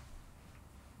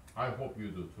 I hope you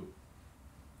do too.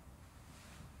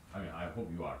 I hope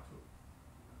you are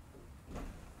too.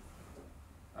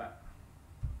 Uh,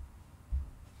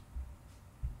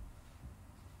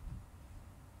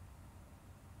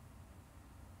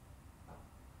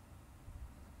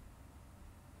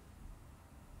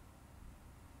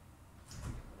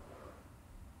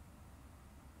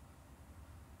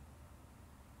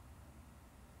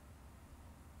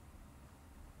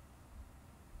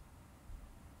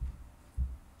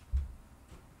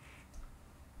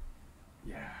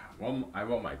 yeah, I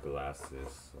want my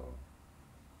glasses, so.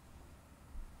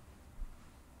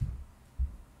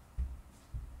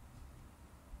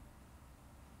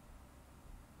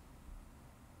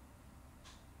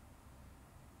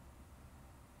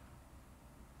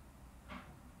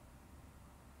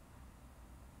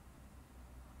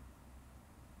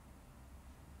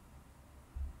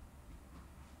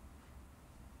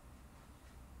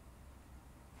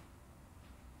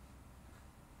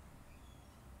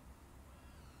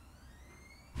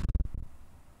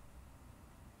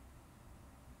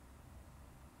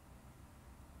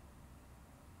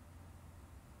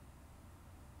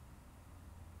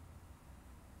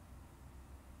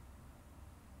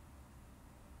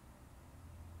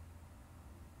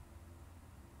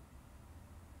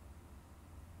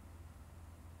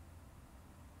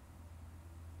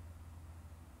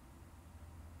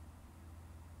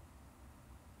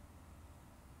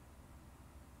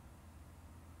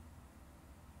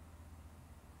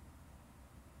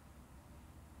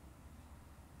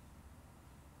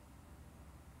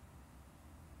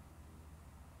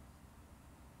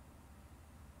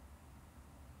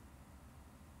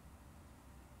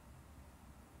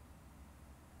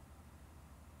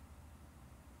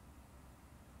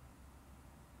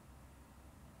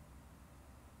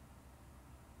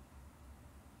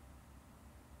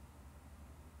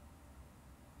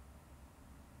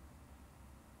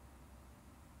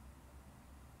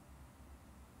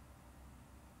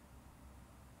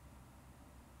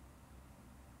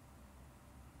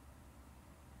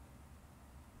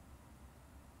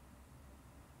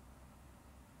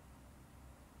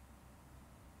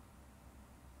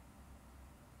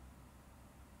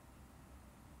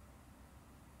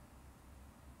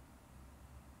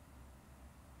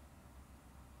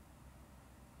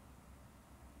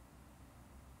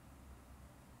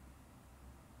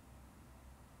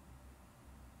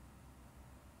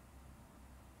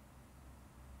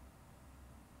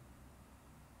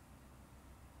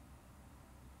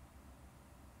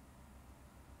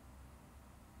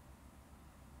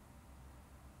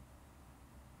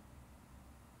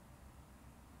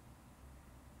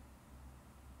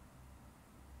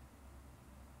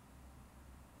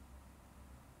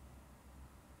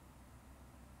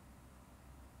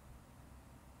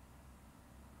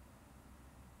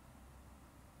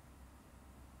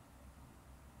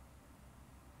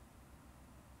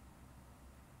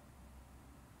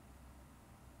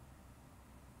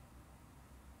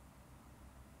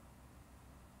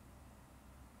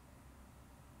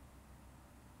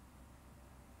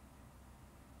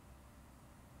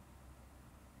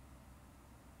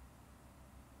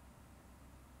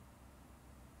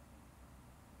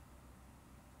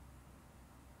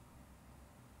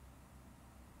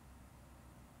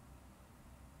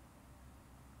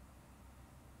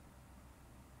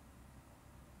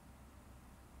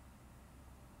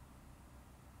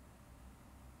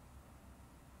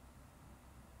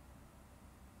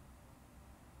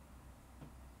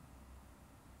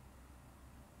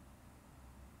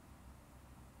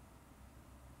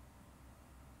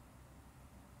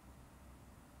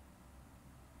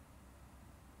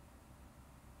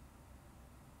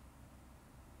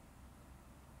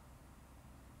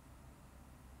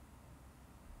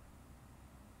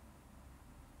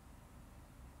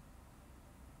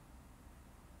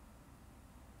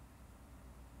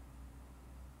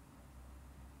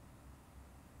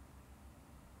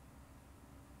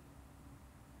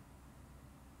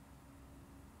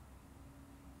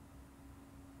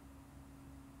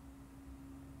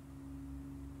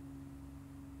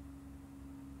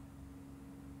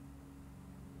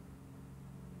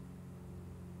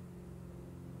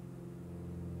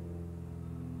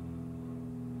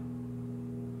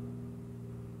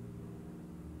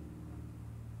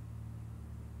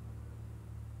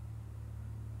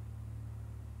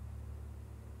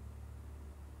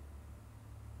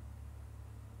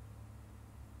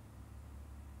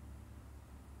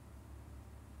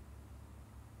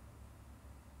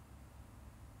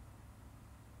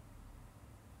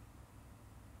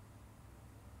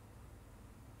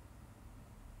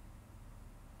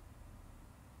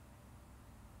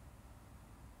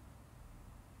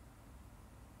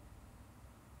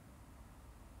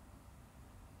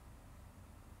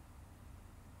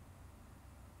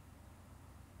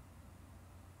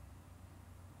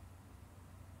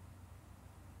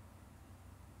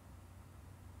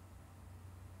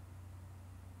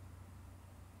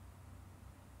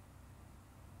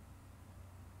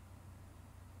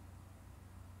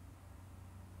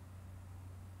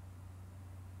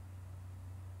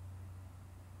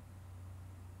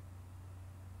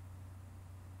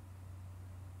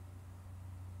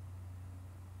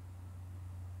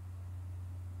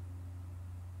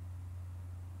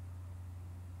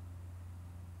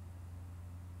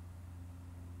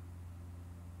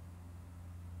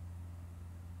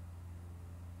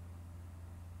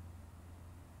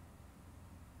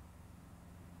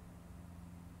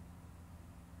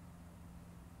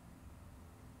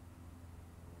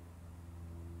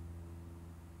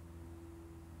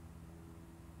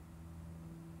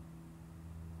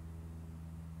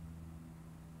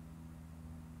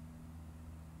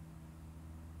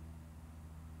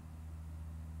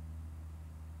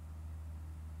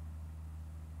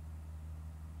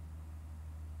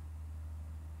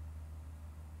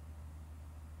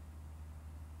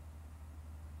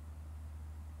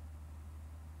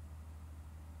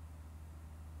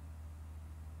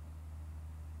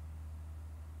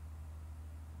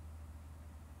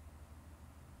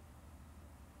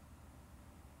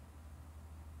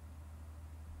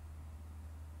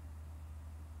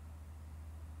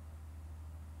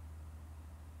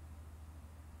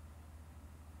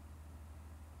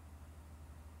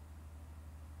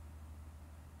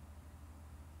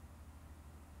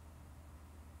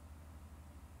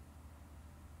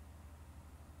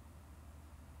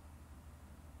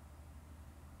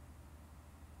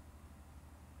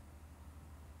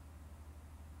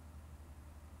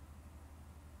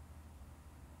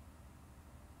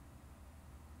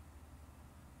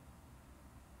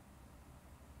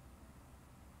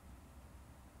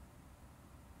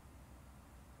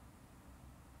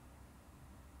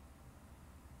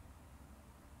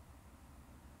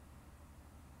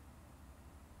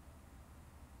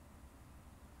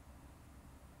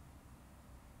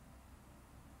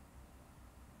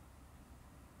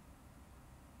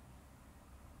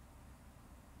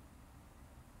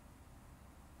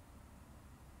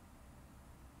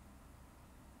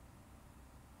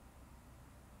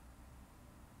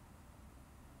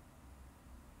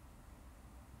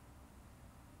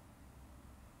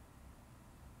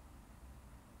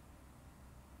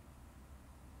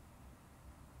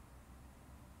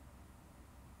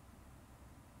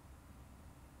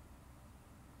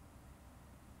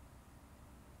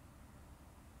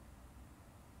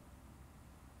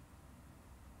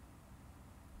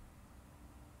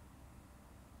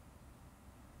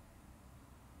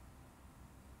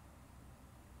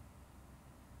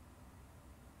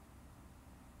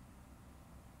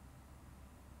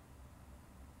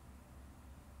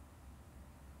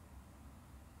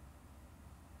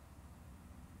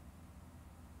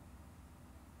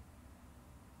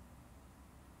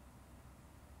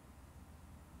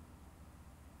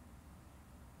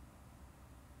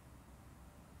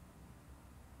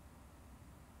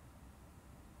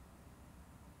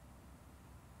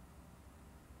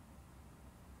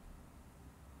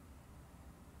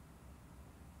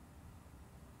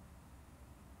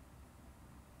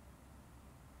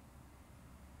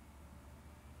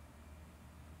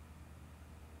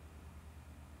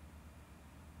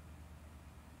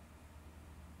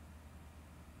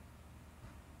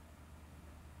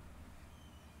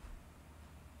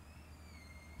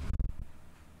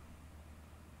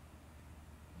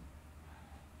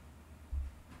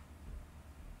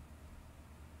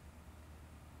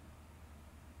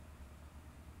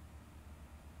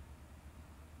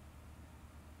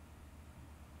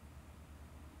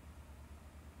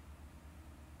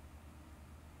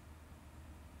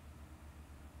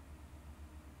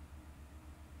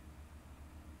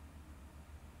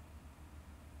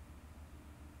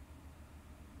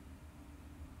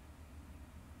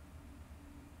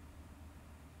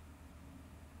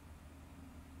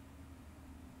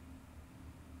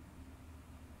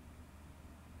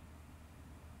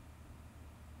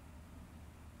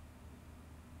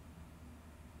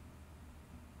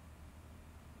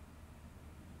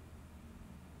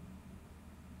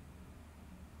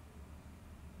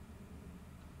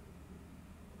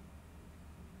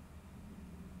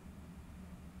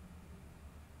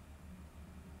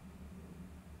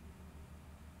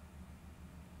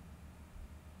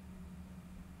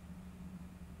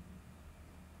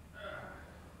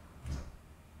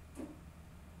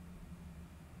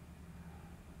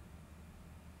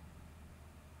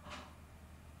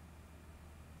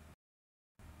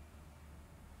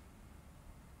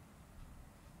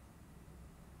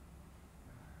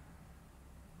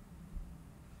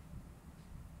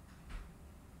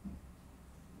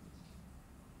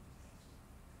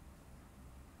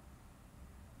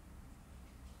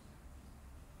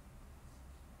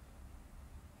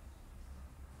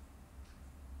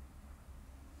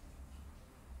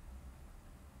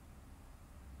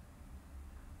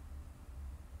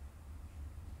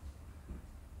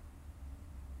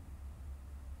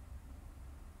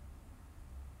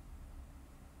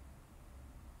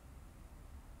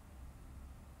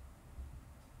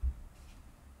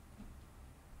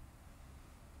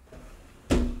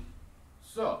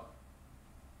 So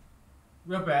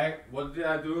we're back. What did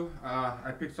I do?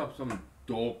 I picked up some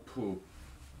dog poop,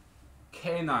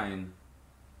 canine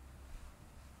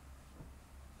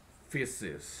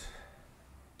feces,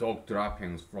 dog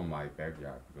droppings from my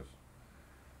backyard because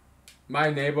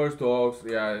my neighbor's dogs,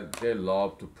 yeah, they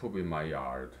love to poop in my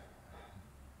yard.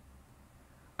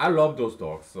 I love those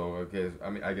dogs, so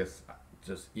I guess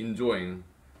just enjoying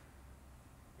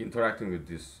interacting with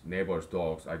these neighbors'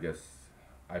 dogs. I guess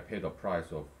I pay the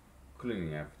price of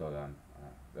cleaning after them.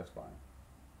 That's fine.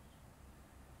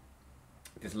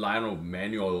 This line of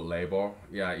manual labor,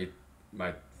 yeah, it.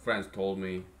 My friends told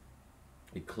me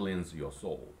it cleans your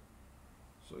soul.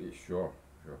 So yeah, sure,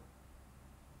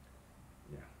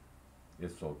 yeah,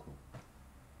 it's so cool.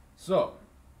 So,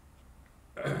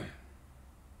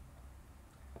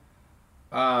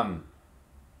 um,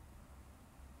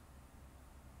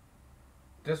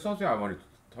 there's something I wanted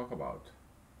to talk about.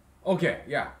 Okay,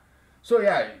 yeah. So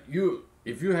yeah, you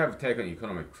if you have taken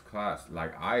economics class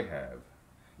like I have,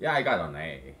 yeah, I got an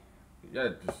A. Yeah,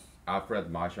 just Alfred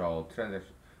Marshall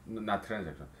transaction, not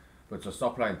transaction, but the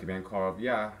supply and demand curve.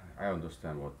 Yeah, I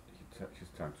understand what he's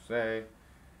trying to say,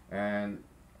 and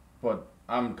but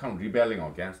I'm kind of rebelling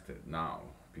against it now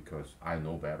because I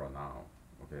know better now.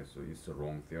 Okay, so it's the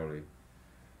wrong theory.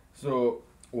 So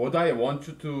what I want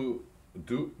you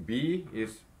to be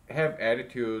is have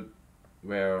attitude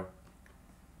where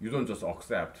you don't just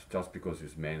accept just because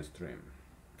it's mainstream.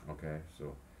 Okay,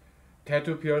 so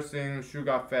tattoo piercing,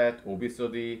 sugar fat,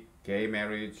 obesity, gay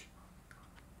marriage,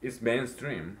 it's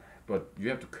mainstream, but you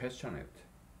have to question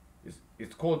it.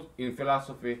 It's called in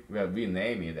philosophy where we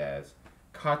name it as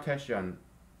Cartesian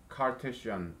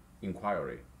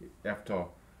inquiry, after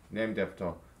named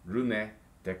after Rene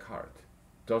Descartes.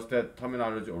 Does that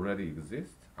terminology already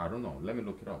exist? I don't know. Let me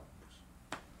look it up.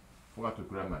 Forgot to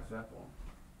grab my cell phone.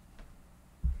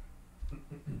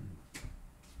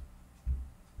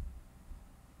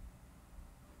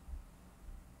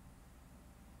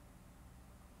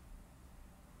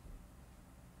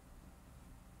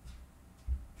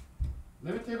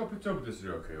 Let me take a picture of this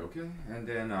real quick, okay? And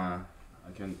then I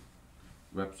can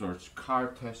web search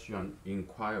Cartesian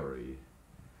inquiry.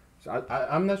 So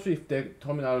I'm not sure if the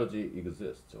terminology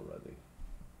exists already.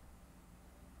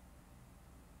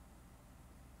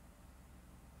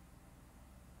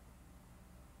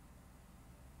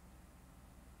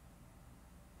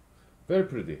 Very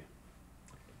pretty.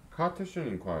 Cartesian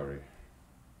inquiry.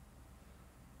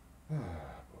 Ah,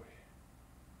 boy.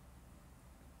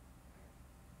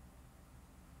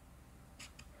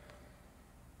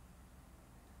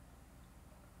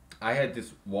 I had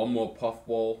this one more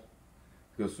puffball.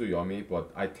 It was so yummy,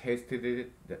 but I tasted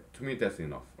it. To me, that's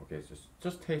enough. Okay,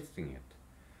 just tasting it.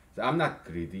 So I'm not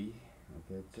greedy.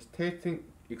 Okay, just tasting,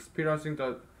 experiencing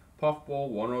the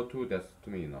puffball one or two. That's to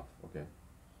me enough. Okay.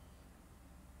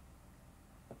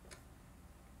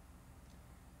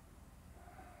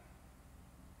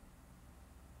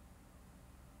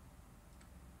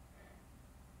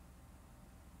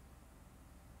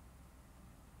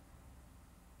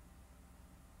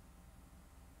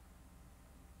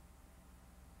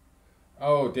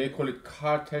 Oh, they call it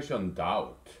Cartesian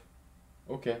doubt.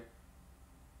 Okay.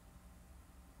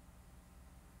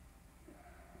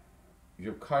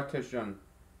 Your Cartesian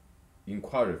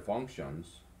inquiry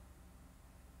functions,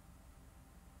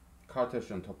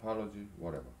 Cartesian topology,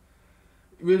 whatever.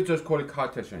 We'll just call it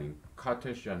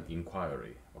Cartesian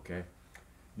inquiry. Okay.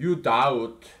 You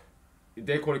doubt.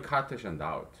 They call it Cartesian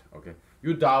doubt. Okay.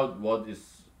 You doubt what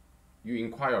is you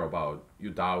inquire about.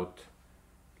 You doubt.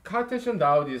 Cartesian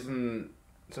doubt isn't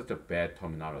such a bad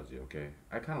terminology, okay?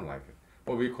 I kind of like it.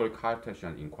 But we call it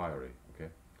Cartesian inquiry,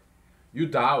 okay? You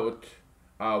doubt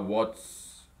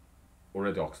what's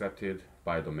already accepted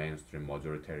by the mainstream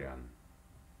majoritarian.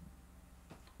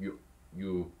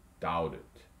 You doubt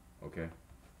it, okay?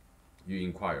 You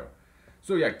inquire.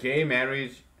 So yeah, gay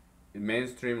marriage,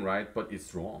 mainstream, right? But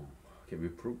it's wrong. Okay, we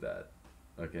proved that,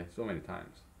 okay, so many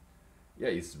times. Yeah,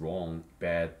 it's wrong,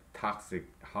 bad, toxic,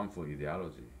 harmful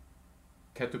ideology.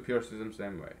 Tattoo piercism,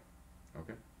 same way,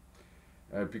 okay?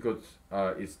 Because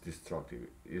it's destructive,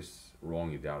 it's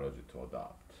wrong ideology to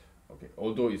adopt, okay?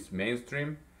 Although it's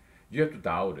mainstream, you have to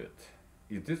doubt it.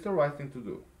 Is this the right thing to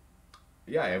do?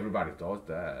 Yeah, everybody does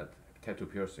that, tattoo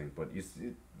piercing, but is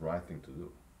it the right thing to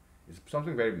do? It's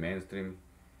something very mainstream,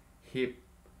 hip,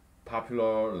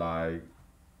 popular, like,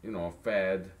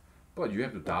 fad, but you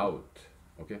have to doubt,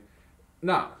 okay?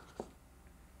 Now,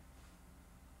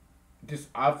 this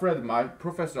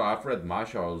Professor Alfred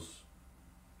Marshall's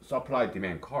supply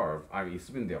demand curve, I mean, it's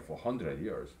been there for 100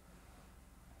 years,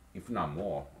 if not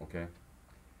more, okay?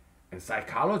 And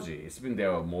psychology, it's been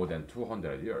there more than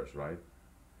 200 years, right?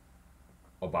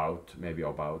 Maybe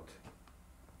about.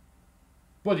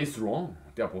 But it's wrong.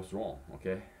 They're both wrong,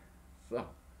 okay? So,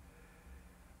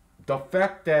 the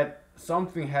fact that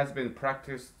something has been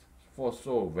practiced for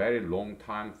so very long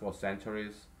time, for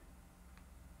centuries,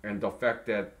 and the fact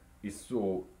that it's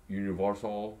so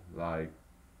universal, like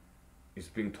it's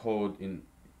being taught in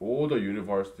all the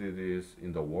universities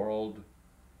in the world,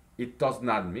 it does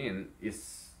not mean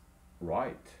it's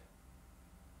right.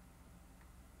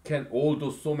 Can all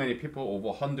those so many people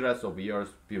over hundreds of years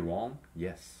be wrong?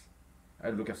 Yes. I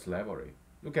look at slavery,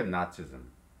 look at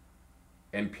Nazism,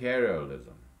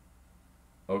 imperialism.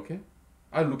 Okay?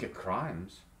 I look at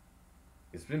crimes.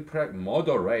 It's been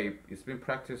murder, rape. It's been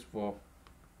practiced for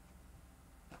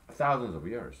thousands of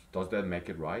years. Does that make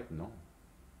it right? No.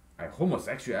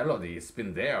 Homosexuality has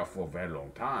been there for a very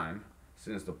long time,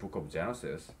 since the book of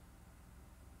Genesis.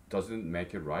 Does it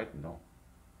make it right? No.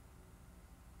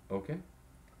 Okay.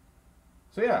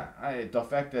 So yeah, the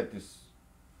fact that this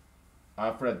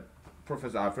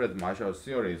Professor Alfred Marshall's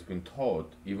theory has been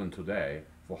taught even today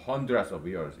for hundreds of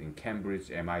years in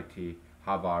Cambridge, MIT,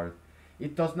 Harvard,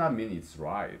 it does not mean it's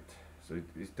right. So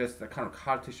that's the kind of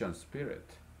Cartesian spirit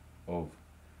of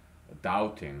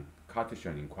doubting,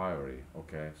 Cartesian inquiry.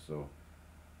 Okay, so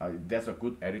that's a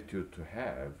good attitude to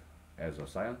have as a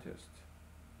scientist,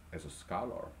 as a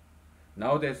scholar.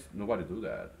 Nowadays, nobody do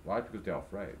that. Why? Because they're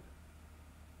afraid.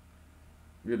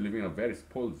 We're living in a very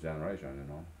spoiled generation, you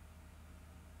know.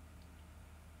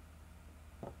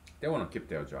 They want to keep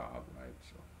their job, right?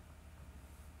 So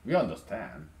we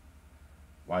understand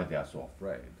why they are so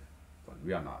afraid, but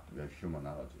we are not. We are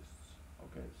humanologists.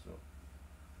 Okay, so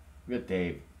we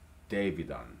are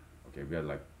Davidan. Okay, we are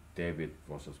like David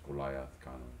versus Goliath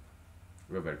kind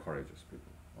of. We're very courageous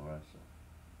people. All right, so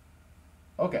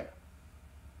okay.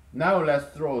 Now let's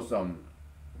throw some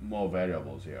more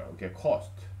variables here. Okay,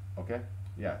 cost. Okay,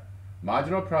 yeah.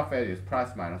 Marginal profit is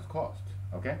price minus cost.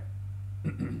 Okay.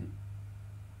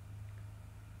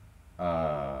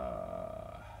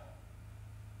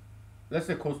 Let's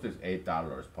say cost is $8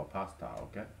 per pasta.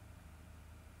 Okay.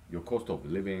 Your cost of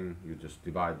living, you just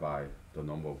divide by the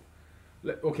number of.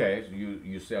 Okay, so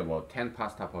you sell about 10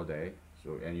 pasta per day.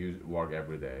 So and you work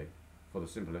every day for the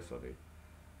simplicity.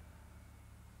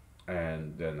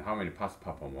 And then how many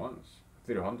pasta per month?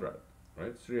 300,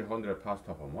 right? 300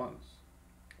 pasta per month.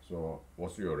 So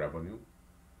what's your revenue?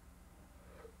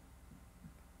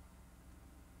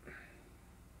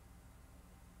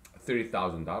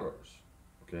 $30,000,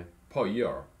 okay, per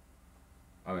year.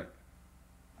 I mean,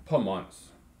 per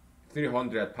month.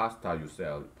 300 pasta you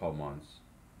sell per month.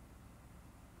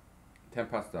 10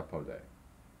 pasta per day.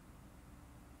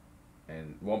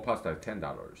 And one pasta is $10.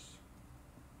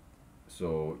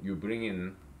 So you bring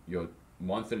in your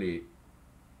monthly.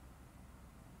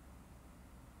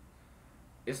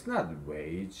 It's not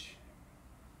wage.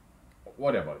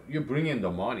 Whatever. You bring in the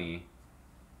money.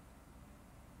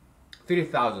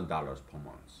 $3,000 per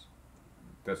month.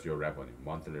 That's your revenue,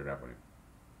 monthly revenue.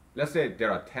 Let's say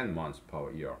there are 10 months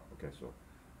per year. Okay, so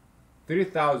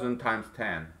 3,000 times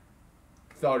 10,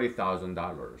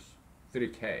 $30,000,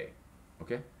 3K.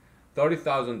 Okay,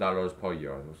 $30,000 per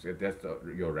year. That's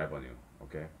your revenue.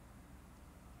 Okay,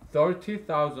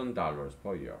 $30,000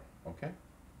 per year. Okay,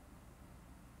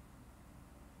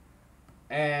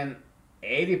 and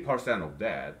 80% of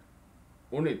that,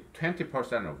 only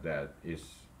 20% of that is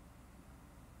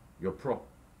your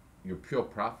pure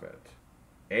profit.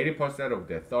 80% of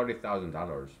the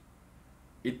 $30,000,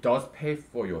 it does pay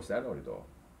for your salary though.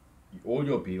 All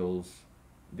your bills,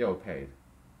 they are paid.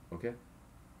 Okay?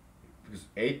 Because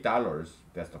 $8,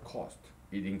 that's the cost.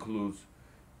 It includes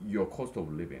your cost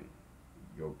of living,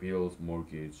 your bills,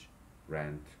 mortgage,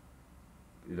 rent,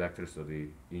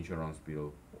 electricity, insurance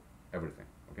bill, everything.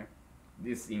 Okay?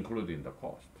 This included in the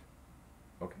cost.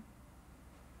 Okay?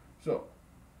 So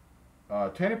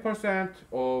 20%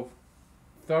 of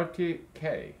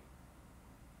 30K,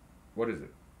 what is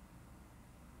it?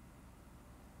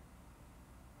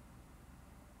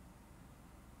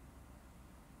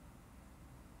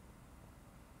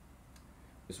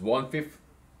 It's 1/5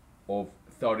 of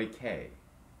 30K,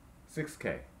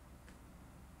 6K,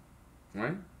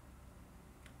 right?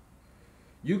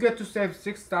 You get to save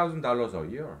 $6,000 a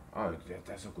year. Oh,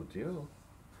 that's a good deal.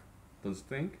 Don't you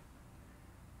think?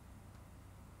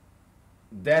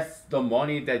 That's the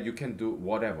money that you can do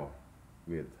whatever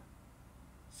with.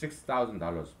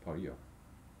 $6,000 per year.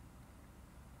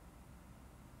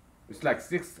 It's like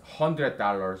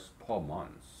 $600 per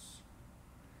month.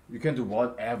 You can do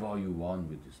whatever you want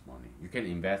with this money. You can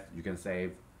invest, you can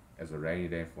save as a rainy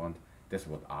day fund. That's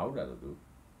what I would rather do.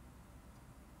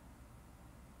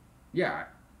 Yeah,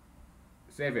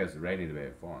 save as rainy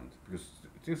day fund because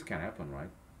things can happen, right?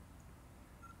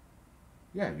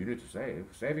 Yeah, you need to save.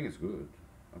 Saving is good,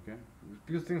 okay?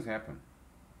 Because things happen,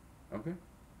 okay?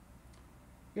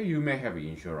 Yeah, you may have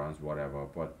insurance, whatever,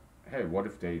 but hey, what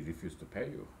if they refuse to pay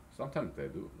you? Sometimes they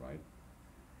do, right?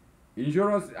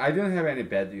 Insurance, I didn't have any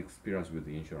bad experience with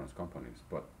the insurance companies,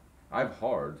 but I've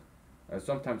heard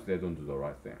sometimes they don't do the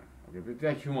right thing. Okay, but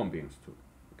they're human beings too.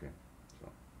 Okay, so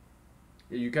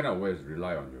yeah, you can always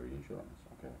rely on your insurance.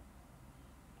 Okay.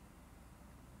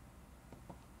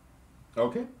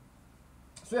 Okay.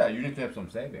 So yeah, you need to have some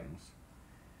savings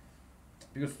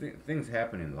because things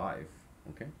happen in life.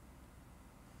 Okay.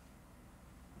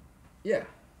 Yeah.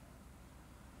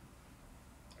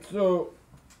 So,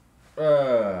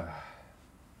 uh,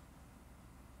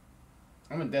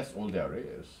 I mean that's all there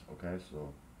is. Okay,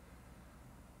 so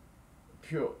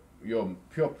pure your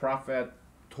pure profit,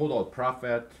 total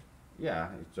profit, yeah,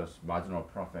 it's just marginal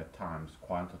profit times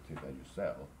quantity that you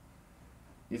sell.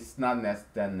 It's not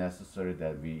then necessary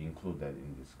that we include that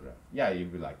in this graph. Yeah,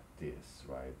 it'd be like this,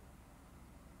 right?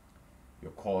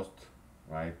 Your cost,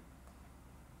 right?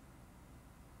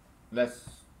 Let's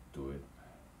do it.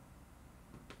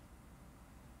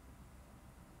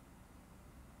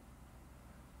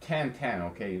 10, 10.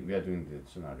 Okay, we are doing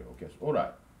the scenario. Okay, so, all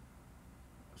right.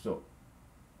 So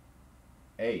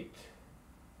 8,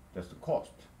 that's the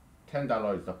cost.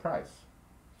 $10 is the price.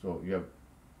 So you have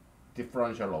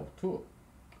differential of 2.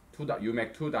 You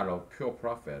make $2 pure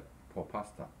profit per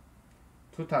pasta.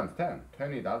 2 times 10,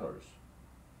 $20.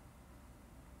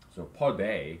 So per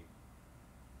day,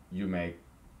 you make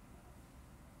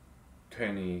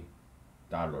 $20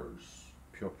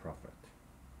 pure profit.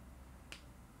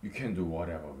 You can do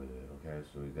whatever with it, okay?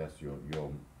 So that's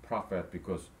your profit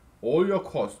because all your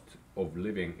cost of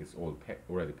living is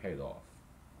already paid off.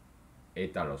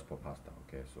 $8 per pasta,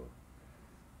 okay? So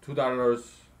 $2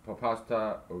 per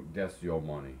pasta, that's your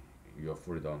money, your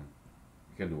freedom.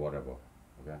 You can do whatever,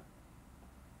 okay?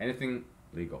 Anything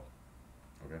legal,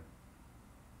 okay?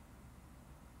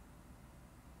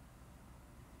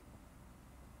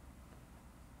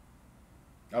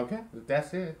 Okay,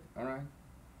 that's it. All right.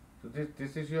 So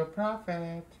this is your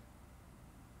profit,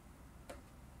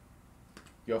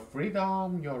 your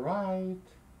freedom, your right.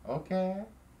 Okay,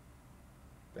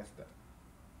 that's that.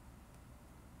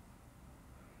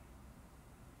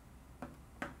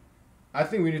 I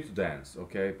think we need to dance,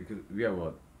 okay? Because we have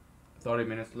what, 30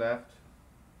 minutes left.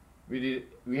 We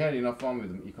had enough fun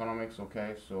with economics,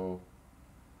 okay? So,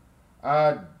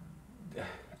 uh,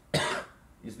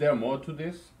 is there more to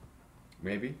this?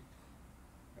 Maybe,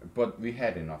 but we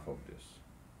had enough of this.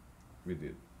 We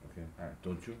did, okay?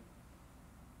 Don't you?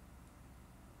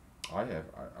 I have.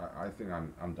 I think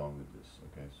I'm done with this.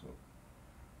 Okay, so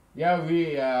yeah,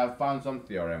 we found some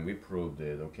theorem. We proved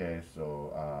it. Okay,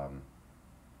 so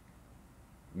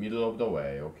middle of the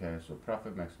way. Okay, so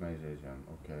profit maximization.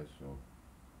 Okay, so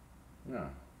yeah.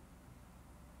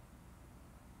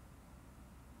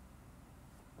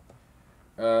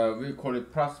 We call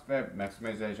it profit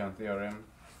maximization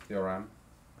theorem.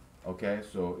 Okay,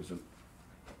 so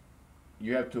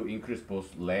you have to increase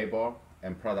both labor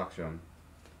and production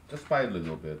just by a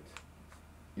little bit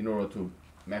in order to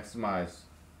maximize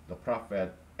the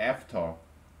profit after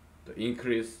the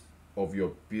increase of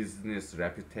your business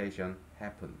reputation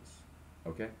happens.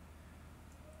 Okay,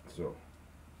 so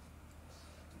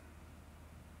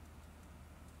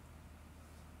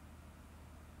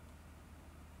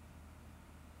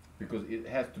because it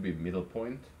has to be middle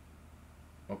point.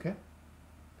 Okay,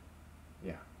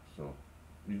 yeah, so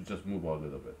you just move a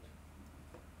little bit.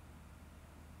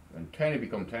 When 20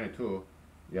 become 22,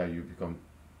 yeah, you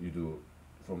do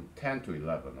from 10 to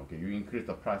 11. Okay, you increase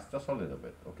the price just a little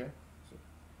bit. Okay, so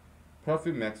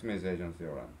profit maximization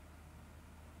theorem.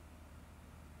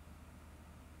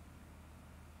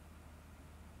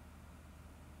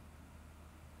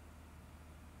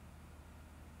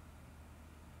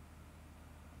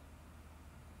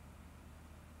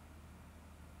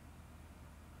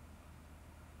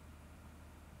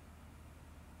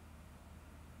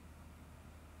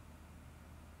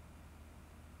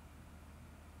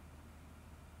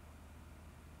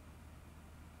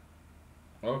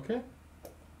 Okay,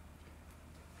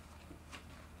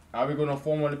 are we gonna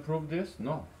formally prove this?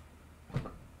 No,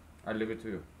 I leave it to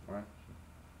you. All right.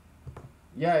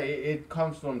 Yeah, it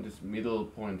comes from this middle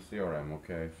point theorem.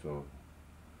 Okay, so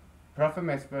profit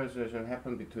maximization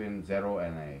happens between 0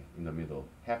 and a in the middle,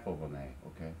 half of an a.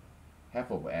 Okay, half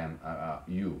of m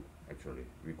u actually.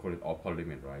 We call it upper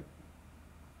limit, right?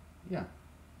 Yeah.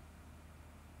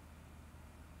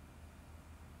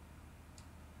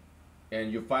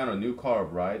 And you find a new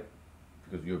curve, right?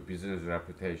 because your business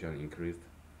reputation increased,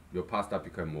 your pasta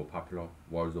become more popular,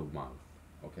 word of mouth.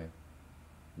 Okay,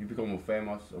 you become more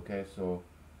famous. Okay, so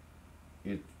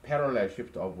it parallel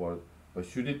shift upward, but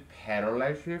should it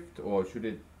parallel shift or should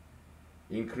it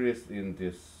increase in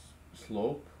this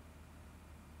slope?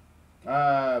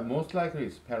 Most likely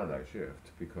it's parallel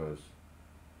shift because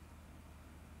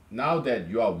now that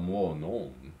you are more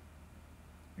known,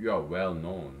 you are well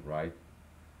known, right?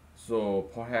 So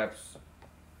perhaps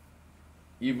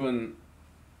even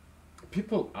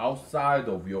people outside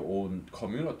of your own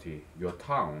community, your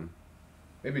town,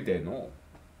 maybe they know.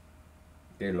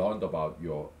 They learned about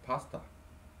your pasta.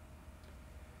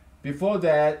 Before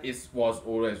that, it was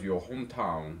always your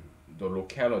hometown, the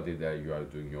locality that you are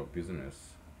doing your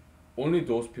business. Only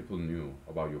those people knew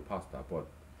about your pasta. But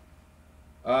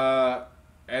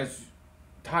as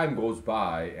time goes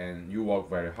by and you work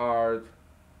very hard,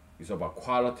 it's about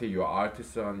quality, you're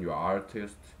artisan, you're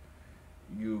artist,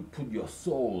 you put your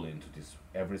soul into this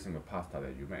every single pasta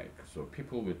that you make. So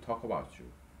people will talk about you.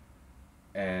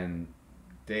 And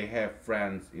they have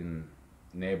friends in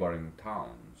neighboring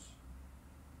towns,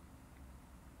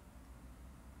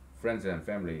 friends and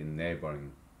family in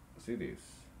neighboring cities.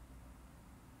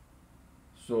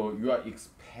 So you are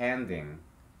expanding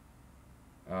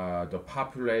the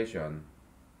population,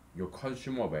 your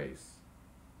consumer base.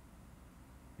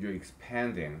 You're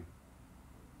expanding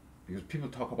because people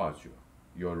talk about you,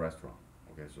 your restaurant.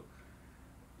 Okay, so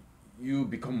you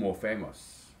become more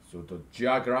famous. So the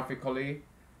geographically,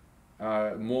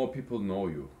 more people know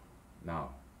you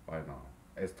now, by now,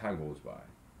 as time goes by.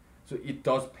 So it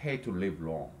does pay to live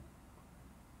long.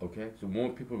 Okay, so more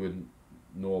people will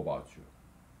know about you.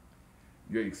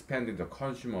 You're expanding the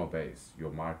consumer base, your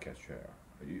market share.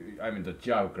 I mean the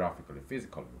geographically,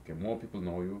 physically. Okay, more people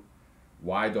know you,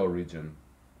 wider region,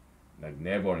 like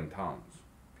neighboring towns,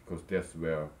 because that's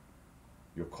where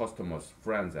your customers,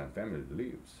 friends, and family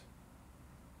lives.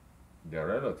 Their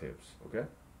relatives. Okay.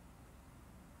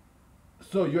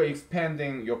 So you're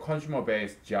expanding your consumer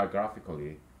base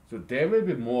geographically. So there will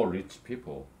be more rich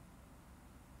people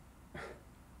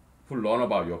who learn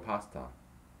about your pasta.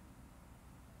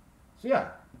 So yeah,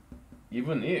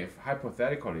 even if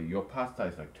hypothetically your pasta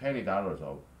is like $20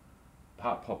 of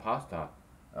per pasta,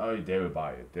 they will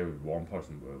buy it. There will be one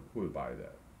person who will buy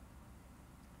that.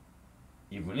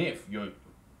 Even if your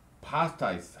pasta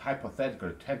is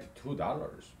hypothetically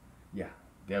 $22, yeah,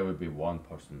 there will be one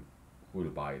person who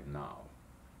will buy it now.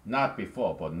 Not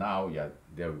before, but now, yeah,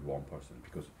 there will be one person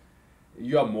because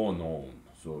you are more known.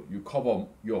 So you cover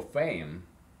your fame,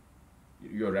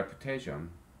 your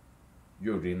reputation,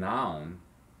 your renown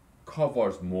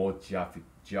covers more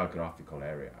geographical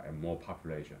area and more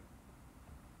population.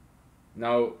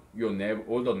 Now your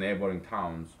all the neighboring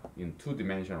towns in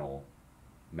two-dimensional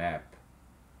map,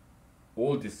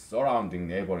 all the surrounding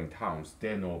neighboring towns,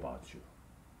 they know about you.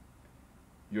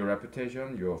 Your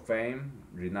reputation, your fame,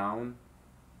 renown,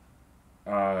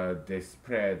 they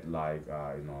spread like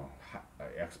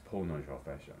exponential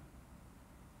fashion.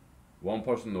 One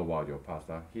person know about your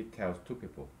pasta, he tells two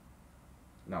people.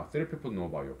 Now three people know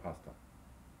about your pasta.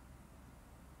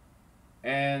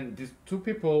 And these two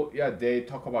people, yeah, they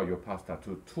talk about your pasta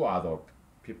to two other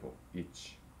people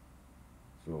each.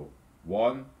 So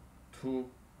one, two,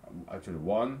 actually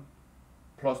one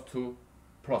plus two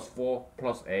plus four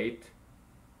plus eight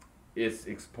is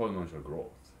exponential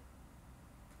growth.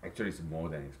 Actually, it's more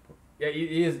than yeah,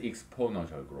 it is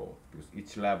exponential growth because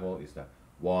each level is the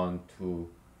 1, 2,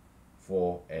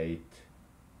 4, 8.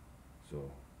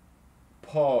 So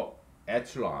per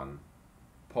echelon,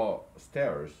 per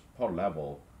stairs, per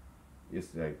level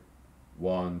is like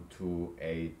 1, 2,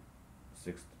 8,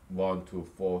 6, 1, 2,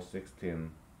 4,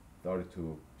 16,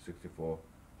 32, 64,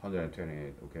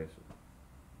 128. Okay,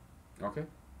 so okay,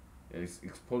 it's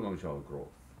exponential growth.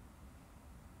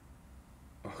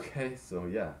 Okay, so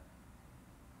yeah.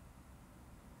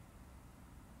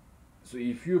 So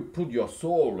if you put your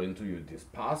soul into this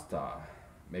pasta,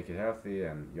 make it healthy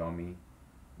and yummy,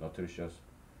 nutritious,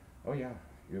 oh yeah,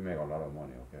 you make a lot of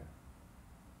money, okay?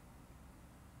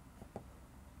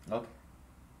 Okay.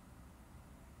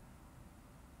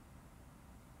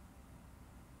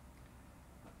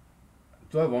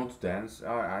 Do I want to dance?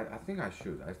 I think I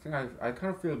should. I think I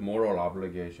kind of feel moral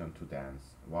obligation to dance.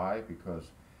 Why?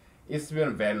 Because it's been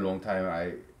a very long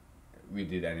time we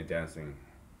did any dancing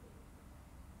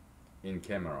in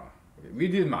camera. Okay. We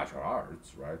did martial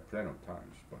arts, right? Plenty of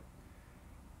times, but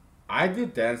I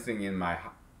did dancing in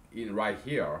right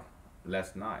here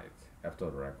last night after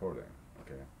the recording.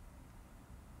 Okay,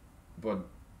 but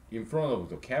in front of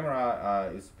the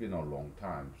camera, it's been a long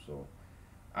time, so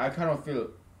I kind of feel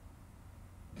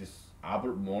this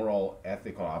moral,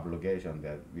 ethical obligation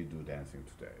that we do dancing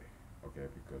today. Okay,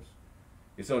 because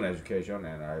it's an education,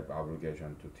 and I have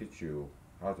obligation to teach you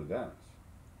how to dance.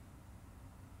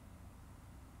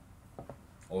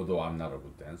 Although I'm not a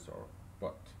good dancer,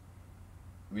 but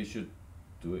we should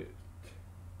do it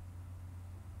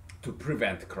to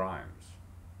prevent crimes.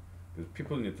 Because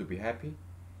people need to be happy.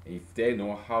 If they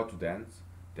know how to dance,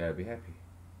 they'll be happy.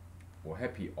 Or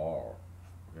happy are.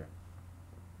 Okay?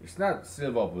 It's not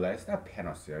silver bullet, it's not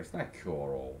panacea, it's not cure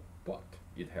all, but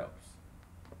it helps.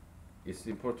 It's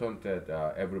important that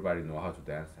everybody know how to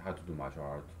dance, how to do martial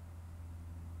art.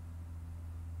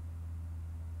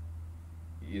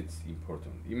 It's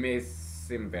important. It may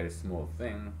seem very small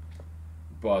thing,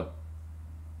 but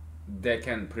they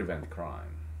can prevent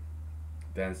crime.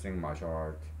 Dancing, martial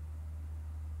art,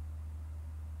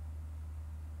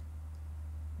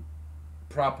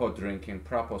 proper drinking,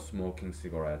 proper smoking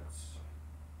cigarettes,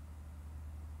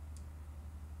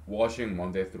 washing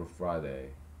Monday through Friday,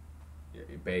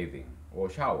 bathing or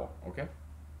shower, okay?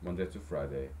 Monday to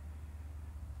Friday.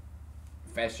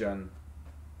 Fashion,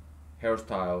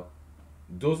 hairstyle,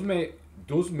 those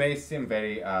may seem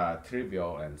very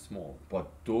trivial and small, but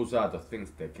those are the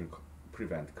things that can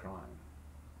prevent crime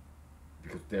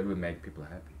because they will make people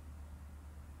happy.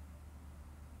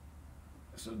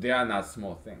 So they are not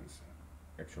small things,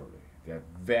 actually. They are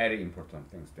very important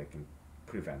things that can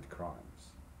prevent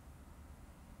crimes.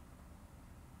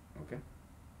 Okay?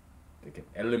 They can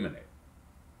eliminate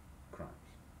crimes.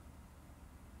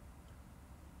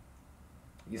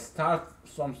 You start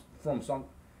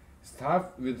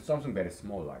with something very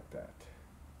small like that.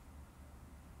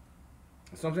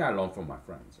 Something I learned from my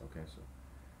friends. Okay, so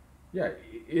yeah,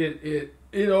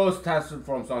 it all starts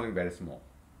from something very small.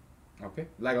 Okay,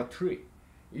 like a tree.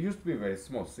 It used to be a very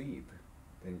small seed.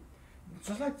 Then,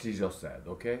 just like Jesus said.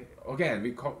 Okay,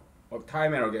 again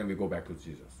time and again we go back to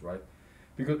Jesus, right?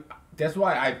 Because that's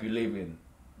why I believe in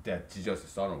that Jesus is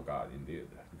Son of God indeed.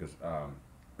 Because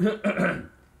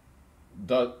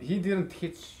he didn't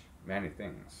teach many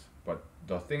things, but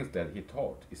the things that he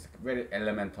taught is very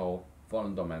elemental,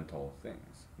 fundamental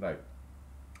things. Like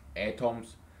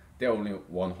atoms, there are only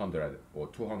 100 or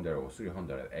 200 or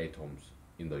 300 atoms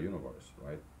in the universe,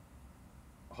 right?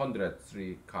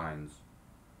 103 kinds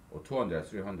or 200,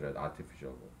 300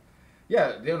 artificial.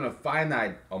 Yeah, there are a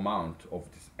finite amount of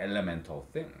these elemental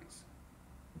things.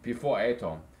 Before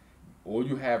atom, all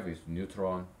you have is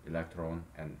neutron, electron,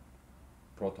 and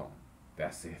proton.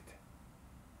 That's it.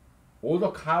 All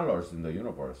the colors in the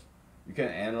universe, you can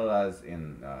analyze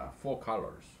in 4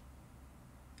 colors.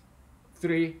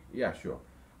 3, yeah, sure.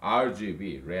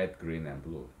 RGB, red, green, and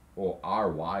blue. Or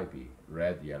RYB,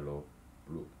 red, yellow,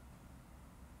 blue.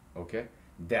 Okay?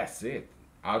 That's it.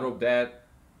 Out of that,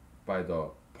 by the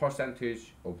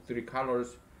percentage of 3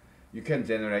 colors, you can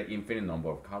generate infinite number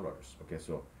of colors. Okay,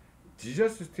 so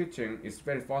Jesus' teaching is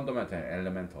very fundamental and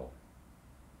elemental,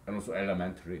 and also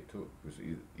elementary too, because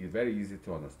it's very easy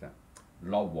to understand.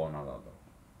 Love one another.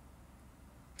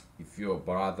 If your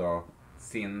brother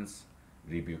sins,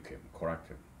 rebuke him, correct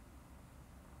him.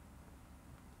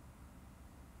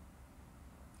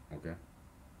 Okay?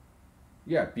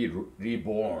 Yeah, be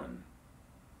reborn,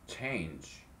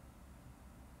 change.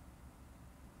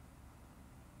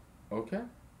 Okay?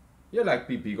 Yeah, like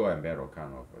be bigger and better,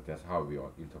 kind of. That's how we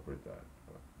all interpret that.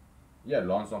 But yeah,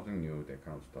 learn something new, that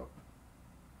kind of stuff.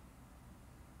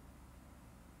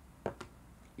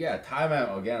 Yeah, time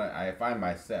and again, I find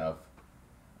myself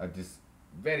this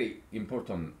very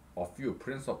important a few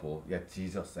principle. Yeah,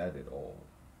 Jesus said it all.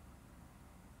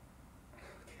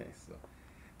 Okay, so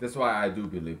that's why I do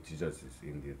believe Jesus is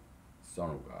indeed Son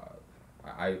of God.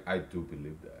 I do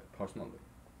believe that personally.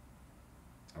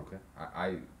 Okay,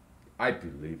 I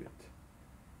believe it.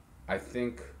 I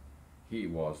think he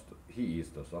is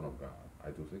the Son of God.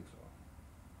 I do think so.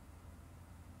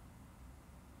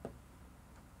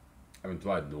 I mean,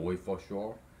 do I know it for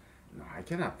sure? No, I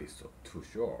cannot be so too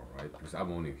sure, right? Because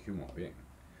I'm only a human being.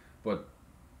 But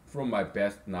from my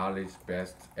best knowledge,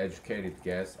 best educated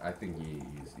guess, I think he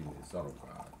is in the Son of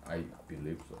God. I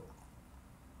believe so.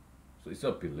 So it's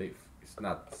a belief. It's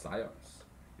not science.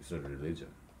 It's a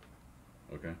religion.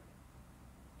 Okay.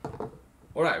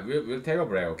 All right, we'll take a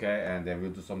break, okay, and then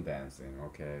we'll do some dancing,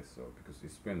 okay. So because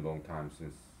it's been a long time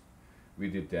since we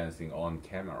did dancing on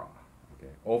camera,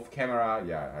 okay. Off camera,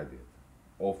 yeah, I did.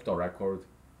 Off the record,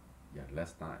 yeah,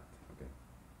 last night, okay.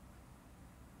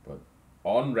 But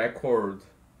on record,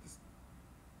 this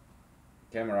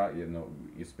camera,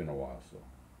 it's been a while, so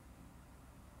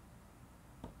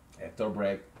after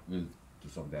break we'll do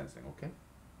some dancing, okay.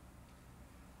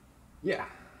 Yeah,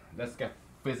 let's get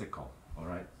physical, all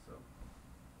right. So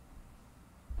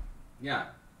Yeah,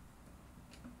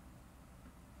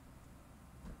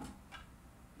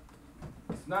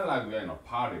 it's not like we're in a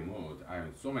party mood. I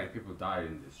mean, so many people died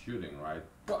in this shooting, right?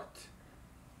 But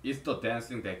it's the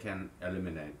dancing that can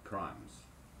eliminate crimes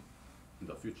in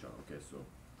the future. Okay, so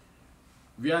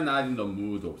we are not in the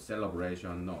mood of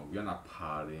celebration. No, we are not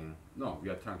partying. No, we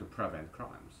are trying to prevent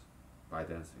crimes by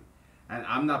dancing. And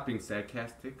I'm not being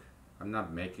sarcastic. I'm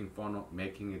not making fun of,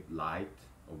 making it light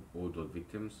of all the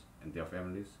victims and their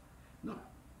families. No,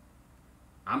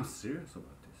 I'm serious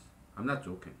about this. I'm not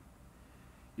joking.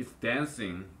 It's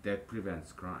dancing that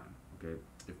prevents crime. Okay,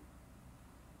 if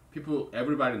people,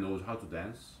 everybody knows how to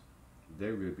dance,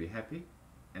 they will be happy,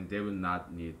 and they will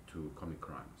not need to commit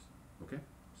crimes. Okay,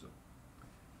 so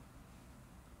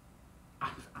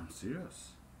I'm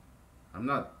serious. I'm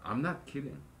not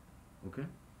kidding. Okay.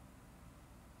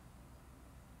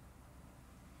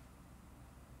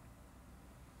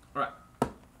 All right.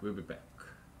 We'll be back.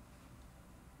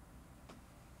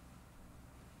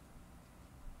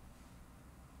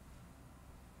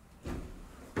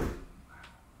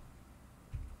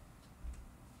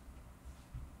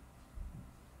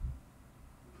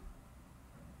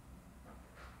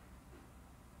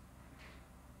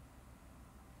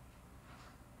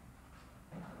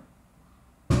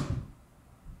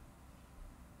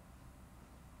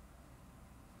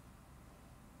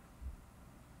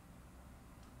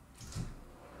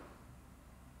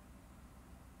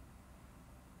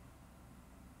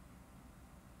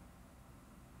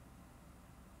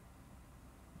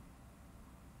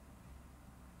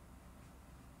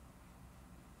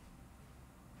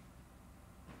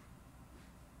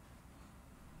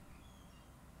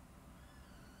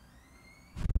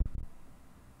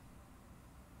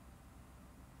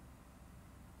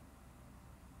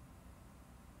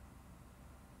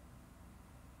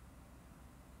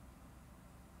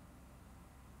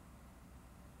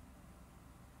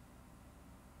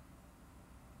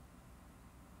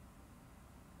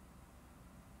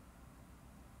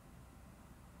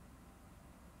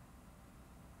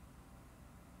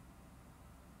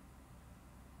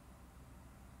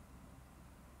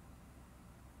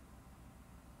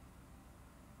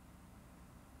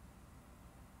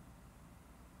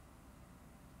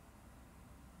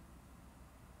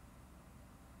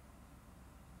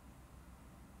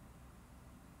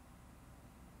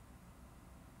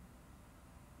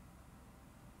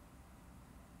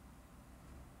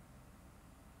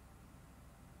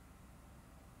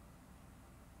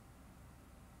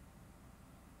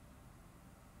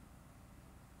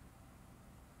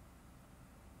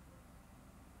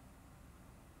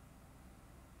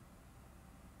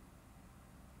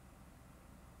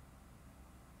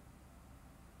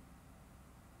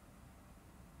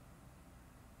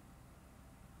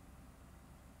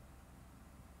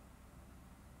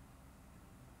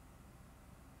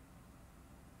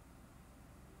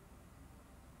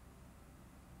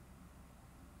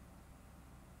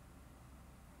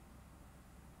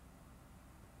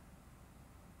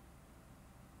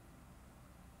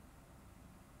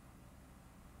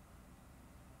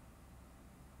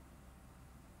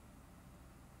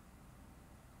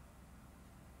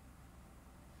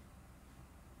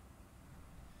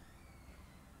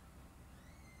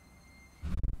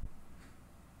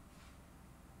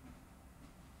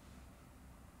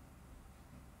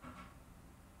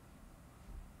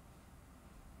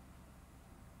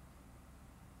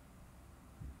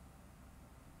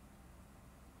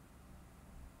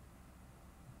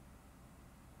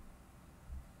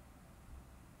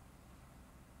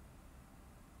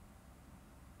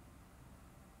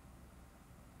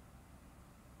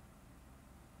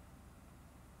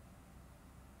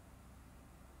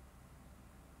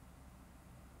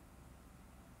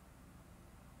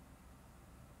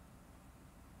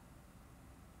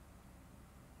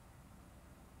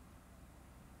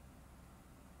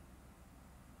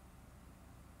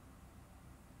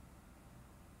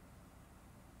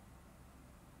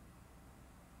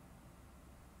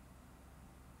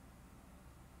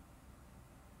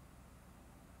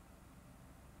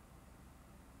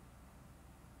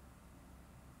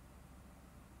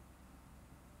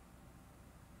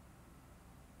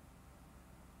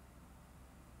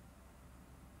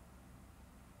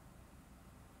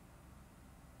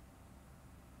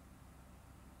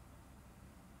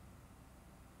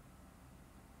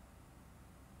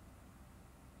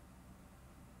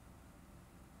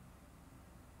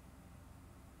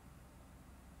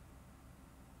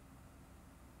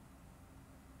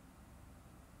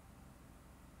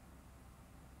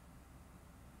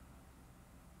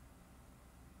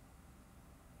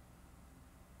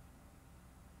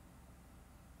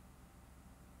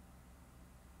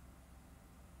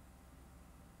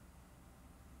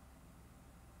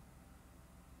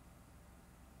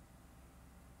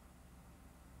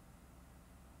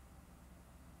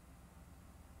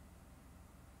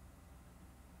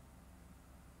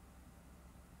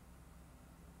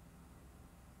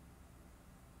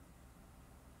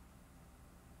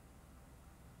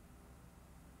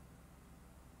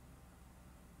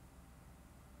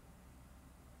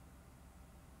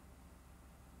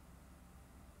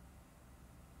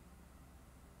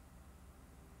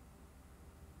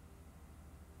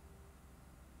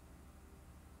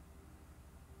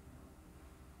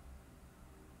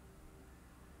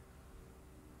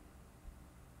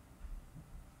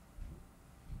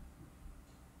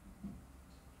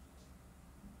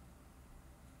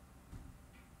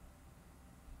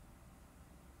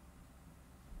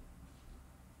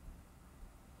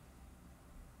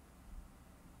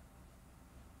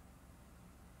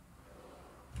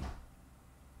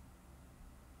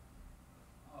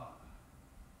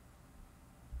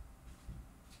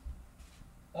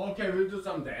 Okay, we'll do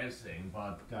some dancing,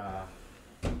 but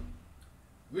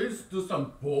we'll just do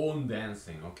some bone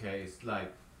dancing. Okay, it's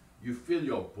like you feel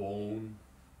your bone.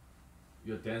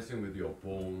 You're dancing with your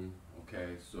bone.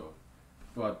 Okay, so,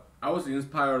 but I was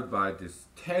inspired by this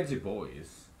Teddy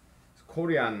Boys, it's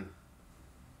Korean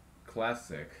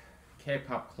classic,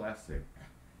 K-pop classic.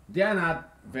 They are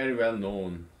not very well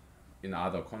known in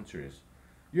other countries.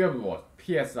 You have what?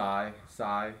 PSI,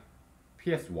 Psy,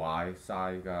 PSY,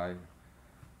 Psy guy,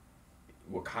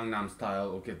 or Gangnam Style.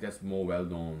 Okay, that's more well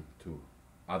known to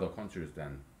other countries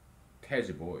than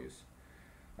Teji Boys.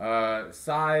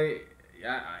 Psy,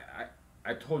 yeah,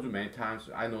 I told you many times.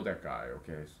 I know that guy.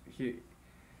 Okay,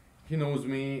 he knows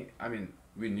me. I mean,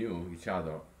 we knew each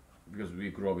other because we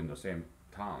grew up in the same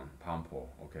town, Pampo.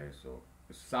 Okay, so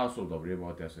south of the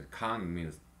river. There's a Kang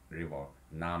means river,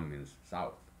 Nam means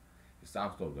south.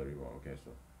 South of the river. Okay,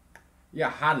 so yeah,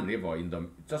 Han River in the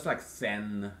just like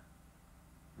Seine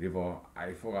River.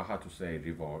 I forgot how to say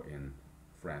river in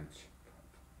French.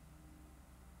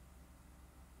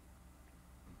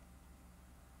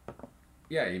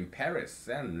 Yeah, in Paris,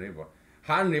 Seine River.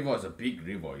 Han River is a big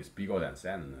river. It's bigger than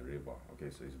Seine River. Okay,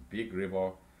 so it's a big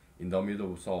river in the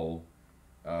middle of Seoul,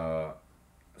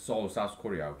 Seoul, South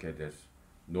Korea. Okay, there's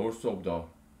north of the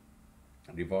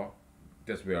river.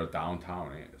 That's where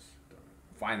downtown is, the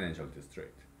financial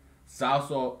district.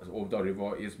 South of the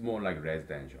river is more like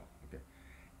residential. Okay,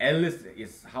 at least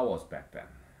it's how it was back then.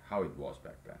 How it was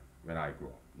back then when I grew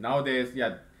up. Nowadays,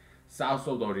 yeah, south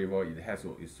of the river it has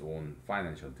its own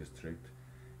financial district.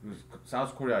 Because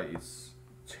South Korea is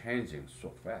changing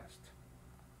so fast.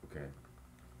 Okay,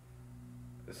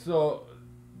 so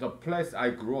the place I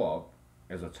grew up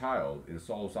as a child in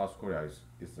Seoul, South Korea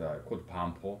is called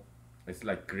Pampo. It's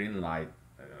like green light,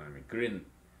 I mean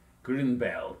green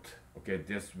belt. Okay,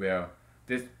 this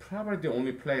probably the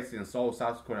only place in Seoul,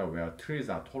 South Korea where trees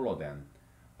are taller than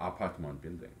apartment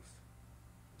buildings.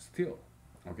 Still,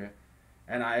 okay,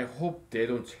 and I hope they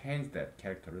don't change that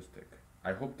characteristic.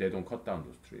 I hope they don't cut down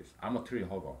those trees. I'm a tree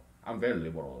hugger. I'm very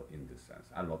liberal in this sense.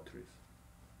 I love trees.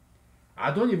 I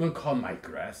don't even cut my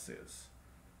grasses.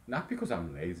 Not because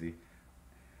I'm lazy.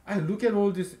 I look at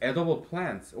all these edible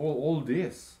plants, all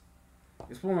this.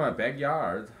 It's from my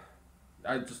backyard.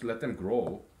 I just let them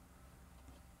grow.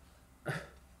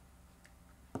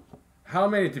 How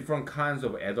many different kinds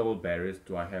of edible berries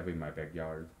do I have in my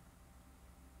backyard?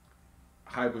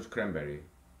 High bush cranberry,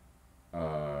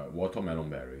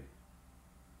 watermelon berry,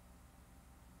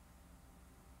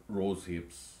 rose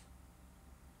hips,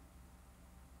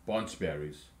 bunch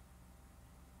berries,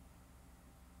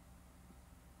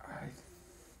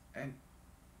 and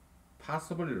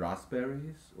possibly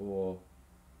raspberries or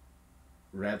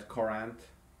red currant,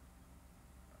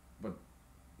 but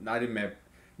not in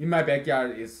my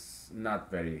backyard. Is not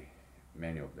very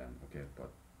many of them. Okay,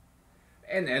 but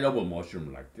an edible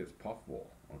mushroom like this puffball.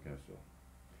 Okay, so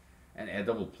and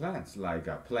edible plants like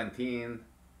plantain,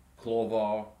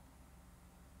 clover,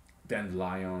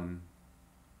 dandelion,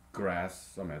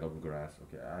 grass, some edible grass.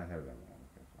 Okay, I have them all.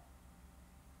 Okay,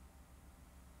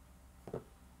 so.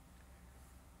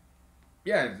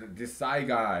 Yeah, this Psy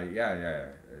guy. Yeah.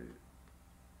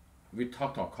 We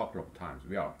talked a couple of times.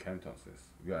 We are acquaintances.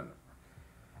 We are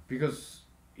because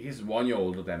he's 1 year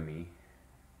older than me.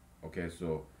 Okay,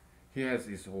 so he has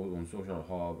his whole own social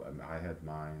hub, and I had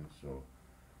mine. So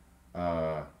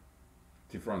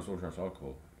different social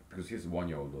circle because he's 1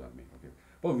 year older than me. Okay,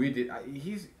 but we did. I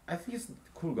think he's a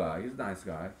cool guy. He's a nice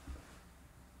guy.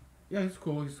 Yeah, he's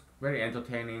cool. He's very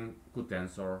entertaining. Good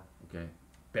dancer. Okay,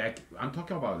 I'm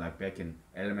talking about like back in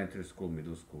elementary school,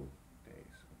 middle school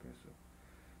days. Okay, so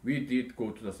we did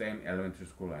go to the same elementary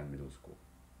school and middle school.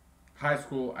 High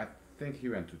school, I think he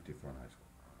went to different high school.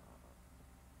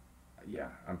 Yeah,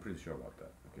 I'm pretty sure about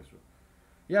that. Okay, so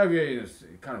yeah, we're in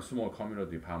a kind of small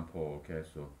community, Pampo. Okay,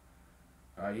 so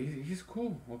he's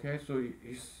cool. Okay, so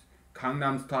he's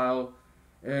Gangnam Style.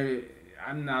 Uh,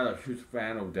 I'm not a huge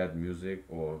fan of that music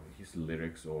or his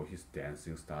lyrics or his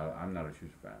dancing style. I'm not a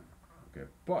huge fan. Okay,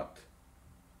 but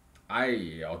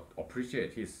I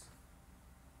appreciate his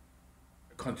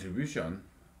contribution.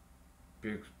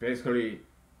 Basically,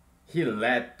 he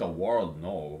let the world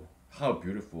know how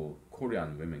beautiful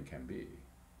Korean women can be.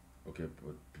 Okay,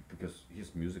 but because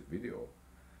his music video,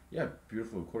 yeah,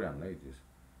 beautiful Korean ladies.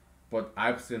 But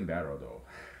I've seen better though.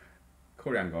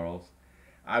 Korean girls,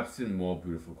 I've seen more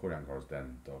beautiful Korean girls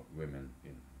than the women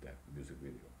in that music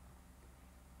video.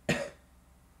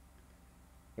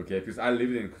 Okay, because I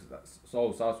lived in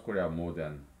Seoul, South Korea more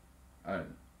than uh,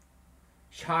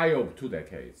 shy of 2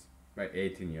 decades, like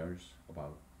 18 years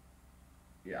about.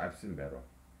 Yeah, I've seen better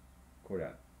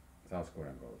Korean, South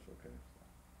Korean girls. Okay,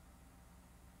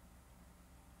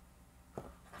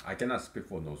 I cannot speak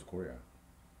for North Korea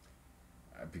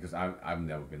because I've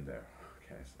never been there.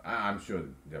 Okay, so I'm sure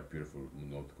they're beautiful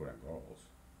North Korean girls.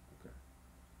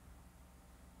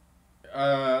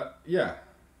 Okay. Yeah,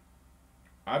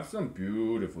 I've some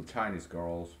beautiful Chinese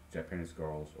girls, Japanese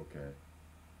girls. Okay.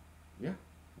 Yeah,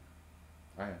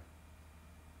 I have.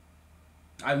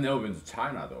 I've never been to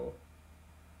China though,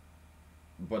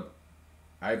 but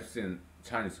I've seen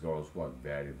Chinese girls who are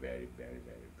very, very, very,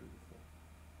 very beautiful.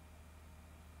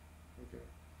 Okay.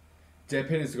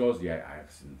 Japanese girls, yeah, I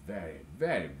have seen very,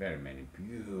 very, very many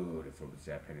beautiful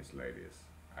Japanese ladies.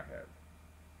 I have.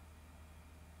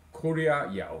 Korea,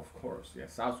 yeah, of course, yeah.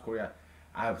 South Korea,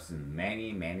 I have seen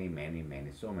many, many, many,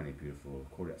 many, so many beautiful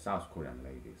South Korean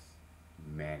ladies.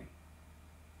 Many.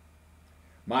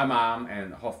 My mom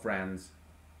and her friends,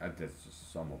 that's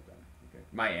just some of them. Okay.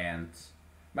 My aunts,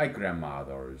 my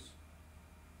grandmothers,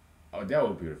 oh, they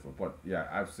were beautiful. But yeah,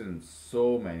 I've seen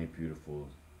so many beautiful,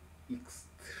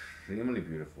 extremely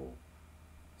beautiful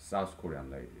South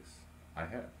Korean ladies. I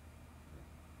have.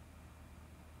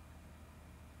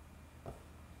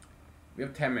 We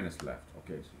have 10 minutes left.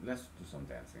 Okay, so let's do some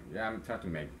dancing. Yeah, I'm trying to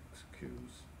make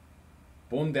excuse.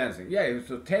 Bone dancing. Yeah,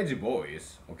 so Teddy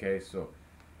Boys. Okay, so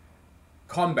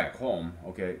come back home.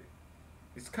 Okay,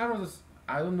 it's kind of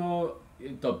I don't know.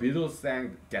 The Beatles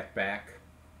sang "Get Back."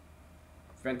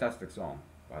 Fantastic song,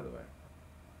 by the way.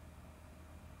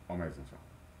 Amazing song.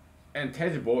 And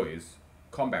Teddy Boys,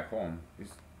 "Come Back Home."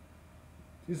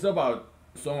 It's about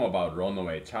song about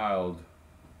runaway child.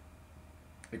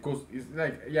 Because it's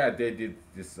like yeah they did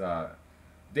this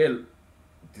they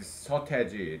this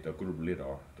strategy the group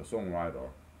leader the songwriter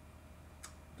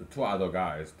the two other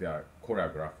guys they are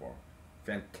choreographer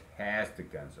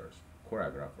fantastic dancers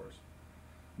choreographers.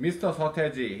 Mr.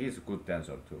 Strategy he's a good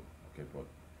dancer too. Okay, but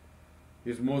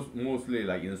he's mostly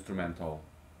like instrumental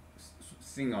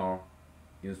singer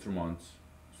instruments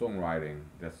songwriting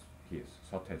that's his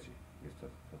strategy. Mr.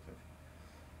 Strategy.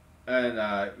 And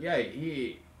yeah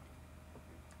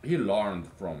he learned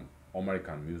from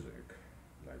American music,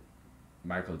 like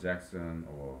Michael Jackson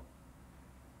or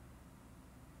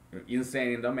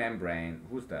Insane in the Membrane.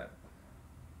 Who's that?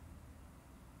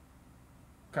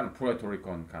 Kind of Puerto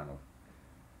Rican kind of.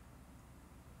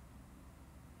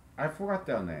 I forgot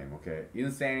their name. Okay,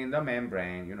 Insane in the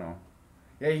Membrane. You know.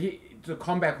 Yeah, he to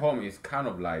come back home is kind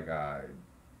of like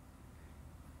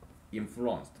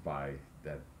influenced by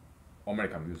that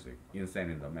American music, Insane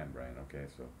in the Membrane. Okay,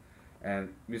 so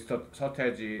and Mr.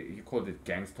 Soteji he called it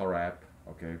gangster rap.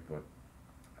 Okay, but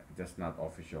that's not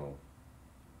official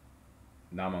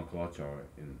nomenclature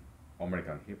in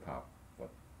American hip hop.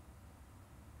 But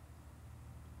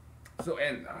so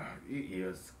and it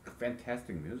was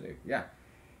fantastic music. Yeah,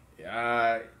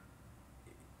 uh,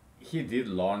 he did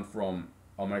learn from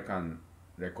American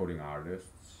recording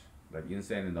artists like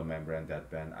Insane in the Membrane.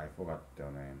 That band I forgot their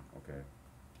name. Okay,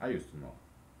 I used to know.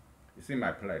 It's in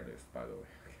my playlist, by the way.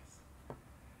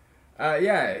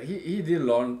 Yeah, he did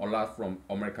learn a lot from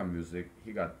American music.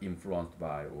 He got influenced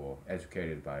by or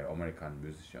educated by American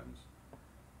musicians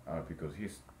because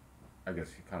I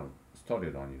guess he kind of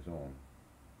studied on his own.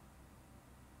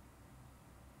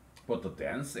 But the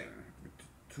dancing,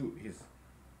 his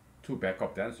two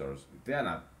backup dancers, they are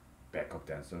not backup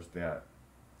dancers.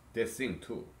 They sing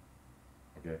too.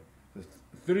 Okay, the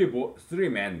three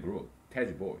man group,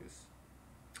 Teddy Boys,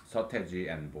 서태지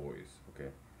and Boys.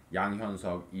 Okay,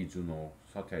 양현석, 이준호,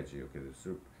 서태지. Okay,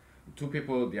 two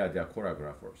people. They are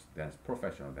choreographers,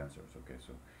 professional dancers. Okay,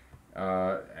 so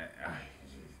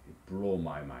it blew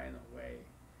my mind away.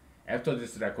 After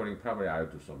this recording, probably I'll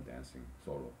do some dancing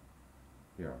solo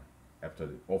here after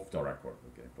off the record.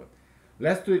 Okay, but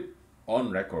let's do it on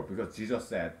record because Jesus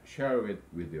said share it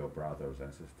with your brothers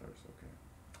and sisters. Okay,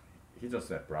 he just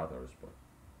said brothers, but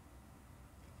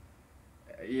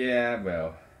yeah,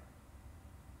 well.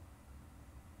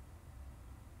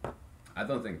 I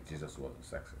don't think Jesus was a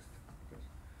sexist. Because,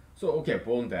 so okay,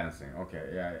 bone dancing. Okay,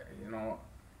 yeah,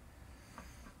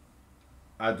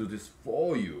 I do this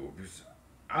for you because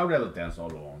I'd rather dance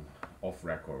alone, off the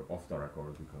record,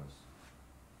 because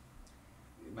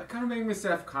it kind of make me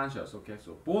self conscious. Okay,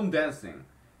 so bone dancing.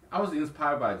 I was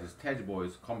inspired by this Teddy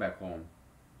Boys Come Back Home.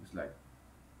 It's like,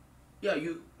 yeah,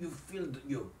 you feel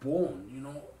your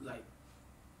bone, like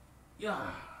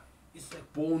yeah, it's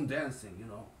like bone dancing,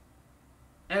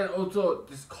 And also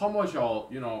this commercial,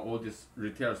 all these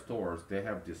retail stores, they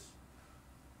have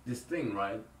this thing,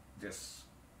 right? This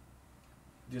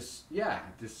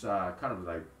kind of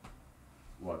like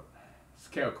what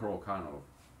scarecrow kind of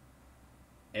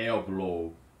air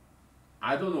globe.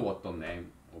 I don't know what the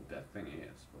name of that thing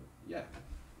is, but yeah.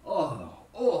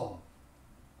 Oh,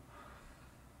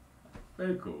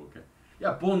 Very cool. Okay.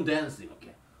 Yeah, bone dancing.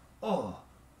 Okay. Oh,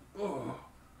 oh,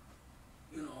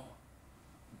 you know,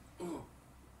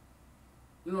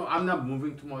 oh, I'm not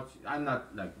moving too much. I'm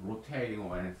not like rotating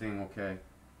or anything. Okay.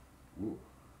 Ooh.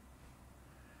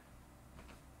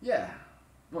 Yeah,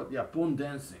 but yeah, bone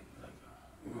dancing.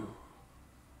 Like, ooh.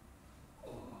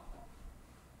 Oh.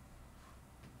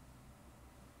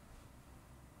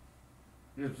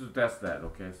 That's that.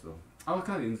 Okay, so I was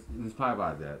kind of inspired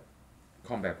by that.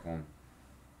 Come back home,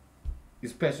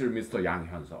 especially Mr. Yang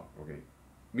Hyun-suk. Okay,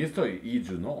 Mr.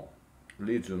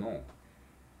 Lee Juno.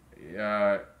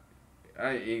 Uh,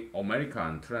 in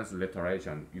American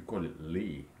transliteration, you call it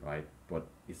Lee, right? But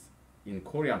it's in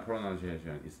Korean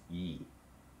pronunciation, it's E.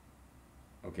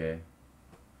 Okay,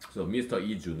 so Mr.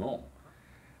 Lee Juno.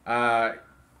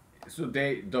 So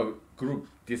the group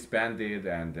disbanded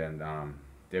and then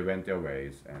they went their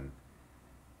ways, and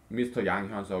Mr. Yang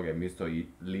Hyun-suk and Mr.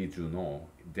 Lee Juno,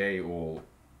 they all,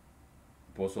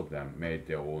 both of them made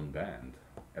their own band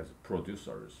as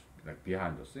producers, like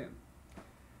behind the scene.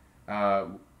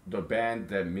 The band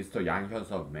that Mr. Yang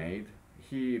Hyun-suk made,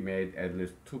 he made at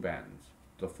least two bands.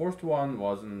 The first one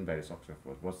wasn't very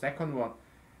successful. The second one,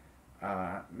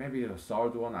 maybe the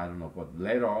third one, I don't know. But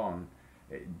later on,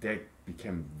 they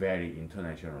became very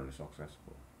internationally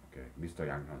successful. Okay, Mr.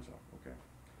 Yang Hyun-suk. Okay,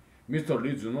 Mr.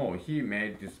 Lee Juno, he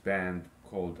made this band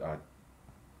called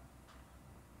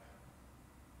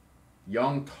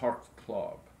Young Turks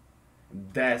Club.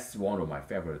 That's one of my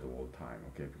favorite of all time.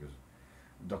 Okay, because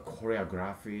the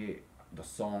choreography, the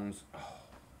songs, oh,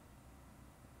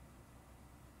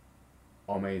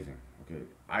 amazing. Okay,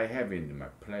 I have it in my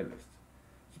playlist.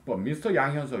 But Mr.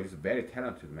 Yang Hyun-suk is a very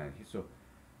talented man. So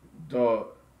the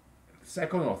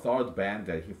second or third band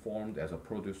that he formed as a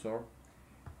producer,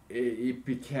 it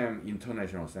became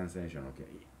international sensation. Okay,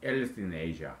 at least in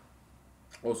Asia,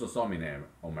 also some in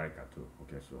America too.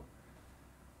 Okay, so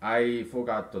I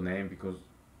forgot the name because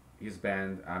his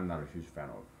band I'm not a huge fan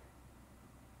of.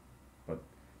 But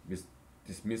this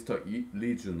Mr.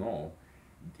 Lee Juno,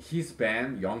 his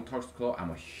band Young Turks Club,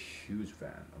 I'm a huge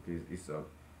fan. Okay, it's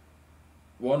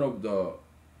one of the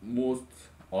most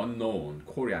unknown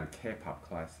Korean K-pop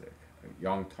classic,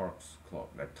 Young Turks Club,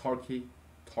 like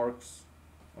Turks,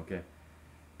 okay,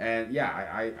 and yeah,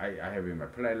 I have it in my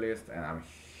playlist, and I'm a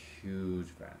huge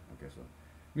fan. Okay, so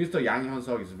Mr. Yang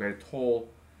Hyun-suk is very tall,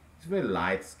 he's very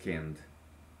light-skinned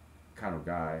kind of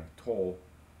guy, tall.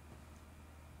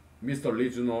 Mr. Lee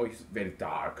Juno is very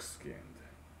dark-skinned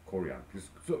Korean.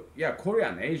 So yeah,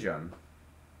 Korean, Asian,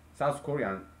 South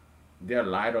Korean, they're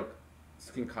lighter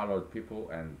skin colored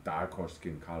people and darker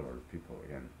skin colored people.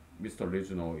 And Mr. Lee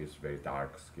Juno is very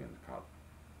dark skinned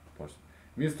person.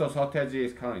 Mr. Sotaeji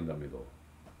is kind of in the middle.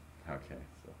 Okay,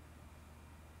 so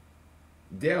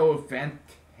they're all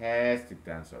fantastic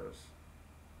dancers.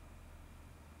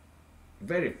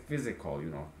 Very physical,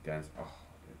 dance. Oh,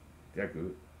 they're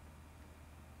good.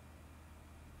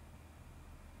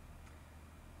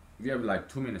 We have like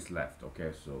 2 minutes left.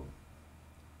 Okay, so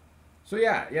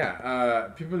yeah.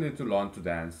 People need to learn to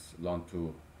dance, learn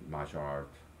to martial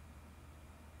art,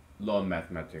 learn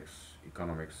mathematics,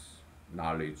 economics,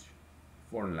 knowledge,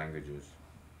 foreign languages.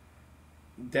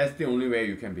 That's the only way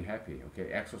you can be happy.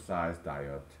 Okay, exercise,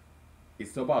 diet.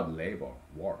 It's about labor,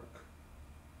 work.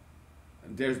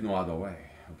 There's no other way.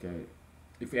 Okay,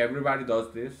 if everybody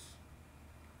does this,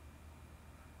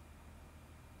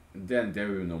 then there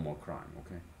will be no more crime.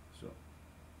 Okay, so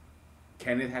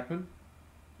can it happen?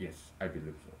 Yes, I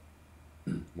believe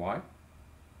so. Why?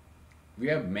 We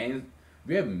have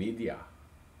media,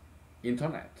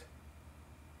 internet.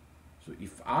 So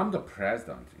if I'm the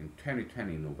president in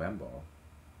 2020 November,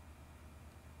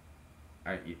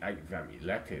 if I'm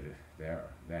elected there,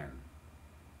 then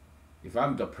if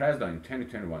I'm the president in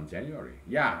 2021 January,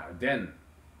 yeah, then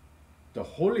the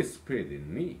Holy Spirit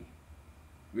in me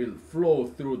will flow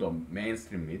through the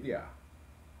mainstream media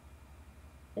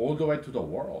all the way to the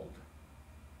world.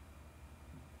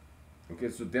 Okay,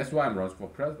 so that's why I'm running for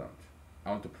president.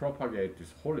 I want to propagate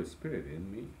this Holy Spirit in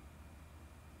me.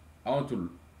 I want to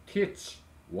teach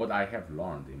what I have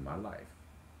learned in my life.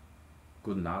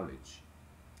 Good knowledge.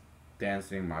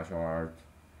 Dancing, martial art,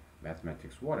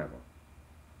 mathematics, whatever.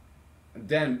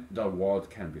 Then the world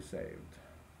can be saved.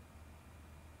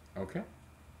 Okay?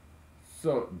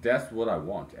 So that's what I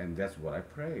want, and that's what I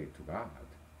pray to God.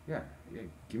 Yeah,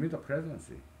 give me the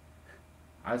presidency.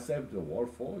 I save the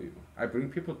world for you. I bring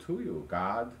people to you,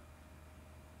 God.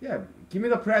 Yeah, give me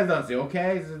the presidency,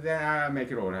 okay? So then I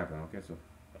make it all happen, okay? So,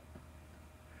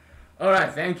 all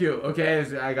right, thank you. Okay,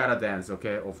 so I gotta dance,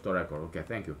 okay? Off the record, okay?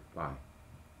 Thank you. Bye.